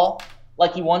the ball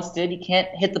like he once did. He can't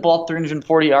hit the ball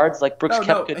 340 yards like Brooks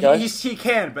Koepka does. He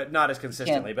can, but not as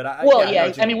consistently. But when you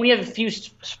have a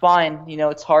fused spine,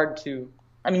 it's hard to –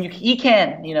 I mean, he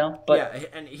can, but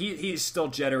and he's still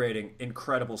generating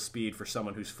incredible speed for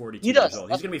someone who's 42 years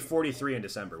old. He's going to be 43 in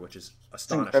December, which is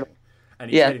astonishing.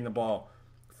 and he's hitting the ball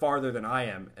farther than I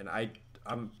am, and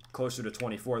I'm closer to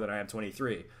 24 than I am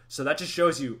 23. So that just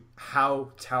shows you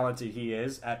how talented he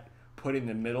is at putting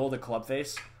the middle of the club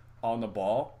face on the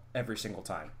ball every single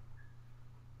time.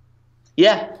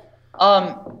 Yeah.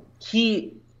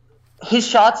 His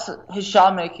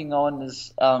shot making, Owen,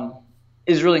 is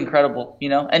really incredible, you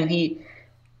know? And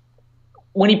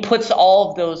when he puts all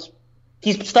of those,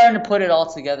 he's starting to put it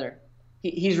all together.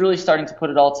 He's really starting to put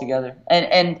it all together.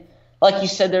 And like you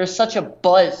said, there's such a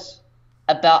buzz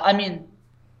about, I mean,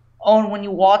 Owen, when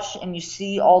you watch and you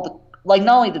see all the, like,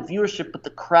 not only the viewership, but the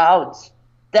crowds,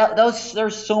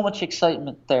 there's so much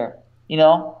excitement there, you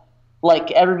know?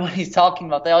 Like everybody's talking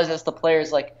about, they always ask the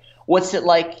players, like, what's it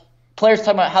like? Players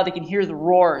talking about how they can hear the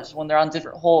roars when they're on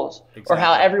different holes, or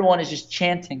how everyone is just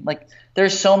chanting. Like,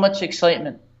 there's so much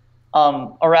excitement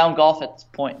around golf at this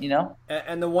point, you know?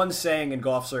 And the one saying in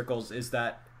golf circles is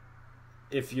that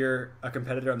if you're a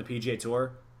competitor on the PGA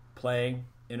Tour playing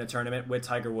in a tournament with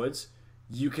Tiger Woods,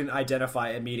 you can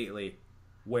identify immediately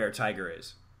where Tiger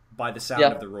is by the sound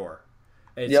of the roar.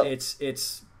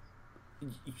 It's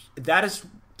that is,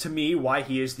 to me, why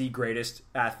he is the greatest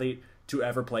athlete to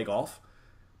ever play golf,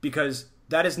 because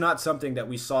that is not something that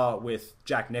we saw with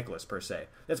Jack Nicklaus per se.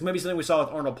 That's maybe something we saw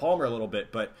with Arnold Palmer a little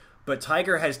bit, but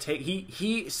Tiger has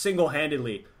he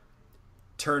single-handedly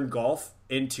turned golf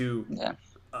into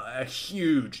a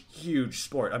huge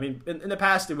sport. I mean, in the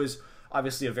past it was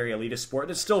obviously a very elitist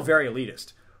sport. It's still very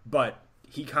elitist, but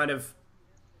he kind of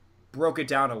broke it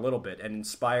down a little bit and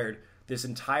inspired this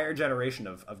entire generation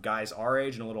of guys our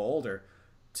age and a little older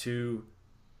to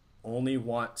only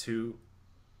want to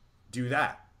do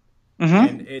that.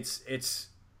 And it's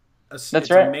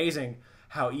amazing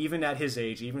how even at his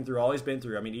age, even through all he's been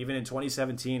through, I mean, even in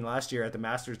 2017, last year at the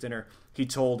Masters dinner, he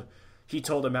told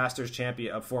a Masters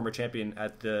champion, a former champion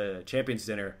at the Champions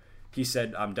dinner, he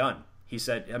said, "I'm done." He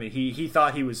said, I mean, he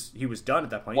thought he was done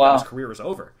at that point. He thought his career was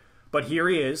over. But here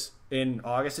he is in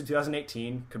August of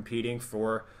 2018 competing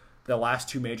for the last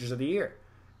two majors of the year.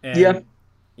 And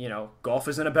you know, golf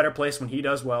is in a better place when he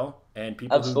does well, and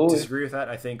people who disagree with that,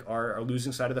 I think, are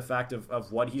losing sight of the fact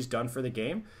of what he's done for the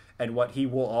game and what he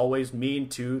will always mean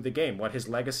to the game, what his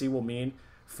legacy will mean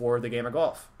for the game of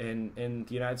golf in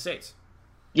the United States.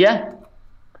 Yeah.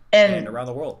 And around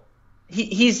the world.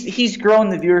 He's grown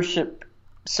the viewership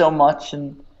so much.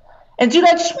 And dude,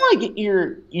 I just want to get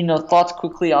your, you know, thoughts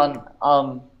quickly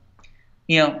on,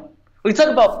 you know, we talk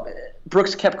about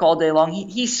Brooks Koepka all day long.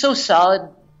 He's so solid,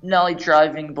 not only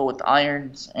driving, but with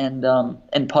irons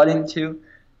and putting too.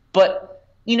 But,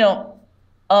 you know,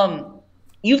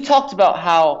 you've talked about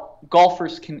how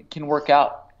golfers can work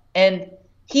out, and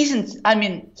he's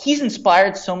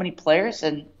inspired so many players.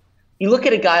 And you look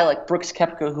at a guy like Brooks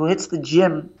Koepka, who hits the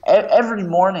gym every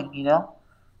morning, you know,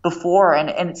 before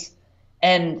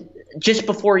and just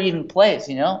before he even plays,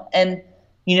 you know, and,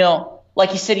 you know,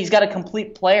 like you said, he's got a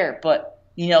complete player, but,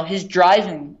 you know, his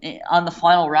driving on the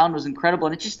final round was incredible.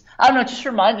 And it just, I don't know, it just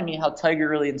reminded me how Tiger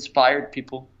really inspired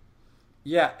people.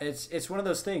 Yeah, it's one of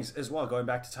those things as well, going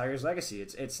back to Tiger's legacy.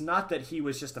 It's not that he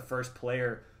was just the first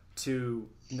player to,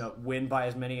 you know, win by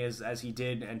as many as he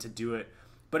did and to do it,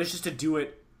 but it's just to do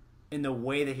it in the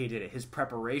way that he did it. His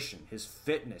preparation, his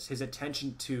fitness, his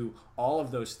attention to all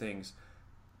of those things,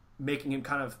 making him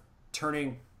kind of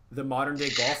turning the modern day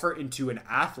golfer into an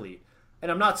athlete.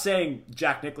 And I'm not saying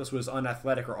Jack Nicklaus was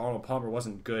unathletic or Arnold Palmer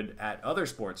wasn't good at other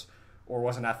sports or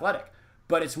wasn't athletic,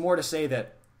 but it's more to say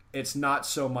that it's not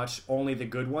so much only the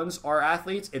good ones are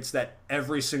athletes, it's that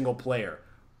every single player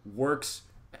works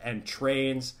and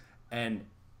trains and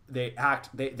they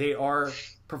are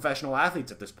professional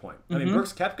athletes at this point. I mean,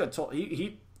 Brooks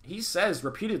Koepka he says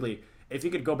repeatedly, if he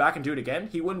could go back and do it again,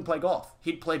 he wouldn't play golf.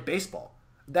 He'd play baseball.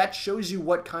 That shows you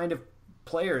what kind of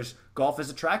players golf is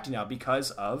attracting now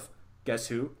because of, guess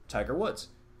who? Tiger Woods.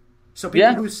 So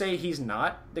people who say he's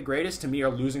not the greatest, to me, are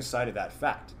losing sight of that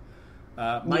fact.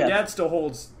 My dad still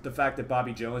holds the fact that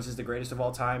Bobby Jones is the greatest of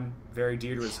all time very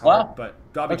dear to his heart, but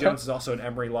Bobby Jones is also an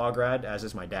Emory Law grad, as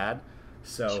is my dad.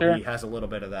 So he has a little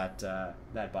bit of that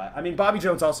bias. I mean, Bobby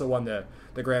Jones also won the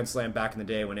Grand Slam back in the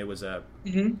day when it was a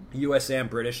U.S. Am,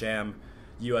 British Am,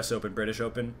 U.S. Open, British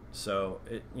Open. So,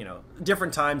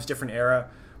 different times, different era.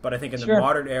 But I think in the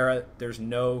modern era, there's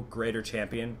no greater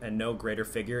champion and no greater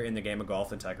figure in the game of golf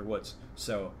than Tiger Woods.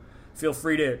 So feel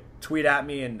free to tweet at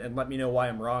me and let me know why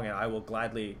I'm wrong, and I will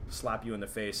gladly slap you in the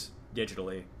face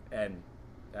digitally. And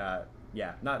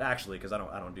not actually, because I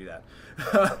don't do that.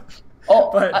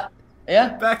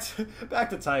 Back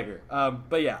to Tiger.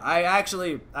 But yeah,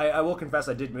 I will confess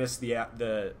I did miss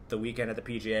the weekend at the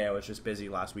PGA. I was just busy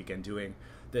last weekend doing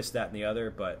this, that, and the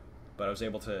other. But but I was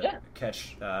able to Yeah.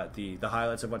 catch the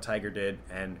highlights of what Tiger did,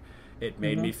 and it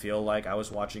made me feel like I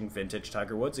was watching vintage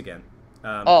Tiger Woods again.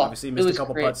 Obviously, it missed a was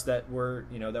couple great. putts that were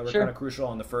Sure. kind of crucial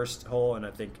on the first hole, and I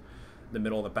think the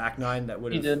middle of the back nine that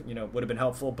would He have did. would have been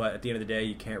helpful. But at the end of the day,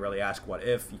 you can't really ask what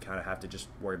if. You kind of have to just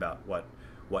worry about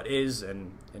what is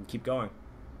and keep going.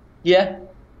 Yeah.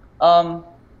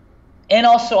 And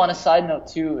also on a side note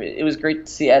too, it was great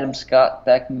to see Adam Scott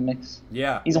back in the mix.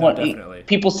 Yeah, He's definitely.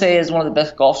 People say is one of the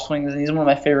best golf swings, and he's one of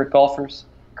my favorite golfers.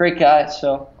 Great guy.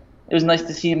 So it was nice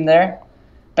to see him there,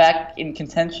 back in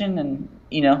contention, and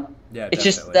Yeah, it's definitely.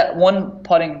 just that one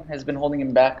putting has been holding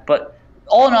him back. But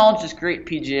all in all, just great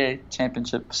PGA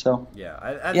championship. So Yeah,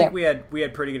 I think we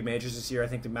had pretty good majors this year. I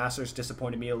think the Masters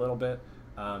disappointed me a little bit,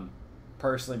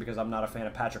 personally, because I'm not a fan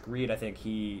of Patrick Reed. I think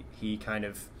he kind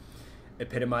of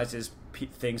epitomizes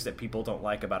things that people don't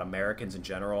like about Americans in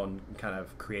general, and kind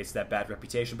of creates that bad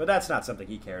reputation. But that's not something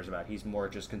he cares about. He's more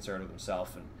just concerned with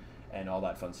himself and all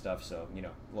that fun stuff. So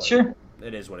Sure.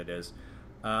 it is what it is.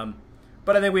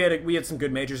 But I think we had some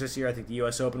good majors this year. I think the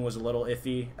U.S. Open was a little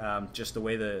iffy, just the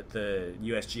way the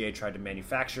USGA tried to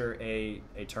manufacture a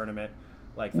tournament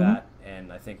like that.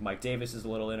 And I think Mike Davis is a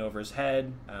little in over his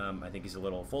head. I think he's a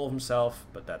little full of himself,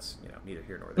 but that's neither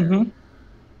here nor there.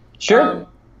 Sure.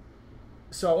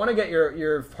 So I want to get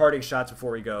your parting shots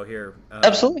before we go here.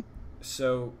 Absolutely.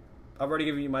 So I've already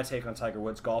given you my take on Tiger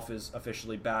Woods. Golf is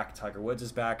officially back. Tiger Woods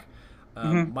is back.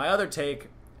 My other take,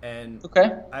 and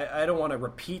Okay. I don't want to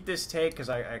repeat this take because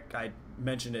I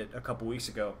mentioned it a couple weeks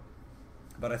ago,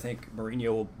 but I think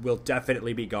Mourinho will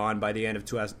definitely be gone by the end of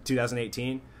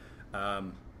 2018.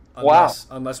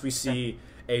 Unless we see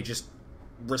a just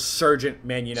resurgent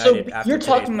Man United. So after you're today's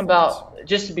talking performance. about,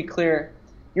 just to be clear,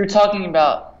 you're talking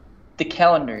about the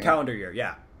calendar year. Calendar year,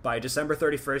 yeah. By December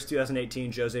 31st,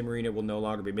 2018, Jose Mourinho will no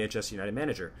longer be Manchester United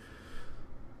manager.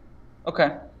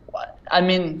 Okay. I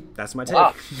mean, That's my take.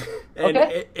 Wow. And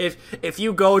Okay. if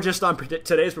you go just on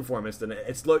today's performance, then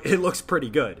it looks pretty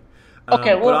good.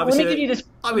 Okay, but well, let obviously, me give you this.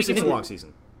 Obviously, it's a long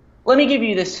season. Let me give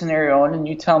you this scenario, and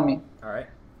you tell me. All right.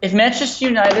 If Manchester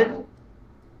United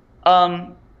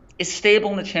is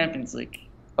stable in the Champions League,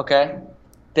 okay,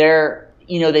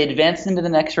 they advanced into the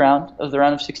next round of the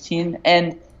round of 16,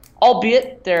 and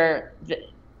albeit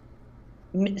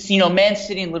Man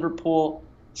City and Liverpool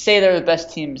say they're the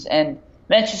best teams, and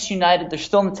Manchester United, they're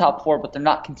still in the top four, but they're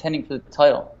not contending for the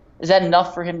title. Is that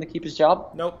enough for him to keep his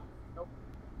job? Nope.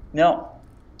 No.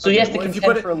 So he has to Well,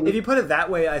 contend for a if league. you put it that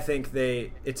way, I think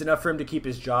it's enough for him to keep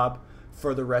his job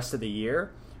for the rest of the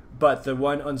year. But the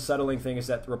one unsettling thing is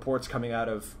that the reports coming out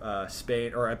of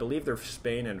Spain, or I believe they're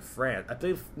Spain and France.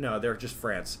 They're just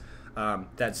France.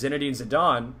 That Zinedine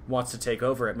Zidane wants to take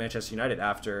over at Manchester United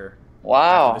after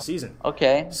the season.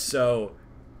 Okay. So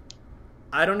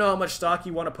I don't know how much stock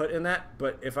you want to put in that,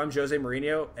 but if I'm Jose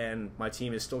Mourinho and my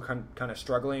team is still kind of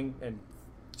struggling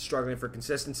for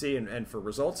consistency and for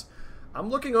results, I'm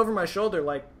looking over my shoulder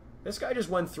like, this guy just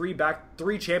won three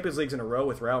Champions Leagues in a row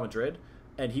with Real Madrid,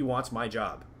 and he wants my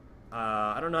job.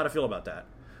 I don't know how to feel about that.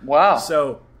 Wow.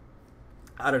 So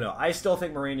I don't know. I still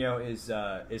think Mourinho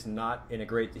is not in a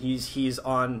great. He's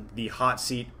on the hot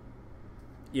seat.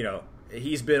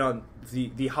 He's been on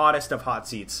the hottest of hot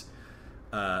seats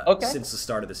since the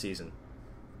start of the season.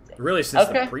 Really, since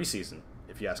the preseason,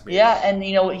 if you ask me. Yeah, and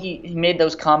he made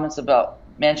those comments about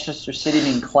Manchester City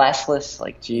being classless.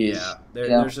 Like, geez. Yeah,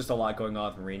 there's just a lot going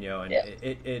on with Mourinho,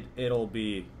 and it'll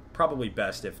be probably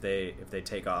best if they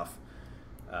take off,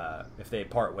 if they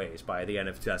part ways by the end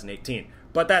of 2018.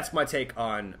 But that's my take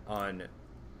on.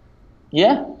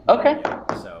 Yeah. Okay.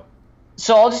 Mourinho,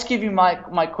 So I'll just give you my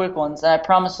quick ones, and I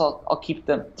promise I'll keep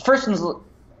them. The first ones will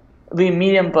be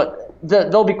medium, but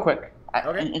they'll be quick.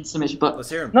 In submission. But let's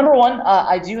hear 'em. Number one,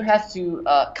 I do have to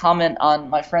comment on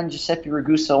my friend Giuseppe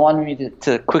Ragusa wanted me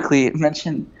to quickly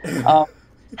mention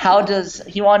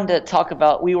he wanted to talk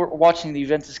about, we were watching the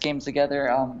Juventus games together,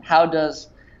 how does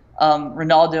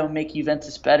Ronaldo make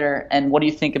Juventus better, and what do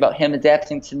you think about him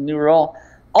adapting to the new role?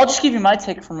 I'll just give you my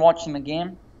take from watching the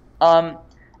game.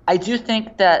 I do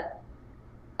think that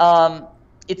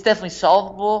it's definitely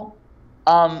solvable.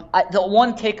 The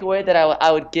one takeaway that I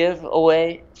would give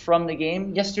away from the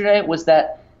game yesterday was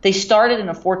that they started in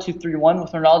a 4-2-3-1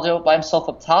 with Ronaldo by himself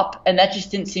up top, and that just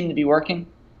didn't seem to be working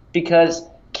because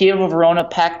Chievo Verona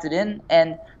packed it in,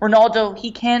 and Ronaldo,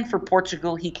 he can, for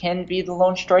Portugal, he can be the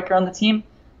lone striker on the team.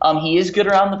 He is good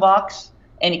around the box,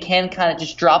 and he can kind of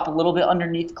just drop a little bit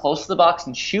underneath close to the box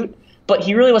and shoot, but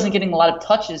he really wasn't getting a lot of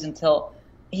touches until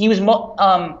he was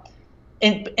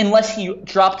unless he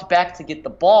dropped back to get the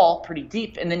ball pretty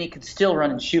deep, and then he could still run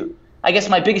and shoot. I guess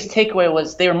my biggest takeaway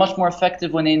was they were much more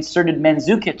effective when they inserted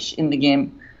Mandzukic in the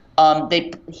game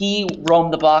He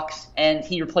roamed the box and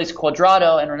he replaced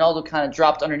Cuadrado, and Ronaldo kind of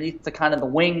dropped underneath the kind of the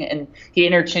wing, and he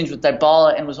interchanged with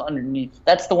Dybala and was underneath.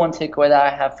 That's the one takeaway that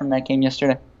I have from that game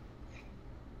yesterday.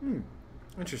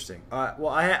 Interesting. Well,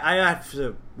 I have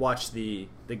to watch the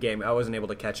game. I wasn't able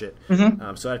to catch it,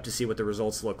 so I have to see what the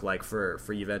results look like for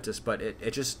Juventus. But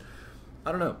it just,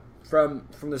 I don't know. From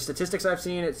the statistics I've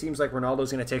seen, it seems like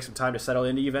Ronaldo's going to take some time to settle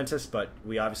into Juventus, but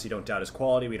we obviously don't doubt his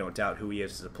quality. We don't doubt who he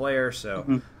is as a player.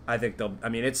 So I think they'll. I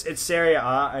mean, it's Serie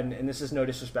A, and this is no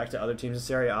disrespect to other teams in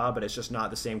Serie A, but it's just not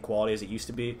the same quality as it used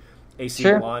to be. AC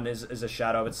Milan is a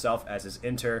shadow of itself, as is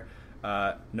Inter.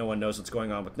 No one knows what's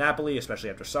going on with Napoli, especially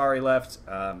after Sarri left.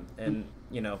 And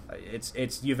you know,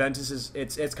 it's Juventus.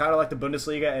 It's kind of like the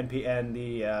Bundesliga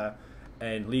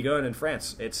and Ligue 1 in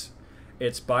France.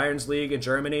 It's Bayern's league in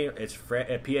Germany. It's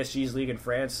PSG's league in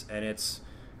France, and it's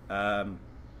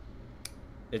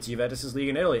Juventus's league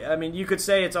in Italy. I mean, you could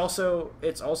say it's also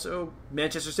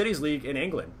Manchester City's league in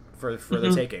England for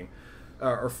the taking,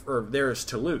 or theirs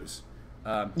to lose.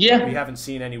 We haven't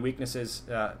seen any weaknesses.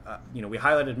 We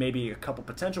highlighted maybe a couple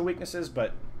potential weaknesses,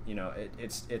 but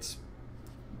it's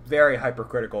very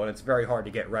hypercritical, and it's very hard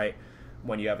to get right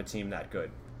when you have a team that good.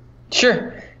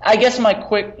 Sure. I guess my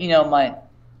quick,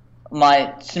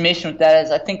 my summation with that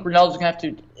is I think Ronaldo's going to have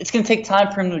to – it's going to take time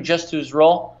for him to adjust to his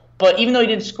role. But even though he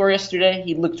didn't score yesterday,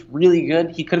 he looked really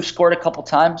good. He could have scored a couple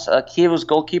times. Chievo's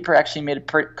goalkeeper actually made a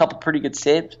couple pretty good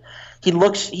saves.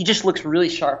 He just looks really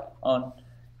sharp on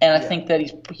 – and I think that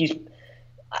he's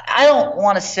 – I don't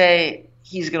want to say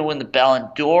he's going to win the Ballon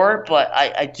d'Or, but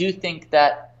I do think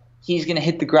that he's going to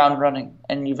hit the ground running,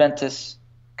 and Juventus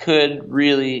could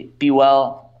really do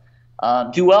well.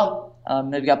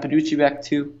 They've got Paducci back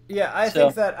too. Yeah, I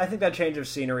think that change of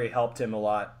scenery helped him a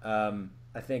lot.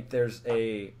 I think there's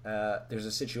a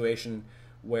situation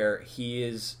where he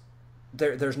is –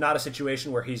 There's not a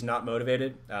situation where he's not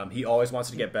motivated. He always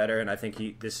wants to get better, and I think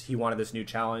he wanted this new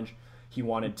challenge. He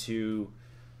wanted to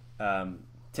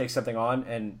take something on,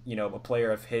 and a player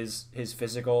of his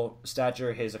physical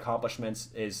stature, his accomplishments,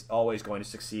 is always going to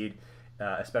succeed,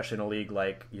 especially in a league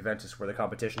like Juventus, where the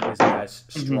competition isn't as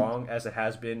strong as it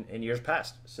has been in years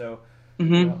past. So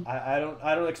I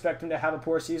don't expect him to have a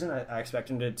poor season. I expect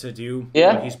him to do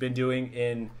what he's been doing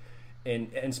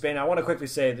in Spain. I want to quickly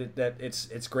say that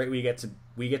it's great we get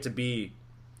to be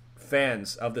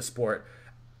fans of the sport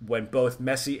when both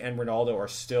Messi and Ronaldo are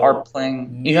still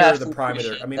playing near the prime of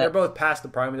their. I mean, they're both past the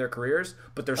prime of their careers,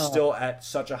 but they're still at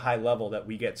such a high level that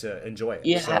we get to enjoy it.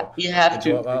 You have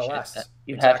to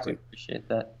appreciate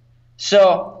that.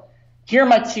 So here are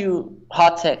my two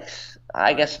hot takes.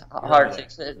 I guess hard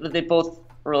takes. They both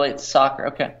relate to soccer.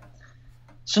 Okay.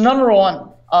 So number one,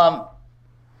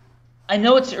 I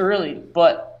know it's early,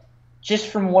 but just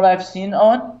from what I've seen,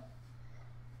 Owen,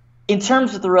 in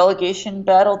terms of the relegation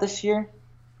battle this year,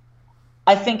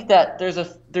 I think that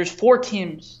there's four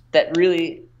teams that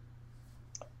really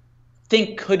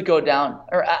think could go down.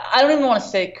 Or I don't even want to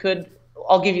say could.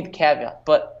 I'll give you the caveat.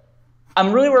 But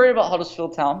I'm really worried about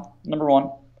Huddersfield Town, number one.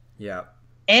 Yeah.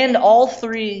 And all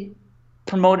three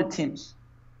promoted teams.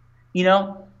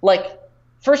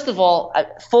 First of all,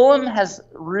 Fulham has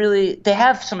really – they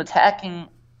have some attacking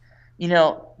 –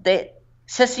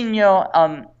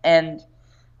 Sessignon and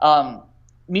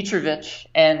Mitrovic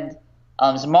and –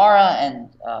 Zamara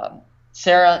and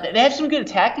Sarah, they have some good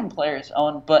attacking players,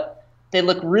 Owen, but they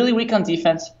look really weak on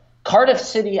defense. Cardiff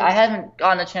City, I haven't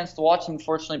gotten a chance to watch them,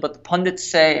 unfortunately, but the pundits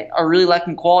say are really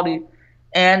lacking quality.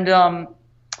 And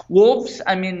Wolves,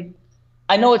 I mean,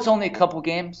 I know it's only a couple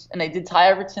games, and they did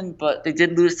tie Everton, but they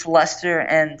did lose to Leicester.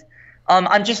 And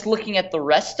I'm just looking at the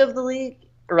rest of the league,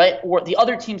 right, or the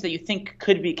other teams that you think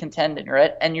could be contending,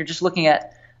 right? And you're just looking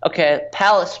at, okay,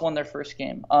 Palace won their first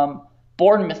game.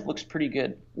 Bournemouth looks pretty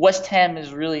good. West Ham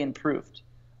is really improved.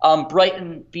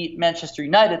 Brighton beat Manchester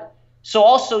United. So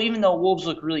also, even though Wolves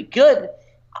look really good,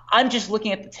 I'm just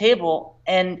looking at the table,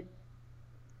 and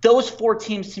those four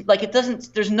teams,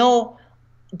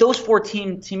 those four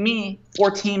teams to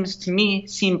me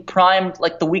seem primed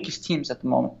like the weakest teams at the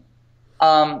moment.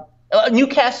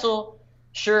 Newcastle,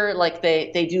 sure,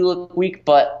 they do look weak,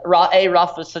 but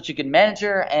Rafa is such a good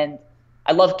manager, and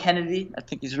I love Kennedy. I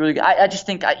think he's really good. I just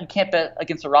think you can't bet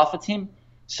against a Rafa team.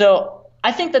 So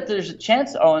I think that there's a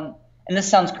chance, Owen, and this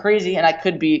sounds crazy, and I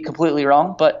could be completely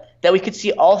wrong, but that we could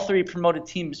see all three promoted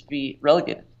teams be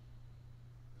relegated.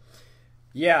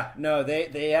 Yeah, no,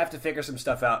 they have to figure some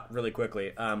stuff out really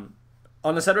quickly. On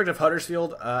the subject of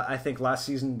Huddersfield, I think last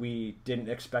season we didn't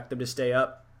expect them to stay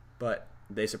up, but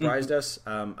they surprised us.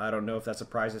 I don't know if that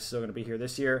surprise is still going to be here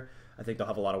this year. I think they'll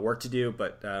have a lot of work to do,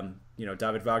 but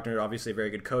David Wagner, obviously a very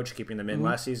good coach, keeping them in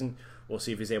last season. We'll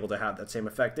see if he's able to have that same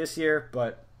effect this year,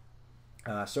 but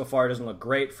so far it doesn't look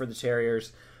great for the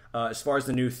Terriers. As far as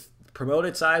the new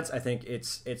promoted sides, I think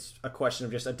it's a question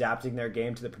of just adapting their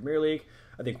game to the Premier League.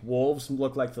 I think Wolves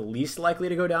look like the least likely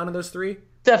to go down in those three.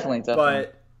 Definitely.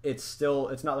 But it's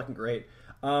not looking great.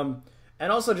 And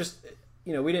also just,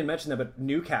 we didn't mention that, but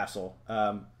Newcastle,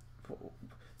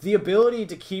 the ability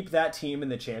to keep that team in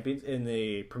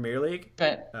the Premier League,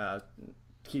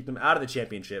 keep them out of the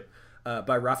Championship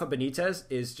by Rafa Benitez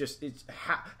is just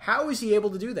how is he able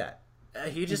to do that?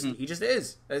 He just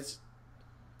is.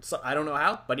 I don't know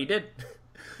how, but he did.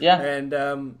 Yeah. And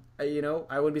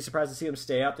I wouldn't be surprised to see them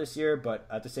stay out this year, but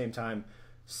at the same time,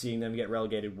 seeing them get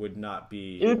relegated would not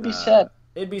be. It would be sad.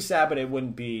 It'd be sad, but it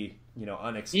wouldn't be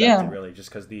unexpected really, just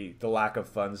because the lack of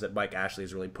funds that Mike Ashley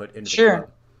has really put into the club.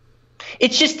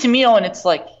 It's just, to me, Owen, it's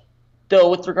like,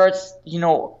 though, with regards,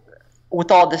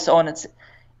 with all this, Owen, it's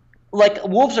like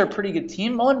Wolves are a pretty good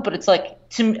team, Owen, but it's like,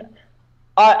 to me,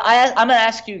 I'm going to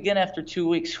ask you again after 2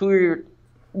 weeks,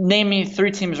 name me 3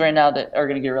 teams right now that are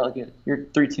going to get relegated. Your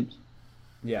 3 teams.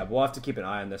 Yeah, we'll have to keep an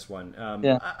eye on this one.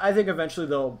 I think eventually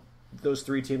those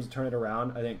 3 teams will turn it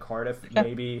around. I think Cardiff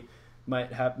maybe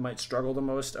might struggle the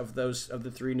most of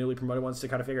the 3 newly promoted ones to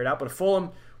kind of figure it out. But Fulham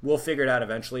will figure it out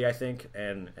eventually, I think,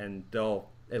 and they'll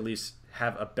at least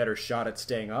have a better shot at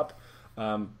staying up.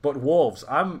 But Wolves,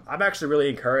 I'm actually really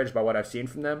encouraged by what I've seen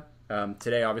from them.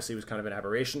 Today obviously was kind of an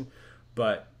aberration,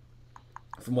 but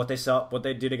from what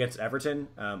they did against Everton,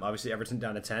 obviously Everton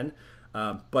down to 10.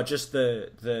 But just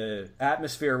the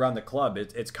atmosphere around the club,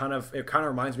 it kind of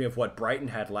reminds me of what Brighton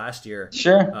had last year.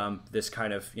 Sure. This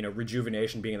kind of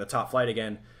rejuvenation, being in the top flight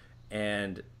again,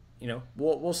 and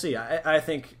we'll see. I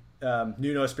think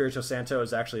Nuno Espirito Santo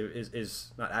is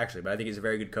not actually, but I think he's a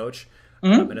very good coach,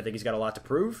 and I think he's got a lot to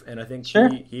prove, and I think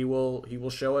he will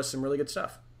show us some really good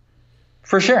stuff.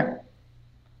 For sure.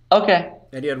 Okay.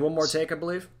 And you had one more take, I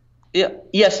believe. Yeah.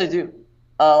 Yes, I do.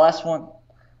 Last one.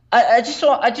 I just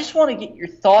want to get your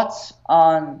thoughts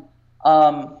on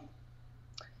Mesut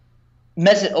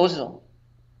Ozil,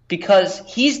 because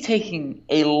he's taking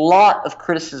a lot of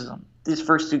criticism these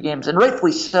first 2 games, and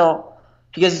rightfully so,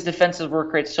 because his defensive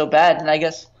work rate's so bad. And I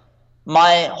guess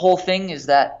my whole thing is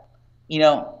that, I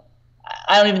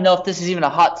don't even know if this is even a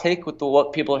hot take with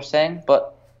what people are saying,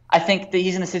 but I think that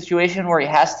he's in a situation where he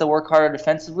has to work harder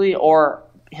defensively, or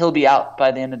he'll be out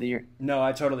by the end of the year. No,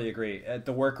 I totally agree.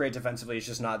 The work rate defensively is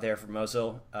just not there for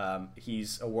Ozil.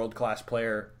 He's a world-class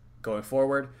player going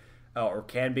forward, or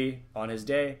can be on his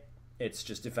day. It's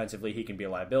just defensively he can be a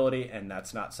liability, and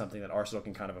that's not something that Arsenal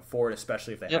can kind of afford,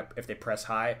 especially if they press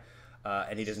high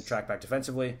and he doesn't track back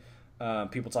defensively.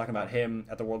 People talking about him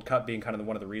at the World Cup being kind of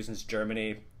one of the reasons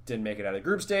Germany didn't make it out of the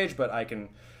group stage, but I can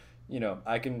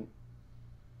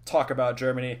talk about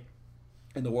Germany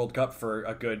in the World Cup for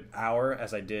a good hour,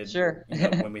 as I did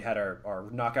when we had our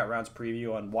knockout rounds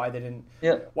preview on why they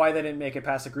didn't make it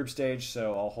past the group stage.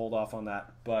 So I'll hold off on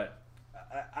that. But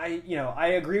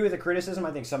I agree with the criticism.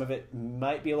 I think some of it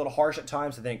might be a little harsh at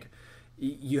times. I think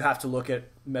you have to look at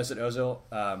Mesut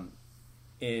Ozil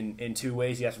in 2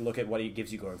 ways. You have to look at what he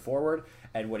gives you going forward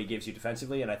and what he gives you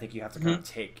defensively, and I think you have to kind of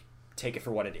take it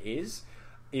for what it is.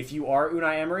 If you are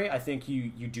Unai Emery, I think you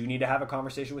do need to have a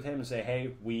conversation with him and say,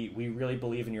 hey, we really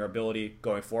believe in your ability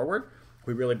going forward.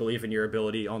 We really believe in your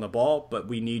ability on the ball, but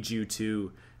we need you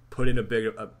to put in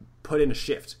a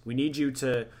shift. We need you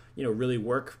to really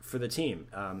work for the team.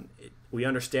 We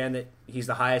understand that he's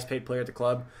the highest paid player at the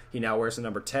club. He now wears the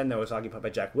number 10 that was occupied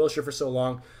by Jack Wilshere for so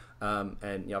long,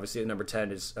 and obviously the number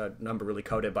 10 is a number really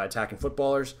coded by attacking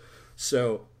footballers.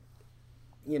 So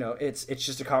it's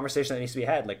just a conversation that needs to be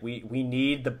had. Like we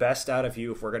need the best out of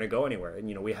you if we're going to go anywhere.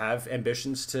 And we have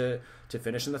ambitions to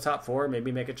finish in the top 4,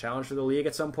 maybe make a challenge for the league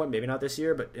at some point. Maybe not this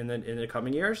year, but in the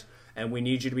coming years. And we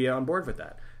need you to be on board with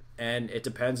that. And it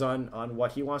depends on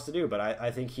what he wants to do. But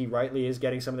I think he rightly is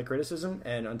getting some of the criticism.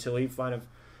 And until he kind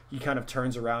of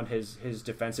turns around his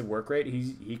defensive work rate,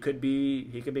 he could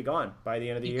be gone by the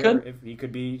end of the year. If he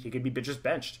could be just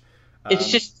benched.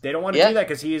 It's just they don't want to do that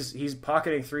because he's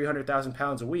pocketing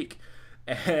 £300,000 a week,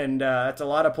 and that's a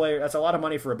lot of That's a lot of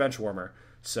money for a bench warmer.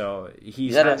 So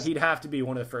he'd have to be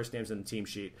one of the first names on the team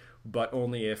sheet, but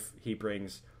only if he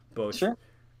brings both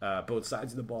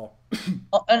sides of the ball.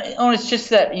 And it's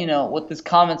just that with his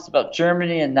comments about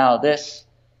Germany and now this,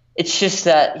 it's just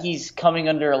that he's coming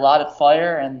under a lot of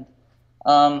fire, and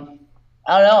I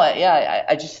don't know.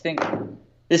 I just think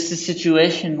this is a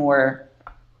situation where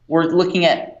we're looking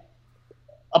at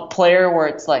a player where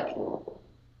it's like,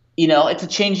 it's a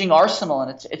changing Arsenal,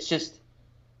 and it's just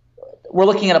we're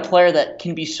looking at a player that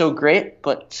can be so great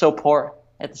but so poor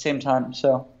at the same time.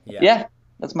 So yeah,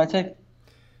 that's my take.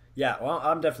 Yeah, well,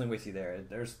 I'm definitely with you there.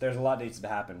 There's a lot that needs to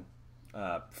happen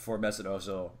for Mesut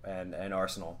Ozil and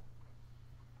Arsenal.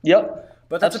 Yep.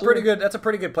 But that's a pretty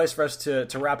good place for us to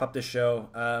wrap up this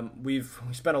show. We've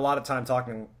spent a lot of time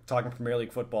talking Premier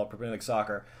League football, Premier League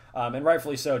soccer, and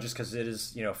rightfully so, just because it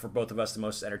is, for both of us, the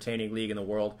most entertaining league in the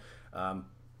world.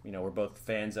 We're both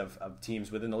fans of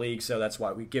teams within the league, so that's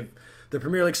why we give the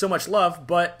Premier League so much love.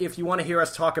 But if you want to hear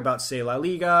us talk about, say, La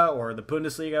Liga or the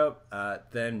Bundesliga,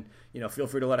 then feel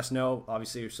free to let us know.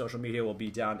 Obviously, your social media will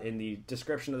be down in the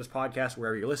description of this podcast,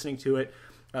 wherever you're listening to it.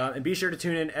 And be sure to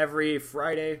tune in every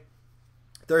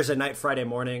Thursday night, Friday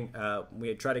morning.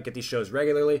 We try to get these shows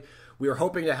regularly. We were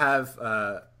hoping to have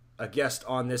a guest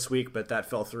on this week, but that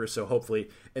fell through. So hopefully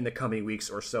in the coming weeks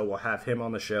or so, we'll have him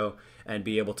on the show and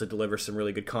be able to deliver some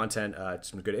really good content,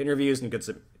 some good interviews, and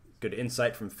good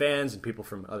insight from fans and people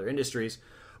from other industries.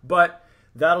 But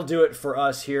that'll do it for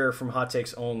us here from Hot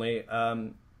Takes Only.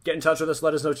 Get in touch with us.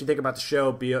 Let us know what you think about the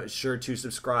show. Be sure to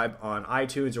subscribe on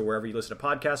iTunes or wherever you listen to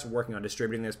podcasts. We're working on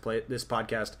distributing this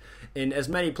podcast in as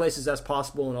many places as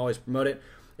possible and always promote it.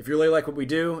 If you really like what we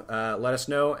do, let us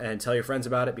know and tell your friends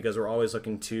about it, because we're always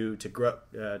looking to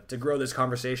grow this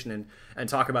conversation and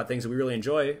talk about things that we really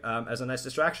enjoy as a nice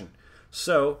distraction.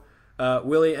 So,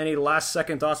 Willie, any last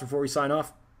second thoughts before we sign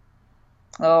off?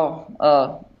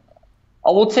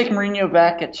 We'll take Mourinho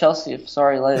back at Chelsea if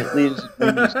Sarri leaves.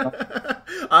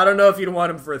 I don't know if you'd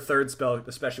want him for a third spell,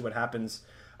 especially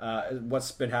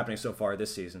what's been happening so far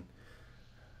this season.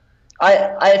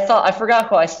 I forgot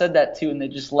who I said that to, and they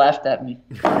just laughed at me.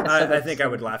 I think I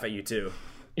would laugh at you too.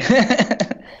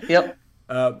 Yep.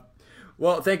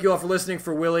 Well, thank you all for listening.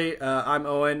 For Willie, I'm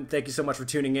Owen. Thank you so much for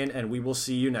tuning in, and we will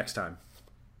see you next time.